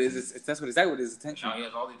it is. That's what exactly what it is. Attention. Now he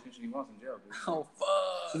has all the attention he wants in jail, dude. Oh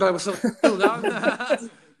fuck. Like, what's up, dog?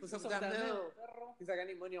 What's up, damn? He's like, I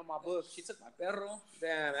need money on my books. She took my perro.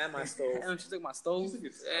 Damn, and my stove. Damn, she took my stove.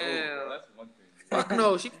 Damn. That's one thing. Fuck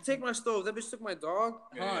no, she can take my stove. That bitch took my dog.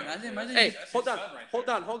 Imagine. Hey, hold on.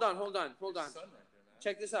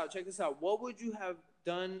 Check this out. What would you have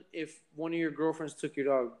done if one of your girlfriends took your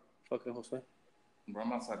dog? Fucking Jose. Bro,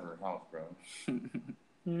 I'm outside of her house, bro.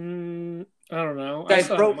 I don't know. Guys I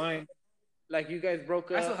still broke. have mine. Like you guys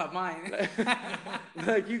broke up. I still have mine.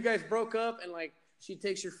 Like you guys broke up and like she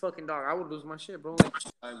takes your fucking dog. I would lose my shit, bro. Like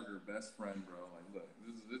I was your best friend, bro. Like, look,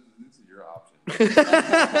 this is your option.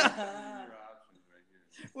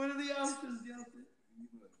 What are the options? You got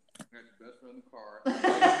your best friend in the car.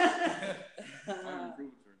 I'm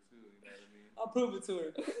prove it to her too. You know what I mean? I'll prove it to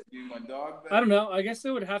her. Give my dog back. I don't know. I guess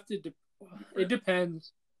it would have to. It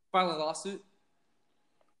depends. File a lawsuit.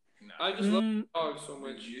 No. I just love dogs so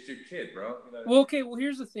much. It's your kid, bro. You know Well, okay. Well,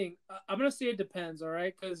 here's the thing. I'm gonna say it depends. All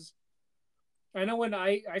right, because I know when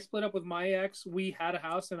I split up with my ex, we had a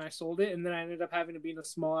house and I sold it, and then I ended up having to be in a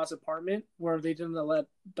small ass apartment where they didn't let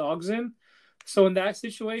dogs in. So in that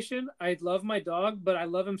situation, I love my dog, but I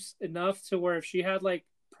love him enough to where if she had like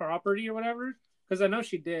property or whatever, because I know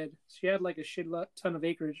she did, she had like a shit ton of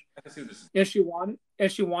acreage, and she wanted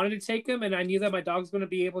to take him, and I knew that my dog's going to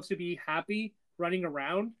be able to be happy running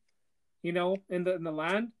around, you know, in the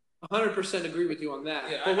land. 100% agree with you on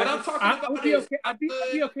that. Yeah, but what I'm talking about, I would be okay. I'd be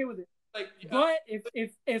okay with it. Like, but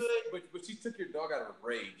if but she took your dog out of a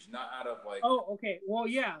rage, not out of like. Oh, okay. Well,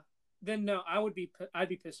 yeah. Then no, I'd be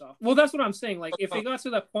pissed off. Well, that's what I'm saying. Like, if it got to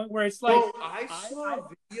that point where it's like, bro, I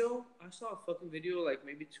saw a fucking video like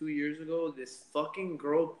maybe 2 years ago. This fucking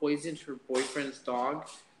girl poisoned her boyfriend's dog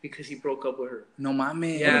because he broke up with her. No, my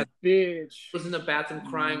man. Yeah, bitch. Was in the bathroom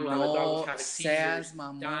crying while the dog was having sad, seizures,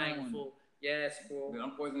 my dying full. Yes, bro. Then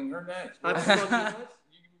I'm poisoning her next. I'm fucking nuts.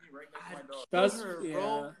 You can be right next to my dog. That's her, yeah.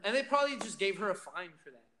 bro. And they probably just gave her a fine for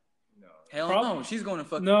that. No. Hell no, she's going to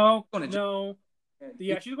fucking No, going to jail. no.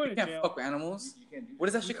 Yeah, she's going to You can't jail. fuck with animals. You can't do What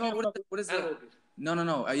is that shit called? What is Animal that? abuse.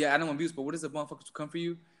 No. Yeah, animal abuse. But what is the motherfuckers who come for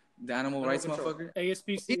you? The animal rights control. motherfucker.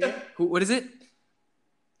 ASPCA. Who? What is it?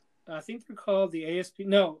 I think they're called the ASP.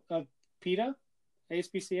 No, PETA.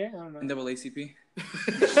 ASPCA? I don't know. NAACP.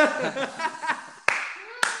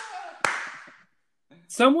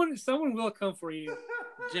 Someone will come for you.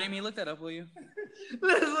 Jamie, look that up, will you?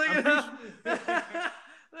 Let's look it up.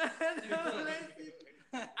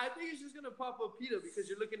 I think it's just gonna pop up PETA because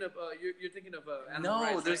you're looking up. You're thinking of animal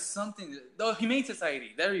rights. No, there's something. Oh, Humane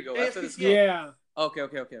Society. There you go. That's what it's called. Yeah. Okay.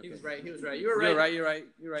 He was right. He was right. You were right. You're right.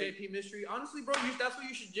 JP Mystery. Honestly, bro, that's what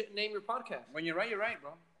you should name your podcast. When you're right,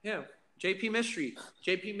 bro. Yeah. JP Mystery.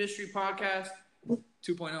 JP Mystery Podcast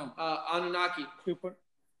 2.0. Anunnaki.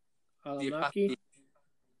 Anunnaki.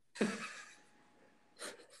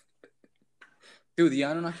 Dude, the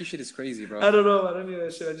Anunnaki shit is crazy, bro. I don't know. I don't know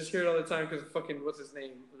that shit. I just hear it all the time because fucking what's his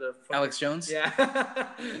name? Alex Jones. Yeah.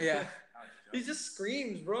 Yeah. He just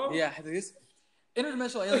screams, bro. Yeah. This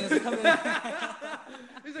interdimensional aliens are coming.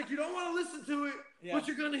 He's like, you don't want to listen to it, but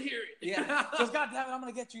you're gonna hear it. Yeah. Just goddamn it, I'm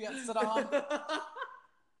gonna get you, Saddam.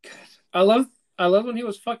 I love when he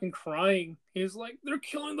was fucking crying. He was like, "They're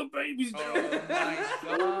killing the babies, Joe."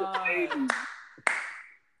 Oh my god.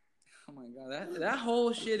 Oh my god, that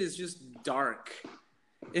whole shit is just dark.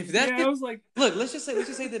 If that I was like, look, let's just say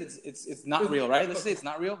that it's not real, right? Let's say it's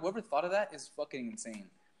not real. Whoever thought of that is fucking insane.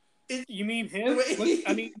 you mean him?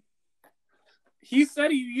 I mean, he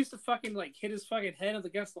said he used to fucking like hit his fucking head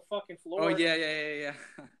against the fucking floor. Oh yeah.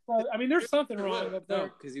 So, I mean, there's something wrong up there. No,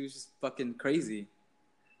 because he was just fucking crazy.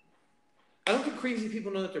 I don't think crazy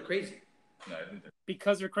people know that they're crazy. No, I think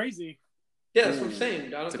Because they're crazy. Yeah, that's what I'm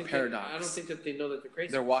saying. I It's a don't paradox. I don't think that they know that they're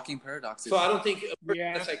crazy. They're walking paradoxes. So I don't think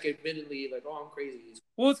Yeah. that's like admittedly like, oh, I'm crazy.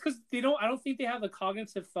 Well, it's because they don't. I don't think they have the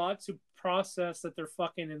cognitive thought to process that they're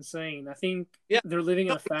fucking insane. I think they're living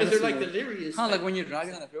in a Because fantasy. they're like world. delirious. Kind of like when you're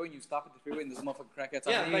driving on the freeway and you stop at the freeway and there's a motherfucking crackhead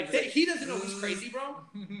talking Yeah, to you. like he doesn't know he's crazy, bro.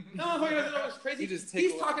 No motherfucker doesn't know he's crazy. You just take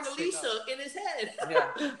He's a talking to straight Lisa up. in his head. Yeah,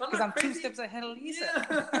 I'm because not I'm 2 crazy. steps ahead of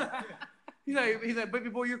Lisa. Yeah. He's like, baby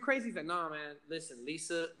boy, you're crazy. He's like, nah, man. Listen,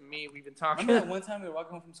 Lisa, me, we've been talking. Remember that one time we were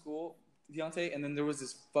walking home from school, Deontay, and then there was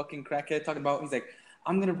this fucking crackhead talking about, he's like,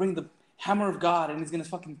 I'm going to bring the hammer of God and he's going to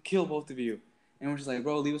fucking kill both of you. And we're just like,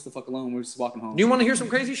 bro, leave us the fuck alone. We're just walking home. Do you want to hear some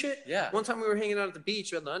crazy shit? Yeah. One time we were hanging out at the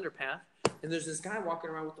beach on the underpath, and there's this guy walking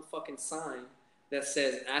around with the fucking sign that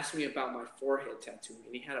says, ask me about my forehead tattoo.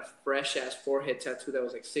 And he had a fresh-ass forehead tattoo that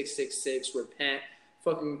was like 666, repent,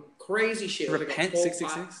 fucking crazy shit. It was Repent, like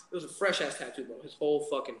 666? It was a fresh-ass tattoo, bro. His whole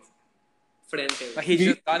fucking frente. Like he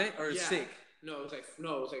just got it or is sick? No, it was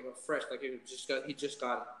like a fresh, like he just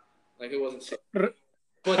got it. Like it wasn't sick.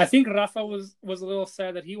 But I think Rafa was a little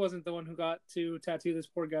sad that he wasn't the one who got to tattoo this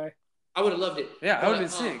poor guy. I would have loved it. Yeah, I would have been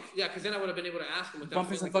sick. Yeah, because then I would have been able to ask him without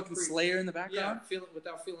Bumping some feeling like fucking a creep. Slayer in the background. Yeah,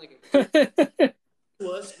 without feeling like a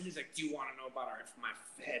was. And he's like, "Do you want to know about my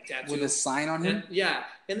head tattoo?" With a sign on him?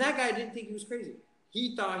 And that guy didn't think he was crazy.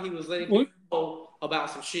 He thought he was letting people know about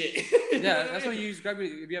some shit. Yeah, that's why you just grab it.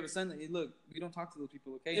 If you have a son, hey, look, we don't talk to those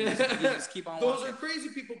people, okay? You just keep on Those walking. are crazy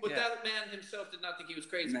people, but that man himself did not think he was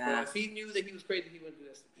crazy. Nah. Bro. If he knew that he was crazy, he wouldn't do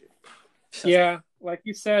that shit. Yeah, like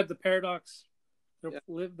you said, the paradox.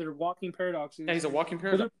 They're walking paradoxes. Yeah, he's a walking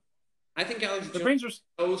paradox. I think Alex The Jones brains are.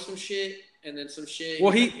 knows some shit, and then some shit.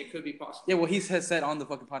 Well, it could be possible. Yeah, well, he has said on the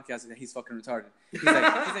fucking podcast that he's fucking retarded. He's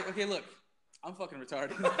like, okay, look, I'm fucking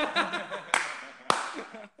retarded.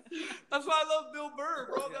 That's why I love Bill Burr,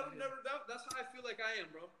 bro. That's how I feel like I am,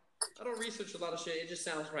 bro. I don't research a lot of shit. It just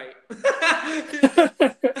sounds right.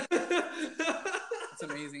 That's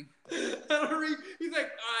amazing. He's like, all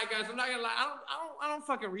right, guys, I'm not gonna lie. I don't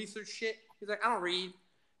fucking research shit. He's like, I don't read.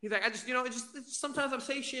 He's like, I just, it just sometimes I'm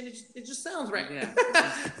saying shit and it just sounds right. Yeah,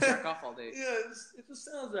 just jerk off all day. Yeah, it just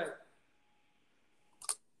sounds right.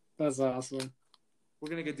 That's awesome. We're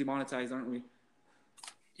gonna get demonetized, aren't we?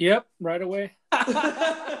 Yep, right away.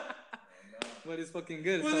 But it's fucking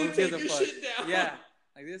good. Will So they who take gives a your fuck? shit down? Yeah,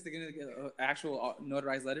 like this, they're gonna get an actual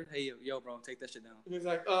notarized letter. Hey, yo, bro, take that shit down. He's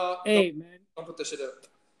like, Hey, man. don't put that shit up.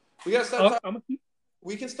 We gotta start.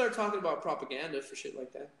 We can start talking about propaganda for shit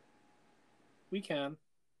like that We can.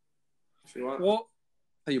 if you want. Well,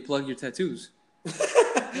 How you plug your tattoos,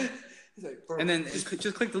 He's like, bro. and then just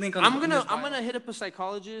click the link on. I'm in this bio. gonna hit up a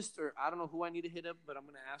psychologist, or I don't know who I need to hit up, but I'm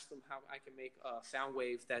gonna ask them how I can make a sound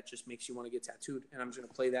wave that just makes you want to get tattooed, and I'm just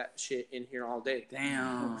gonna play that shit in here all day.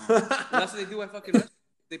 Damn. That's what they do at fucking.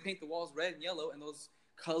 They paint the walls red and yellow, and those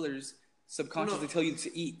colors subconsciously tell you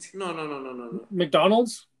to eat. No.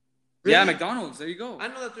 McDonald's? Really? Yeah, McDonald's. There you go. I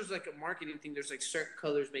know that there's like a marketing thing. There's like certain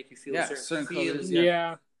colors make you feel certain feelings. colors.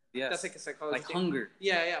 Yeah. Yes. That's like a psychology like thing. hunger.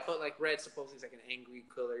 Yeah, but like red supposedly is like an angry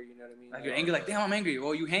color. You know what I mean? Like you're angry, like damn, I'm angry.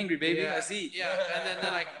 Well, you hangry, baby. Yeah, I see. Yeah, and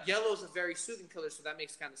then like yellow is a very soothing color, so that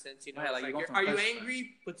makes kind of sense. You know, Yeah, It's like you want some are you fresh-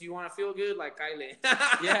 angry, but do you want to feel good, like Kyle?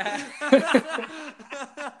 Yeah.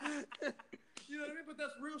 You know what I mean?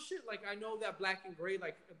 shit. Like I know that black and gray,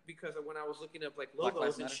 like because when I was looking up like Black Lives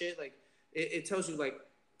logos and Matter. shit, like it tells you like,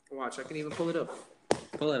 watch, I can even pull it up.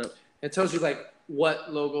 Pull it up. It tells you like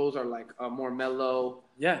what logos are like more mellow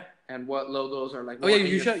Yeah. and what logos are like. Oh more yeah, in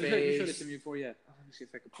you your showed face. it to me before. Yeah. Let me see if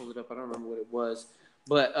I can pull it up. I don't remember what it was.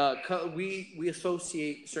 But we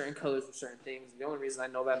associate certain colors with certain things. The only reason I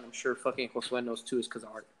know that, and I'm sure fucking Josué knows too, is because of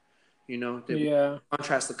art. You know, they Yeah.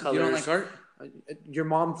 contrast the colors. You don't like art? Your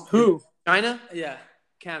mom's Who? China Yeah.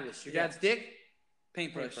 canvas. Your Yeah. dad's dick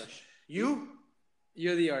Paintbrush. You?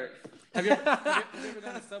 You're the art. Have you ever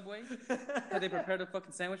gone to Subway? Have they prepared a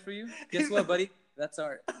fucking sandwich for you? Guess what, buddy? That's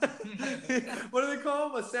art. What do they call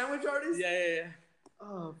him? A sandwich artist? Yeah.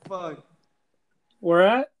 Oh fuck. Where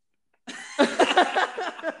at?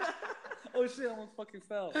 Oh shit! I almost fucking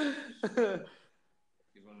fell.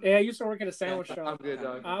 Yeah, I used to work at a sandwich I'm shop. good,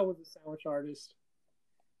 dog. I was a sandwich artist.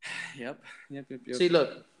 Yep. See,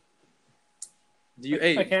 look. Do you?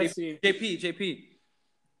 I can't see. JP.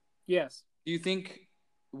 Yes. Do you think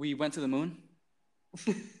we went to the moon?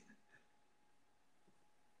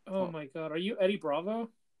 Oh my god, are you Eddie Bravo?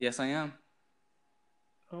 Yes, I am.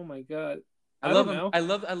 Oh my god. I love don't him. know.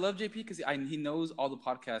 I love JP because he knows all the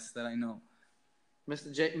podcasts that I know.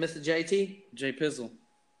 Mr. JT? J Pizzle.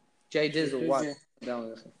 J Dizzle. What?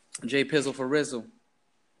 J Pizzle for Rizzle.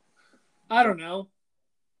 I don't know.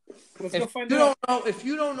 Let's go find out. If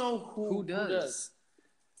you don't know Who does?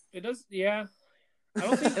 It does. Yeah. I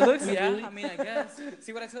don't think It looks. we Yeah. do. I mean, I guess.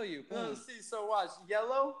 See what I tell you. No, see, so watch.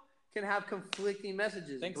 Yellow can have conflicting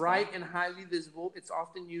messages. Thanks, Bright man. and highly visible. It's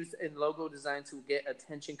often used in logo design to get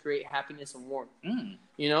attention, create happiness, and warmth.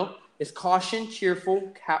 You know, it's caution,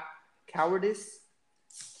 cheerful, cowardice,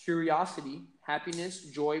 curiosity, happiness,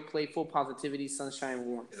 joy, playful, positivity, sunshine,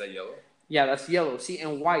 warmth. Is that yellow? Yeah, that's yellow. See,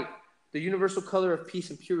 and white, the universal color of peace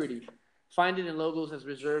and purity. Find it in logos as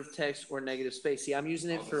reserved text or negative space. See, I'm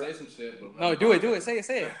using it for. Say some shit, but No, do it. Say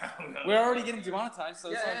it. We're already getting demonetized,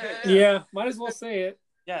 so it's all good. Yeah, might as well say it.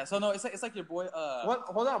 Yeah. So no, it's like your boy. What?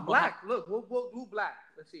 Hold on, black. Look, we'll do black.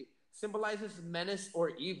 Let's see. Symbolizes menace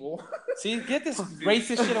or evil. See, get this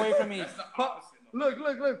racist shit away from me. That's the opposite.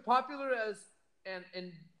 Look. Popular as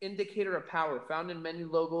an indicator of power, found in many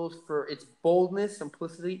logos for its boldness,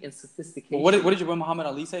 simplicity, and sophistication. Well, what did your boy Muhammad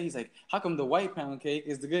Ali say? He's like, how come the white pound cake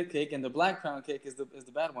is the good cake and the black pound cake is the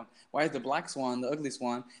bad one? Why is the black swan the ugly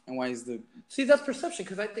swan, and why is the? See, that's perception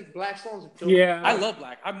because I think black swans are killed. Yeah. I love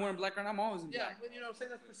black. I'm wearing black right now. I'm always in Yeah, black. but you know what I'm saying?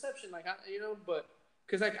 That's perception. Like, but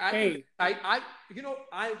because like I, Hey.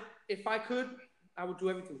 if I could, I would do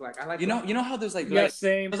everything black. I like. You black. know how there's like Yeah,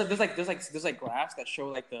 same. there's like graphs that show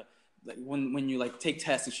like the like when you like take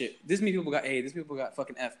tests and shit. This many people got A, this many people got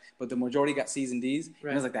fucking F, but the majority got C's and D's.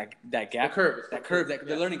 Right. And there's like that gap, The curve. the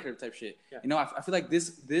Yeah. learning curve type shit. Yeah. You know, I feel like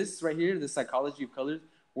this right here, the psychology of colors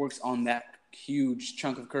works on that huge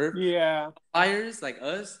chunk of curve. Yeah. Liars like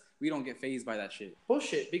us, we don't get phased by that shit.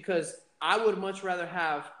 Bullshit. Because I would much rather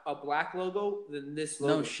have a black logo than this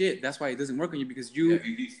logo. No shit. That's why it doesn't work on you because Yeah,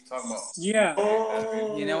 you. he's talking about. Yeah.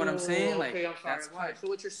 Oh, You know what I'm saying? Like, okay, I'm sorry. that's why. So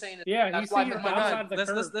what you're saying is Yeah, that's you why see I your put my outside God. of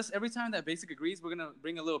the curve. Let's every time that Basic agrees, we're gonna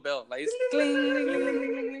bring a little bell. Like it's cling, ling, ling, ling,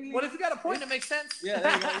 ling, ling, ling. What if you got a point that makes sense? Yeah,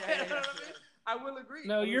 there you go. You Yeah. know what I mean? I will agree.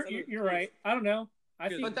 No, you're right. I don't know. I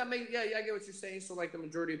Good. think But that makes I get what you're saying. So like the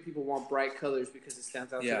majority of people want bright colors because it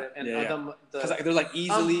stands out Yeah, to them, and yeah, yeah. the Because like, they're like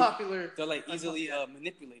easily, unpopular. they're like easily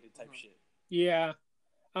manipulated type shit. yeah.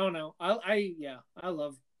 I don't know. I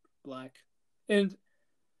love black. And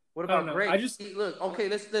What I don't about know. gray? I just- look. Okay,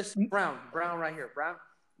 let's brown right here.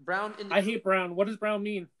 Brown. In the, I hate brown. What does brown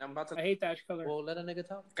mean? I'm about to. I hate that color. Well, let a nigga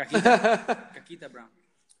talk. Caquita brown.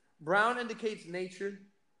 Brown indicates nature,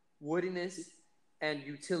 woodiness, and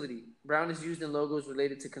utility. Brown is used in logos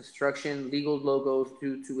related to construction, legal logos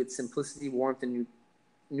due to its simplicity, warmth, and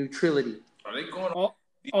neutrality. Are they going?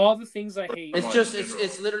 All the things I hate. It's just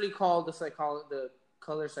it's literally called the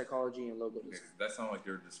color psychology and logo design. That sounds like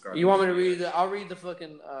you're describing. You want me to read I'll read the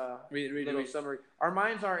fucking Read little it. summary. Our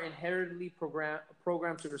minds are inherently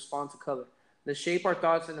programmed to respond to color. They shape our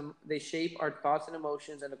thoughts and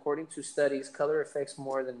emotions, and according to studies, color affects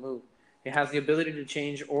more than mood. It has the ability to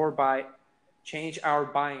change our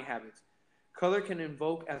buying habits. Color can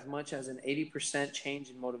invoke as much as an 80%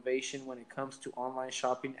 change in motivation when it comes to online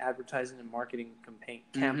shopping, advertising, and marketing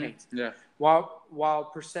campaigns. Yeah.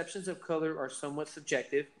 While perceptions of color are somewhat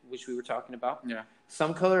subjective, which we were talking about, Yeah.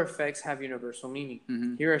 some color effects have universal meaning.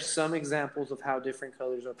 Mhm. Here are some examples of how different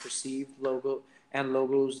colors are perceived,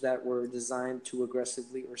 logos that were designed to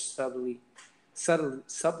aggressively or subtly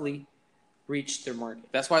reach their market.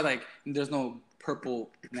 That's why like there's no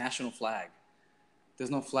purple national flag.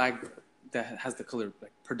 There's no flag that has the color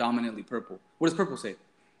like predominantly purple. What does purple say?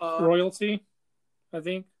 Royalty, I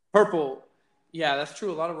think. Purple. Yeah, that's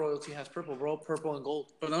true. A lot of royalty has purple, bro. Purple and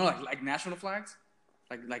gold. But no, like national flags,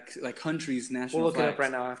 like countries' national. We'll look flags. it up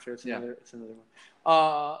right now after. It's another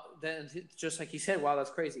one. Then just like he said, wow, that's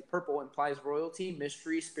crazy. Purple implies royalty,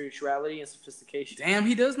 mystery, spirituality, and sophistication. Damn,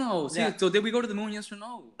 he does know. See, Yeah. so did we go to the moon? Yes or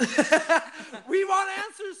no? We want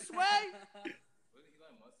answers, Sway. What did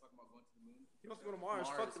Elon Musk talk about going to the moon? He wants to go to Mars.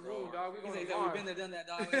 Fuck the bro. moon, dog. We He's going like, to Mars. we've been there, done that,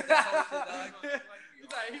 dog. That's all shit, dog.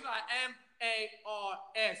 He's like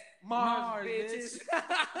MARS, Mars, bitches.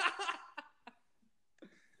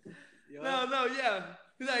 No, yeah.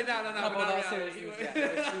 He's like, no. He was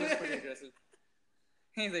pretty aggressive.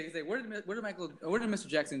 He's like, where did Mr.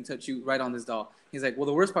 Jackson touch you right on this doll? He's like, well,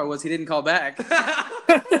 the worst part was he didn't call back.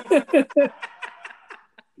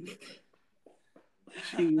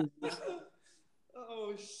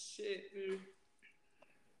 Oh shit, dude.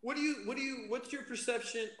 What's your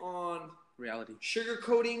perception on Reality.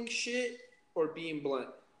 sugarcoating shit or being blunt?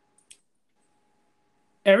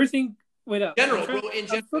 Everything. Wait up. General, I'm trying- bro, in I'm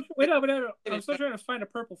general. still- Wait up. I'm still trying to find a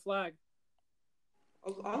purple flag.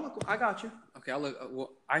 I got you. Okay, I'll look.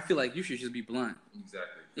 Well, I feel like you should just be blunt.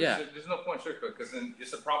 Exactly. Yeah. There's no point sugarcoat because then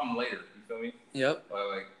it's a problem later. You feel me? Yep.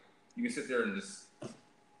 Like you can sit there and just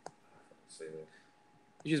say that.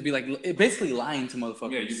 You just be like basically lying to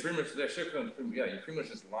motherfuckers. Yeah, you pretty much that shit comes. Yeah, you pretty much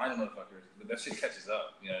just lying to motherfuckers, but that shit catches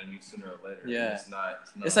up. You know what I mean? Sooner or later. Yeah. It's not.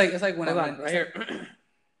 It's like when Hold I on, right here.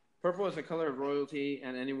 Purple is the color of royalty,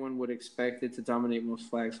 and anyone would expect it to dominate most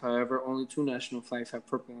flags. However, only 2 national flags have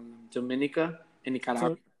purple on them: Dominica and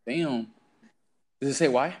Nicaragua. damn. Does it say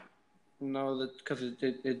why? No, because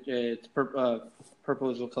it's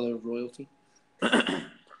purple is the color of royalty.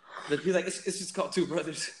 He's like, it's just called Two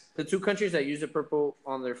Brothers. The 2 countries that used the purple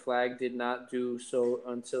on their flag did not do so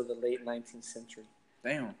until the late 19th century.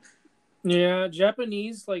 Damn. Yeah,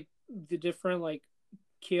 Japanese, like the different like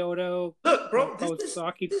Kyoto, Look, bro,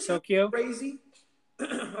 Kawasaki, this is Tokyo. crazy.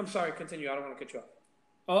 I'm sorry, continue. I don't want to cut you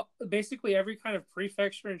off. Basically, every kind of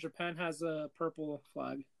prefecture in Japan has a purple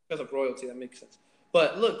flag. Because of royalty, that makes sense.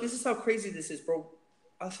 But look, this is how crazy this is, bro.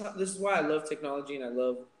 This is why I love technology, and I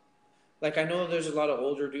love, like, I know there's a lot of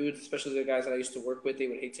older dudes, especially the guys that I used to work with. They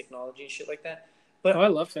would hate technology and shit like that. But I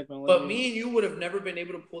love technology. But me and you would have never been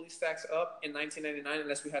able to pull these facts up in 1999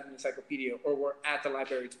 unless we had an encyclopedia or were at the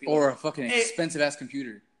library to be. Or like, a fucking hey, expensive ass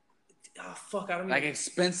computer. Oh fuck! I don't Like even.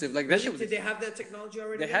 expensive. Like that shit was. Did they have that technology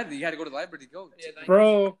already? You had to go to the library to go. Yeah,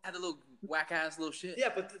 Bro, Had a little whack ass little shit. Yeah,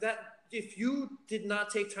 but if you did not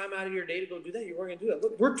take time out of your day to go do that, you weren't gonna do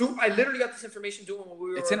that. Look, I literally got this information doing what we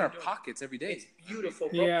were. It's in our doing. pockets every day. It's beautiful,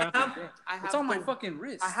 bro. Yeah. I have It's on my the- fucking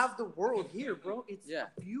wrist. I have the world here, bro. It's Yeah.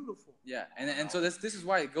 beautiful. Yeah, and so this is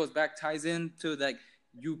why it goes back, ties into like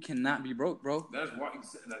you cannot be broke, bro. That's why you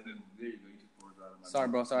said that. There you go. You took words out of my Sorry,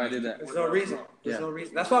 mouth. bro. Sorry, I did that. There's no reason. There's Yeah. no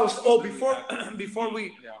reason. That's why I was. Oh,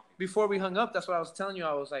 before we hung up, that's what I was telling you.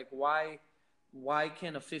 I was like, why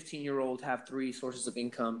can a 15-year-old have 3 sources of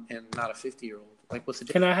income and not a 50-year-old? Like, what's the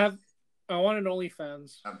difference? I want an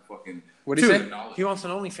OnlyFans. I'm fucking. What do you Dude, say? he wants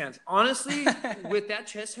an OnlyFans. Honestly, with that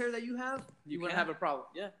chest hair that you have, you wouldn't can. have a problem.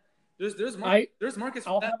 Yeah. There's markets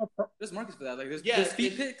I'll for that. have a There's markets for that. Like Yeah, there's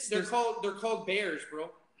feet pics. they're called bears, bro.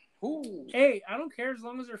 Ooh. Hey, I don't care as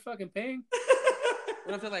long as they're fucking paying.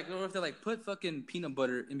 What if they like put fucking peanut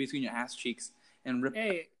butter in between your ass cheeks and rip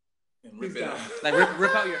Hey, And rip it out. like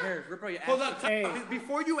rip out your hair, rip out your ass. Hold on. Hey.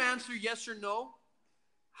 Before you answer yes or no,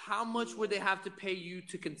 how much would they have to pay you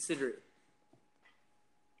to consider it?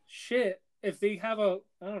 shit. If they have I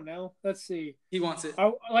don't know. Let's see. He wants it.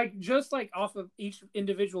 Just off of each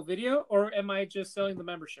individual video, or am I just selling the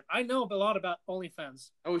membership? I know a lot about OnlyFans.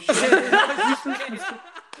 Oh shit.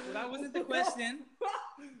 That wasn't the question.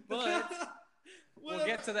 But we'll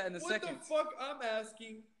get to that in a second. What the fuck I'm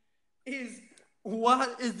asking is,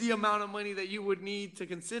 what is the amount of money that you would need to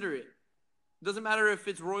consider it? Doesn't matter if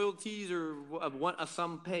it's royalties or a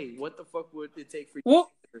sum pay. What the fuck would it take for you?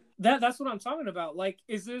 Well, that's what I'm talking about. Like,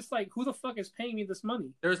 is this like who the fuck is paying me this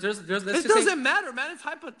money? There's It doesn't matter, man. It's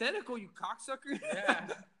hypothetical, you cocksucker. Yeah.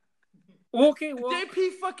 Okay, well,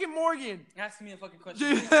 JP fucking Morgan. Ask me a fucking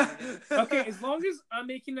question. okay. As long as I'm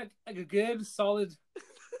making a good solid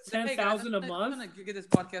 10,000 a month. I'm gonna get this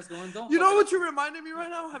podcast going. Don't. You know what you reminded me right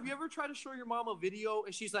now? Have you ever tried to show your mom a video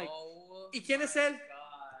and she's like, ¿Y quién es él?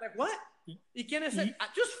 Like, what? ¿Y quién es él?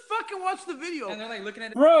 Just fucking watch the video. And they're like looking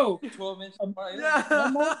at it. Bro, 12 inch. Yeah.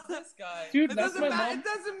 This guy. dude, It that's doesn't, my mom. it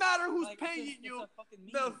doesn't matter who's Like, paying it's you. a fucking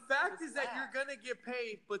meme. The fact It's is that that. you're going to get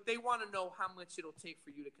paid, but they want to know how much it'll take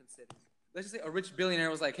for you to consider. Let's just say a rich billionaire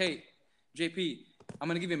was like, "Hey, JP, I'm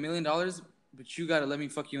gonna give you $1 million, but you gotta let me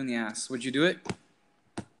fuck you in the ass. Would you do it?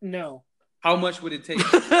 No. How much would it take?"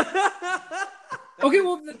 Okay,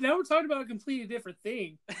 well, now we're talking about a completely different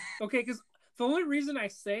thing. okay, because the only reason I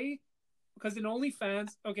say, because in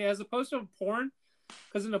OnlyFans, okay, as opposed to porn,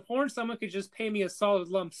 because in the porn, someone could just pay me a solid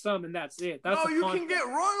lump sum and that's it. That's No, the you contract. can get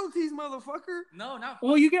royalties, motherfucker. No, not.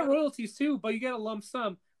 Well, you get royalties too, but you get a lump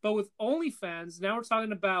sum. But with OnlyFans, now we're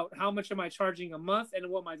talking about how much am I charging a month and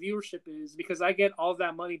what my viewership is, because I get all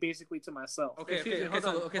that money basically to myself. Okay, Excuse me, hold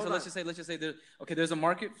on, so hold let's just say there's a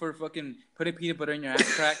market for fucking putting peanut butter in your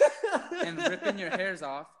ass crack and ripping your hairs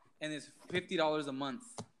off, and it's $50 a month.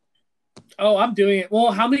 Oh, I'm doing it.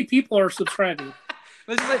 Well, how many people are subscribing?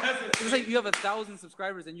 Let's just like you have 1,000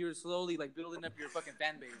 subscribers and you're slowly like building up your fucking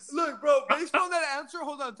fan base. Look, bro, based on that answer,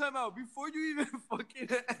 hold on, time out. Before you even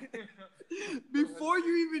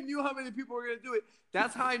knew how many people were gonna do it,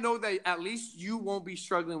 that's how I know that at least you won't be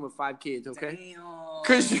struggling with 5 kids, okay?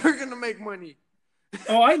 Because you're gonna make money.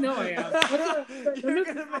 Oh, I know I am. You're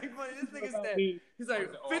gonna make money. This nigga's dead. He's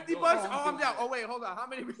like, $50? Oh, I'm down. Oh, wait, hold on. How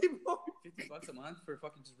many people? $50 a month for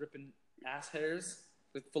fucking just ripping ass hairs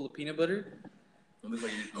full of peanut butter.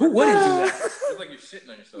 Like Who wouldn't do that? It's like you're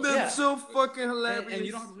shitting on yourself. That's so fucking hilarious. And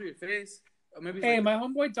you don't have to do your face. Or maybe Hey, my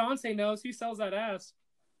homeboy Dante knows. He sells that ass.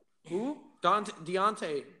 Who?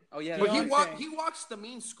 Deontay. Oh yeah. But Deontay. he walks the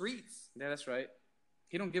mean streets. Yeah, that's right.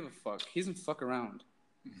 He don't give a fuck. He doesn't fuck around.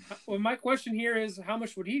 Well, my question here is, how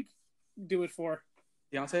much would he do it for?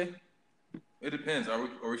 Deontay? It depends. Are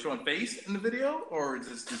we showing face in the video or is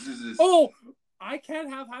this? Oh, I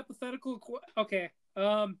can't have hypothetical. Okay.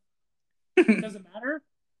 Does it matter?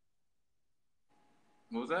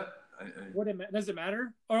 What was that? Does it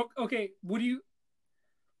matter? Or okay, what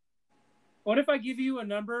if I give you a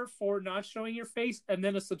number for not showing your face and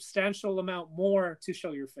then a substantial amount more to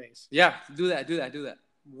show your face? Yeah, do that.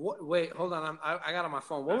 What? Wait, hold on. I got on my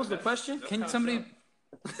phone. What was the question? Can somebody?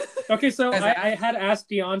 Okay, so I had asked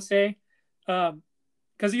Deontay,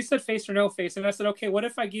 because he said face or no face, and I said, okay, what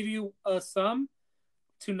if I give you a sum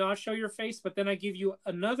to not show your face, but then I give you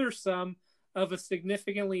another sum of a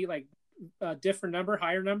significantly different number,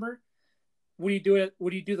 higher number? Would you do it?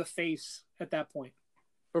 Would you do the face at that point?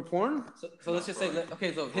 For porn? So let's just say,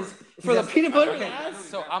 okay, so For the peanut butter? Okay,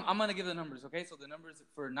 so I'm gonna give the numbers, okay? So the numbers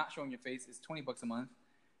for not showing your face is $20 a month,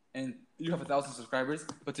 and you have 1,000 subscribers.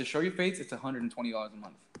 But to show your face, it's $120 a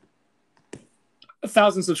month.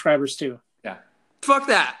 1,000 subscribers too. Yeah. Fuck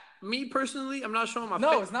that. Me personally, I'm not showing my face.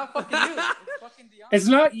 No, it's not fucking you. It's fucking Deontay. It's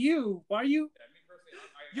not you. Why are you?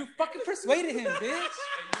 You fucking persuaded him, bitch.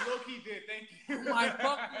 You low-key did. Thank you. Oh my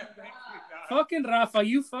fucking Fucking Rafa,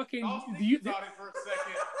 you fucking. I was thinking about it for a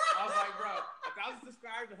second. I was like, bro, 1,000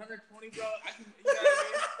 subscribers, 120, bro. I can, you know what I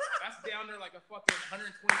mean? That's down there like a fucking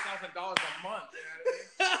 $120,000 a month. You know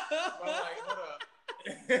what I mean? But like, hold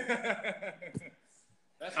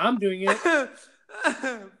up. I'm doing it. Fuck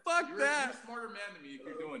You're that. a smarter man than me if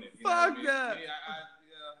you're doing it. You Fuck know what I that. mean?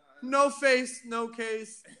 No face, no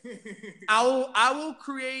case. I will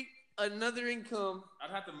create another income.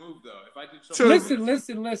 I'd have to move though if I did show.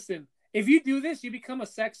 Listen. If you do this, you become a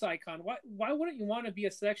sex icon. Why wouldn't you want to be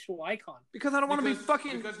a sexual icon? Because I don't want to be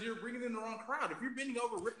fucking. Because you're bringing in the wrong crowd. If you're bending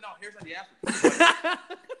over, ripping out hairs on the ass,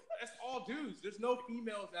 that's all dudes. There's no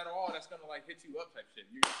females at all that's gonna like hit you up type shit.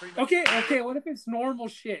 You're pretty much Okay. What if it's normal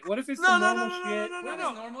shit? What if it's No. normal shit? No.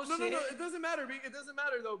 It doesn't matter. It doesn't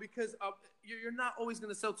matter though because you're not always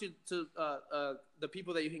gonna sell to the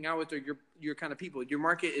people that you hang out with or your kind of people. Your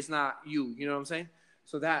market is not you. You know what I'm saying?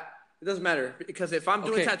 So that it doesn't matter because if I'm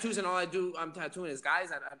doing tattoos and all I'm tattooing is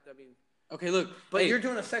guys, I mean. Okay, look. But you're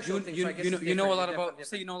doing a sexual thing. So I guess you know a lot about.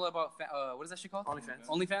 Say you know a lot about. What is that shit called?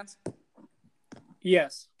 OnlyFans.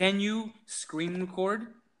 Yes. Can you screen record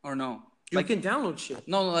or no? You can download shit.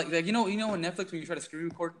 No, like you know on Netflix when you try to screen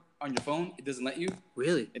record on your phone, it doesn't let you.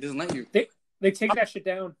 Really? It doesn't let you. They take that shit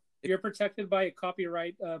down. You're protected by a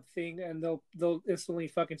copyright thing, and they'll instantly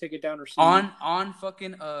fucking take it down or something. On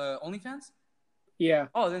fucking OnlyFans. Yeah.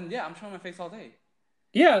 Oh, then yeah, I'm showing my face all day.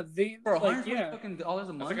 Yeah, for $120 fucking dollars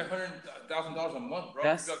a month. That's like $100,000 a month, bro.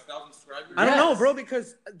 That's, you got 1,000 subscribers. I don't know, bro,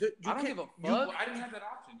 because I don't give a fuck. I didn't have that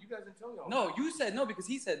option. You guys didn't tell me all. No, you said no because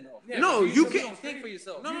he said no. Yeah, no, you can. Don't think for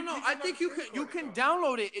yourself. No. I think you can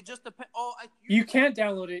download it. It just depends. You can't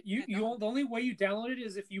download it. The only way you download it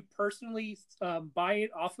is if you personally buy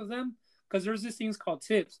it off of them. Because there's these things called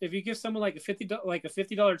tips. If you give someone like a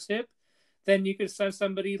 $50 tip, then you could send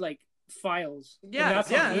somebody like files. And Yeah, that's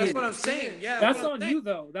on that's you. what I'm saying. Yeah, That's what I'm on saying. you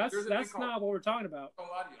though. That's There's a thing called- not what we're talking about. I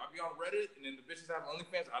don't lie to you. I be on Reddit, and then the bitches have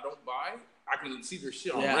OnlyFans I don't buy. I can see their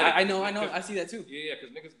shit on Yeah, Reddit. I know. I see that too. Yeah, because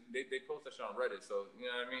niggas they post that shit on Reddit, so you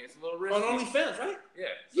know what I mean. It's a little risky. On OnlyFans, right? Yeah.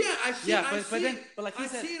 Yeah, I see. Yeah, I but like he I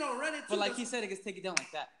said, see it on Reddit too. but like he said, it gets taken down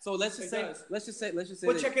like that. So let's just say, does. let's just say.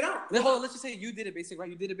 But check it out. Let's just say you did it basic, right?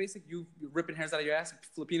 You did it basic. You ripping hairs out of your ass,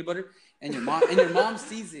 full of peanut butter, and your mom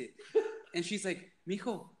sees it, and she's like,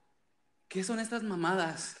 "Mijo, ¿qué son estas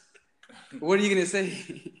mamadas?" What are you gonna say?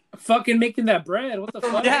 Fucking making that bread. What the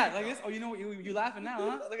fuck? Yeah, like this. Oh, you know what? You laughing now,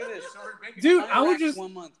 huh? Look at this. Dude, I would just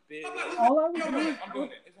 1 month, bitch. all I would I'm do. doing it.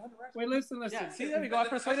 It's 100 racks. Wait, listen. Yeah, see, there we go. I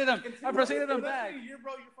persuaded him. I persuaded him back. You're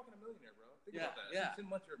fucking a millionaire, bro. Think Yeah, about that. yeah. 10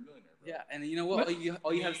 months, you're a millionaire, bro. Yeah, and you know what?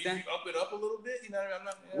 All you have to If stand. you up it up a little bit, you know what I mean? I'm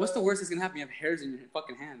not. What's the worst that's gonna happen? You have hairs in your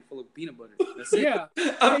fucking hand full of peanut butter. That's it. Yeah,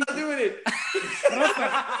 I'm not doing it.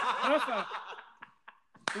 Rafa.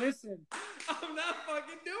 Listen, I'm not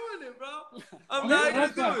fucking doing it, bro. I'm Okay,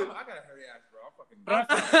 not gonna Rafa. do it. I got a hairy ass, bro. I'm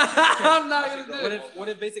fucking. Rafa. I'm not gonna do What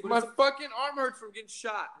it. if basic? My fucking arm hurts from getting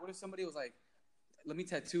shot. What if somebody was like, "Let me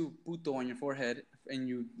tattoo puto on your forehead," and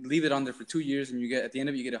you leave it on there for 2 years, and you get at the end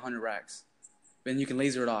of it you get 100 racks, then you can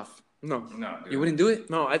laser it off. No, No, dude. You wouldn't do it?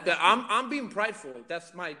 no. I'm being prideful.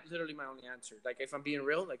 That's literally my only answer. Like if I'm being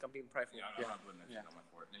real, like I'm being prideful. Yeah, I'm not putting that shit on my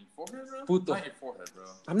forehead. And your forehead, bro? Puto. Not your forehead, bro.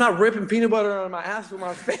 I'm not ripping peanut butter on my ass with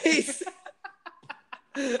my face.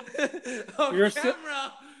 On You're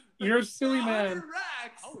camera. you're a silly 100 man.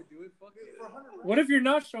 racks. would do it. Fuck it. For 100 racks. What if you're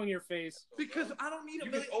not showing your face? Because I don't need a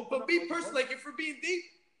You million. can open But up me like personally, like if we're being deep,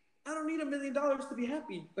 I don't need $1 million to be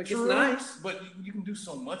happy. Like True. it's nice. But you can do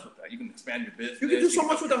so much with that. You can expand your business. You can do so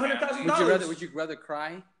much with help your $100,000. family. Would you rather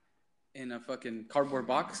cry in a fucking cardboard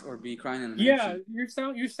box or be crying in a Yeah,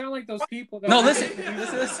 mansion? you sound like those people. That No, listen.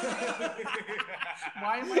 Listen.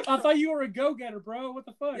 Why am I? I thought you were a go-getter, bro. What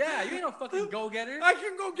the fuck? Yeah, you ain't no fucking go-getter. I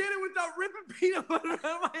can go get it without ripping peanut butter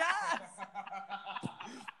out of my ass.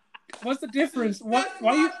 What's the difference? What? That's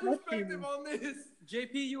Why my you perspective on this.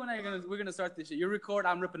 JP, you and I we're gonna start this shit. You record,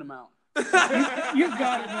 I'm ripping them out. You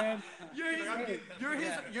got it, man.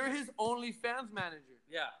 You're his OnlyFans manager.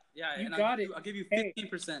 Yeah. You and got it. I'll give you Hey.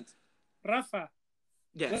 15%. Rafa,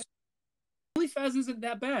 Yes. OnlyFans isn't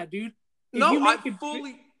that bad, dude. If No, you I make it-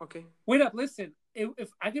 fully. Okay. Wait up, listen. If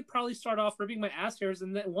I could probably start off ripping my ass hairs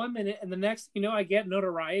in that 1 minute, and the next, I get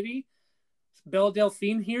notoriety. Belle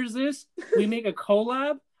Delphine hears this. We make a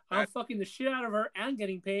collab. I'm fucking the shit out of her and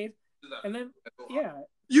getting paid. And then, yeah.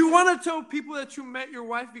 You want to tell people that you met your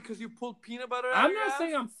wife because you pulled peanut butter out I'm of your not ass?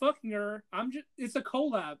 saying I'm fucking her. It's a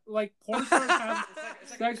collab. Like porn stars have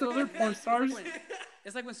sex with other porn stars.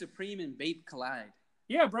 It's like when Supreme and Bape collide.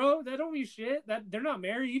 Yeah, bro. That don't mean shit. That they're not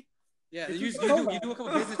married. Yeah, It's you just do a a collab. couple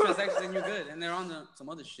business transactions and you're good, and they're on some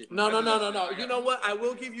other shit. No. You know what? I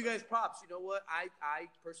will give you guys props. You know what? I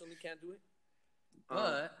personally can't do it.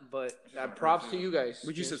 But props to you guys.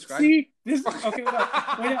 Would you subscribe? See, this. Okay,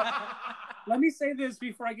 wait up. Let me say this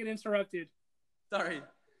before I get interrupted. Sorry.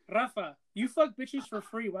 Rafa, you fuck bitches for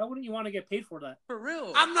free. Why wouldn't you want to get paid for that? For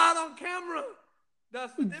real. I'm not on camera.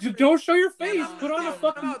 That's the difference. Don't show your face. Yeah, Put on a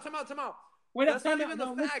fucking. Time out. Wait up. That's not Time even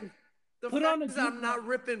out. the No, fact. listen. The Put fact on a is I'm gimp not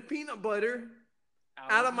ripping peanut butter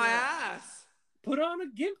out of my ass. Put on a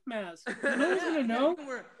gimp mask. No one's gonna know.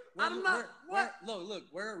 I'm not- what? Look,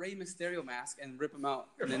 wear a Rey Mysterio mask and rip him out.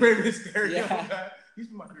 And then- Rey Mysterio. Yeah. He's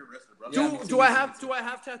my favorite wrestler, bro. Yeah, me too, Do me I too, have me too. do I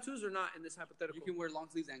have tattoos or not in this hypothetical? You can wear long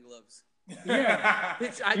sleeves and gloves. Yeah.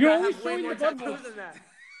 Bitch, I You're only have way showing more your butthole. tattoos than that.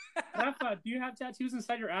 Rafa, do you have tattoos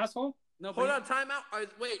inside your asshole? No, Hold but on, time out.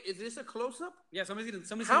 Wait, is this a close up? yeah, somebody's gonna.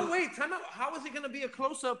 Time out. How is it gonna be a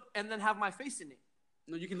close up and then have my face in it?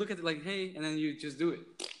 No, you can look at it like, hey, and then you just do it.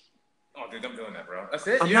 Oh, dude, I'm doing that, bro. That's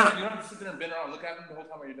it. I'm You not- don't have to sit there and bend around and look at him the whole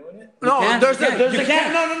time while you're doing it. No, can, there's you a can, there's you a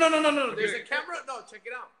can. no. There's a camera. No, check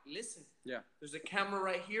it out. Listen. Yeah. There's a camera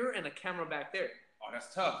right here and a camera back there. Oh,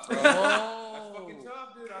 that's tough, bro. Oh. That's fucking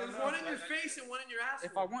tough, dude. I don't There's know. one in your face and one in your ass.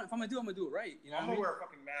 If I'm gonna do it, I'm gonna do it right. You know I'm what I gonna mean? wear a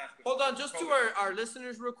fucking mask. Hold on, just to our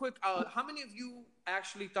listeners, real quick. How many of you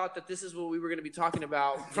actually thought that this is what we were going to be talking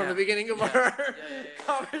about from the beginning of our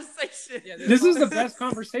conversation? Yeah, This is the best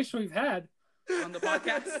conversation we've had. on the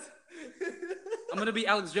podcast. I'm gonna be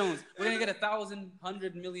Alex Jones. We're gonna get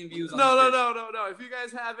 100 million views. On No. this bitch. If you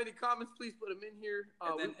guys have any comments, please put them in here.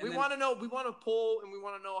 We then- want to know. We want to poll, and we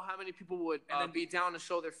want to know how many people would be down to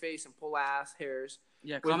show their face and pull ass hairs.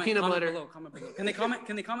 Yeah, With peanut butter. Comment below. Can they comment?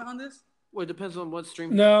 Can they comment on this? Well, it depends on what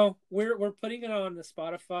stream. No, we're putting it on the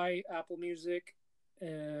Spotify, Apple Music,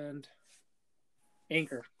 and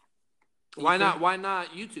Anchor. Why not? Why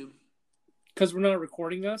not YouTube? Because we're not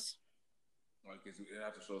recording us. Because it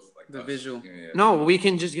have to show us like The us. visual. Yeah. No, we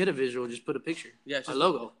can just get a visual. Just put a picture. Yeah, A just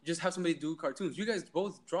logo. Just have somebody do cartoons. You guys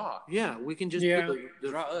both draw. Yeah, we can just Yeah. do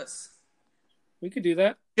Draw us. We could do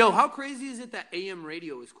that. Yo, how crazy is it that AM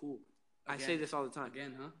radio is cool? I Again. say this all the time.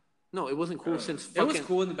 Again, huh? No, it wasn't cool since It fucking... was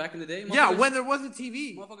cool in the back in the day. Yeah, Motherfuckers- when there wasn't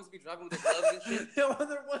TV. motherfuckers be driving with their gloves and shit. Yeah, when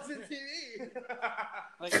there wasn't TV.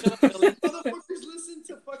 Like, shut up, Billy. Motherfuckers listen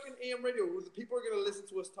to fucking AM radio. The people are gonna listen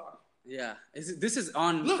to us talk. Yeah, this is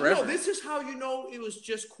on Look, forever. no, this is how you know it was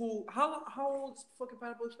just cool. How old is fucking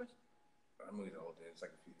Pineapple Express? That movie's old. It's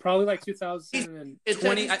like a few. Probably like 2000 and It's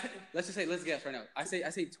 20. at- Let's guess right now. I say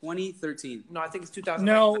 2013. No, I think it's 2000.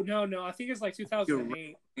 no. I think it's like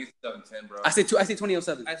 2008. 2010, bro. I say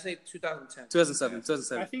 2007. I say 2010. 2007. I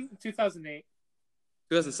 2007. think 2008.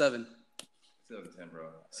 2007. 2010, bro.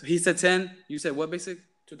 So he said 10. You said what, basic?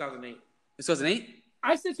 2008. It's 2008.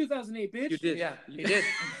 I said 2008, bitch. You did. Yeah, he did.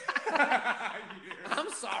 I'm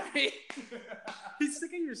sorry. He's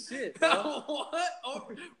sick of your shit. What? Oh,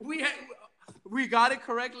 we got it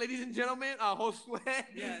correct, ladies and gentlemen. Josue.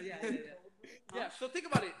 Yeah. Yeah. So think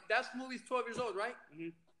about it. That movie's 12 years old, right?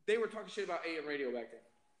 Mhm. They were talking shit about AM radio back then.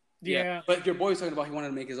 Yeah. But your boy was talking about he wanted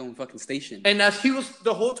to make his own fucking station. And as he was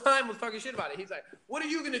the whole time was talking shit about it. He's like, "What are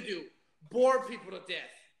you gonna do? Bore people to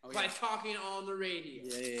death by talking on the radio?"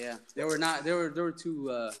 Yeah. They were not. They were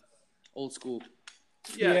too old school.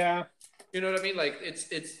 Yeah. You know what I mean? Like it's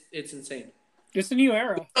insane. It's a new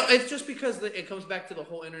era. It's just because it comes back to the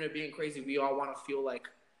whole internet being crazy. We all want to feel like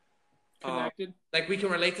Connected. like we can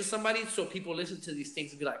relate to somebody, so people listen to these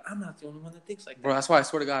things and be like, "I'm not the only one that thinks like that." Bro, that's why I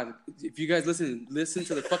swear to God, if you guys listen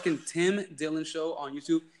to the fucking Tim Dillon show on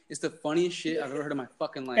YouTube, it's the funniest shit I've ever heard in my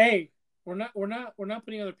fucking life. Hey, we're not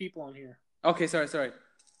putting other people on here. Okay, sorry.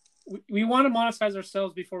 We want to monetize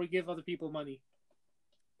ourselves before we give other people money.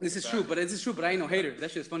 This is true, but I ain't no hater. That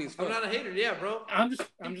shit's funny as fuck. I'm not a hater, yeah, bro. I'm just.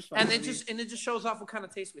 And it just shows off what kind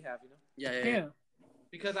of taste we have, you know. Yeah.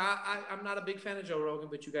 Because I'm not a big fan of Joe Rogan,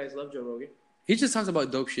 but you guys love Joe Rogan. He just talks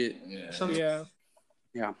about dope shit. Yeah.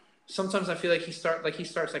 Yeah. Sometimes I feel like he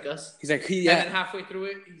starts like us. He's like, And then halfway through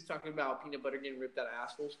it, he's talking about peanut butter getting ripped out of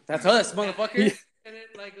assholes. that's us, motherfucker. And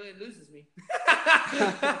it loses me.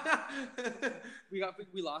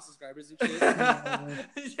 we lost subscribers and shit.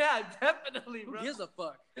 Yeah, definitely, Who bro. gives a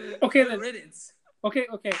fuck? Okay. Good riddance. Okay.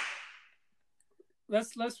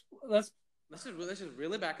 Let's Let's just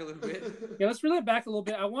reel it back a little bit. let's reel it back a little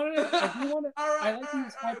bit. I do want to. All right, I like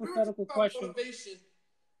these hypothetical questions. Motivation.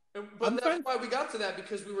 I'm But that's trying- why we got to that,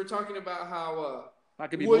 because we were talking about how I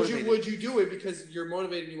could be would motivated. you do it because you're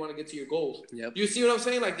motivated and you want to get to your goals. Yep. You see what I'm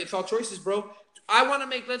saying? Like, it's all choices, bro. I want to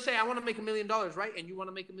make, let's say I want to make $1 million, right? And you want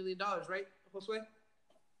to make $1 million, right, Josue?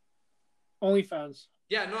 OnlyFans.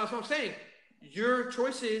 Yeah, no, that's what I'm saying. Your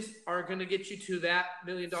choices are going to get you to that $1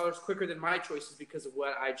 million quicker than my choices because of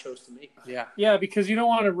what I chose to make. Yeah. Yeah, because you don't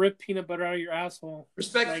want to rip peanut butter out of your asshole.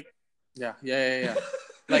 Respect. Like, Yeah.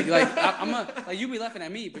 like you be laughing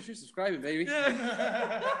at me, but you're subscribing, baby.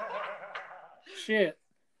 shit.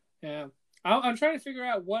 Yeah. I'm trying to figure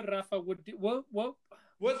out what Rafa would do. What?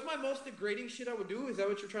 What's my most degrading shit I would do? Is that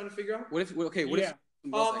what you're trying to figure out? What if Yeah.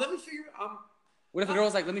 Let me figure. What if a girl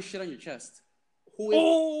was like, let me shit on your chest? Who is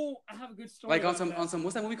Oh, I have a good story. Like on about some that.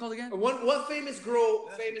 what's that movie called again? what famous girl,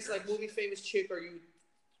 famous chick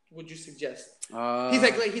would you suggest? Uh, He's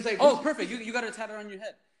like. Oh, perfect. You got a tattoo on your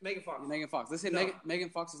head. Megan Fox. Megan Fox. Let's say No. Megan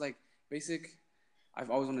Fox is like basic. I've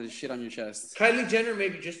always wanted to shit on your chest. Kylie Jenner,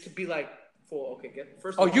 maybe just to be like, okay,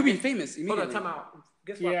 first. Oh, of all, you be famous Hold immediately. on, time out.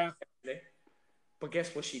 Guess what? Yeah. But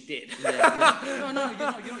guess what she did? No, you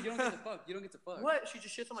don't get to fuck. You don't get to fuck. What? She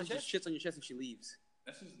just shits on my She chest. just shits on your chest and she leaves.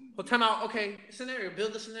 That's just. Well, time out. Okay, scenario.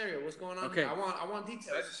 Build the scenario. What's going on? Okay. Here? I want details.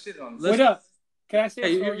 That's just shit on. What up? Can I say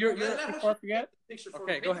Hey, a story you're- before I forget? Picture for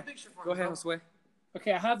Okay, me. go Make a ahead. picture for Go me, ahead, bro. Josue.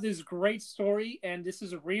 Okay, I have this great story, and this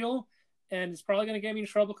is real, and it's probably gonna get me in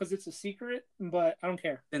trouble because it's a secret, but I don't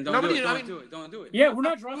care. Then don't Nobody- do it. I Don't mean- do it. Don't do it. Yeah, we're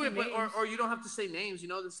not Do dropping it, but, names. or you don't have to say names. You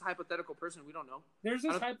know, this is a hypothetical person. We don't know, There's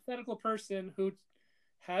this hypothetical person who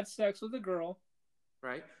had sex with a girl,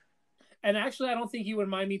 right? and actually, I don't think he would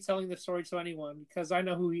mind me telling the story to anyone because I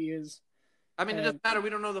know who he is. I mean, it doesn't matter.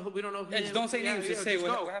 We don't know we don't know. Yeah, just don't say names. Just say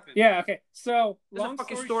what happened. Yeah. Okay. So This is a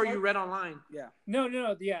fucking story you read online.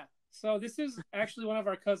 No. Yeah. So this is actually one of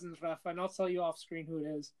our cousins, Rafa, and I'll tell you off screen who it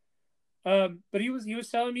is. But he was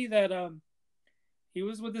telling me that he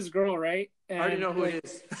was with this girl, right? And, I already know who it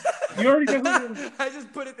is. You already know who it is. I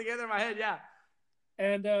just put it together in my head. Yeah.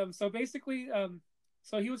 And so basically,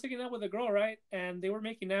 so he was hooking up with a girl, right? And they were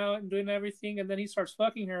making out and doing everything, and then he starts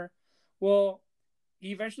fucking her. Well,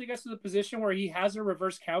 he eventually gets to the position where he has a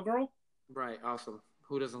reverse cowgirl. Right. Awesome.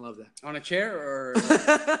 Who doesn't love that? On a chair or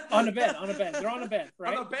On a bed. They're on a bed,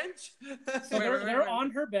 right? On a bench? So they're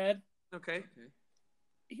on her bed. Okay.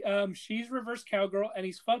 She's reverse cowgirl, and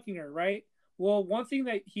he's fucking her, right? Well, one thing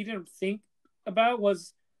that he didn't think about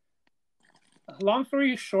was, long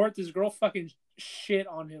story short, this girl fucking shit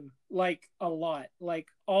on him, like, a lot. Like,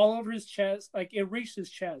 all over his chest. Like, it reached his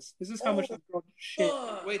chest. This is how much this girl shit.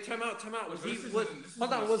 Wait, time out. Was he? This is- What, this is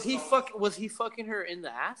hold on. what Was he fucking her in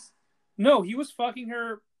the ass? No, he was fucking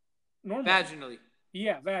her normally. Vaginally.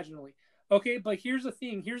 Yeah, vaginally. Okay, but here's the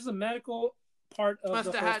thing. Here's the medical part of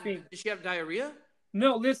the whole thing. Did she have diarrhea?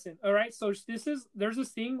 No, listen. All right, so there's this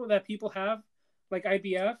thing that people have, like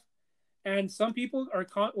IBF, and some people are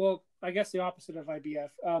well, I guess the opposite of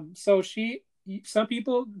IBF. Some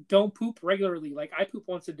people don't poop regularly. Like, I poop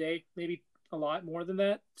once a day, maybe a lot more than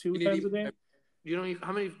that, 2 times a day. You don't eat,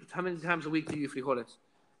 how many times a week do you eat frijoles?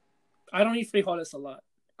 I don't eat frijoles a lot.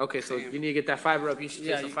 Okay, so you need to get that fiber up. You should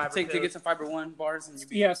take some fiber. to get some Fiber One bars and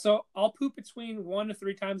Yeah, so I'll poop between 1 to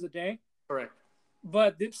 3 times a day. Correct.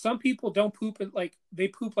 But some people don't poop they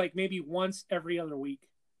poop like maybe once every other week.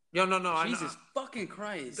 No. Jesus fucking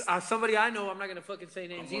Christ. Somebody I know, I'm not gonna fucking say I'm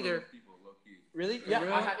names one of either. those people, low key. Really? Yeah.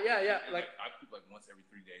 Really? Like I poop like once every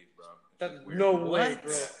 3 days, bro. It's That's just weird. no What? way,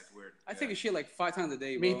 bro. It's weird. I take a shit like 5 times a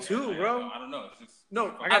day, bro. Me too, bro. I don't know. It's just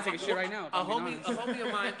No, I gotta take a shit right now. if A I'm being homie honest. of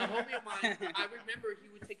mine. I remember he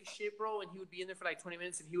would take a shit, bro, and he would be in there for like 20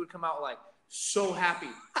 minutes, and he would come out like so happy.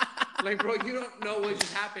 Like, bro, you don't know what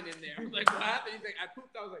just happened in there. I'm like, what happened? He's like, I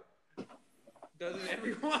pooped. I was like, doesn't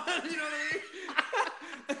everyone? You know what I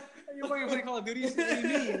mean? You're fucking playing Call of Duty? What do you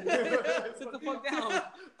mean? Sit the fuck down.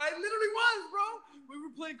 I literally was, bro. We were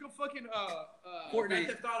playing fucking Fortnite. Grand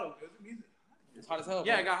Theft Auto. It's hot as hell.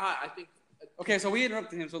 Yeah, bro. I got hot. I think. Okay, so we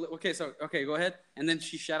interrupted him. Okay, go ahead. And then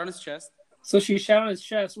she shat on his chest. So she shat on his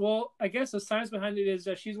chest. Well, I guess the science behind it is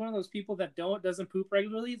that she's one of those people that doesn't poop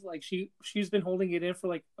regularly. Like, she's been holding it in for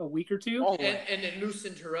like a week or two. Oh, And it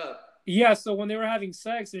loosened her up. Yeah, so when they were having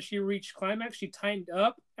sex and she reached climax, she tightened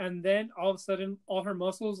up, and then all of a sudden all her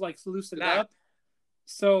muscles like loosened Like- up.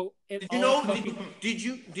 So it Did you all know? fucking- Did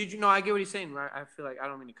you know? I get what he's saying, right? I feel like I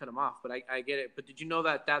don't mean to cut him off, but I get it. But did you know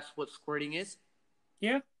that that's what squirting is?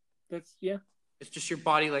 that's It's just your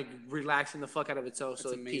body like relaxing the fuck out of itself, so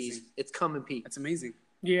That's it pees. amazing. It's come and pee. that's amazing.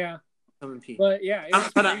 yeah. Come and pee. But yeah,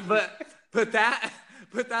 But that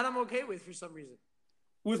I'm okay with for some reason.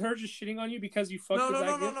 with her just shitting on you because you fucked No. her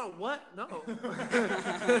that good? What? No.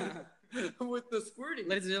 With the squirting.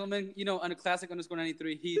 Ladies and gentlemen, on a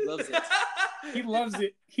classic_93, he loves it. He loves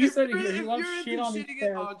it. He said it here. He If loves you're shit into on his shitting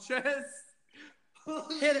it on chest.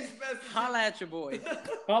 chest. Hit it. Holla at your boy.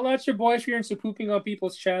 I'll let your boy if you're into pooping on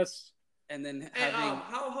people's chests. And then Hey, having...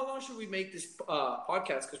 how long should we make this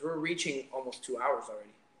podcast? Because we're reaching almost 2 hours already.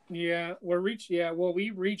 Yeah, we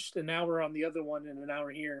reached an hour on the other one and an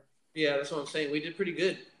hour here. Yeah, that's what I'm saying. We did pretty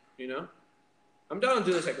good, you know? I'm down to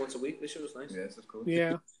do this like once a week. This shit was nice. Yeah, this is cool.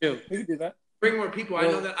 Yeah, Chill. we can do that. Bring more people. I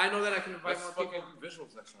know that I can invite Let's more fucking people. do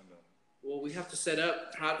visuals next time, though. Well, we have to set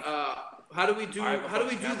up how do we do I have a how do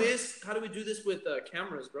we fucking do camera. this? How do we do this with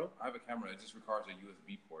cameras, bro? I have a camera. It just requires a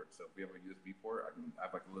USB port. So if we have a USB port, I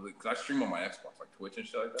have like literally because I stream on my Xbox, like Twitch and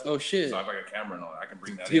shit like that. Oh, shit. So I have like a camera and all that. I can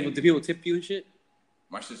bring that Do in. people tip you and shit?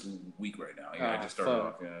 My shit's weak right now. Yeah, I Oh, just started fuck.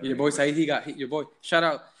 off. Yeah, Your boy Saeed, your boy. Shout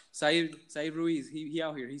out Saeed Ruiz. He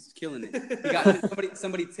out here. He's killing it. He got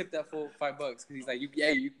somebody tipped that full $5 because he's like, you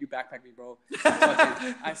backpack me, bro.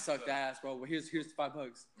 Fucking, I sucked ass, bro. But here's $5. That's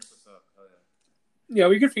what's up. Hell yeah. Yeah,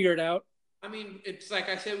 we can figure it out. I mean, it's like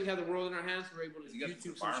I said, we have the world in our hands. We're able to You got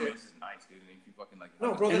YouTube the some environment. shit. This is nice, dude. And if you fucking like,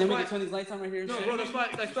 No, bro, And that's then we why. can turn these lights on right here. and No, shit. bro, that's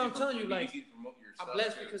why I'm telling you, like, easy to promote your I'm stuff,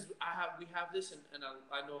 blessed dude. because we have this, and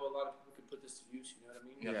I know a lot of people can put this to use. You know what I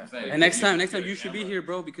mean? Yeah, Yeah. I'm saying, And next you time get a you should be camera. here,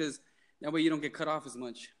 bro, because that way you don't get cut off as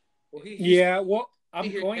much. Well, Yeah, well, I'm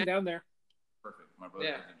Here, going can- down there. Perfect. My brother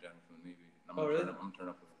Yeah. is a general from the Navy. I'm Oh, gonna really? turn up. I'm turn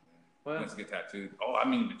up with him. Wow. He wants to get tattooed. Oh, I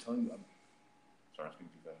mean, to tell you. Sorry, I'm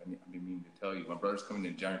speaking too fast. I've been meaning to tell you. My brother's coming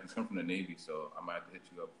in January. He's coming from the Navy, so I might have to hit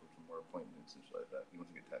you up for some more appointments and shit like that. He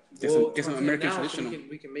wants to get tattooed. Get some American now, so traditional.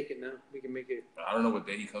 we can make it now. We can make it. I don't know what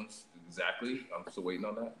day he comes exactly. I'm still waiting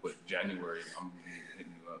on that. But January, I'm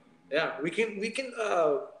hitting you up. Yeah, we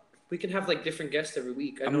can have like different guests every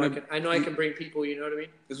week. I I'm know gonna- I can bring people. You know what I mean?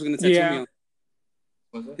 This was gonna tattoo Yeah. me on.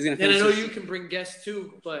 What's that? He's gonna And I finish know this you shit. can bring guests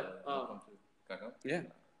too. But Can I come? Yeah.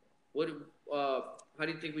 what? How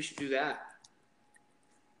do you think we should do that?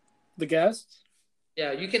 The guests?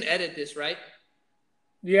 Yeah, you can edit this, right?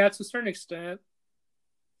 Yeah, to a certain extent.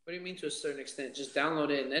 What do you mean to a certain extent? Just download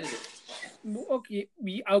it and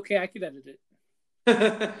edit Okay, I could edit it.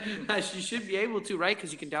 it. You should be able to, right?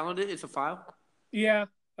 Because you can download it. It's a file. Yeah,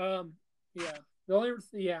 yeah. The only,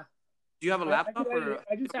 yeah. Do you have a laptop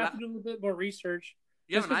I just have to do a little bit more research.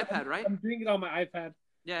 You have an Just 'cause iPad, right? I'm doing it on my iPad.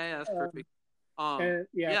 Yeah, that's perfect. And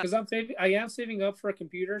because I am saving up for a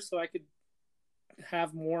computer so I could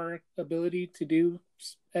have more ability to do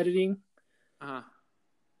editing.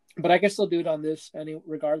 But I can still do it on this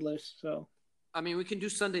regardless. So I mean, we can do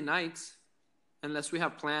Sunday nights unless we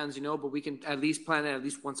have plans, you know. But we can at least plan it at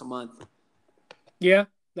least once a month. Yeah,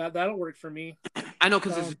 that'll work for me. I know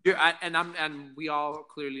because this is your and we all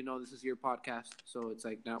clearly know this is your podcast, so it's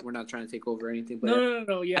like we're not trying to take over anything. But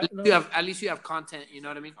no. Yeah, at least you have content. You know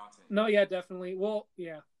what I mean? No, yeah, definitely. Well,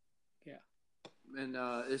 yeah. And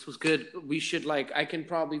this was good. We should I can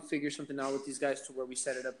probably figure something out with these guys to where we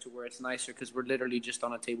set it up to where it's nicer because we're literally just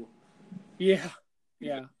on a table. Yeah.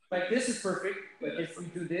 Like this is perfect. Like if we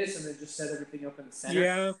do this and then just set everything up in the center.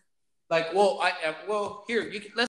 Yeah. Like, here let's.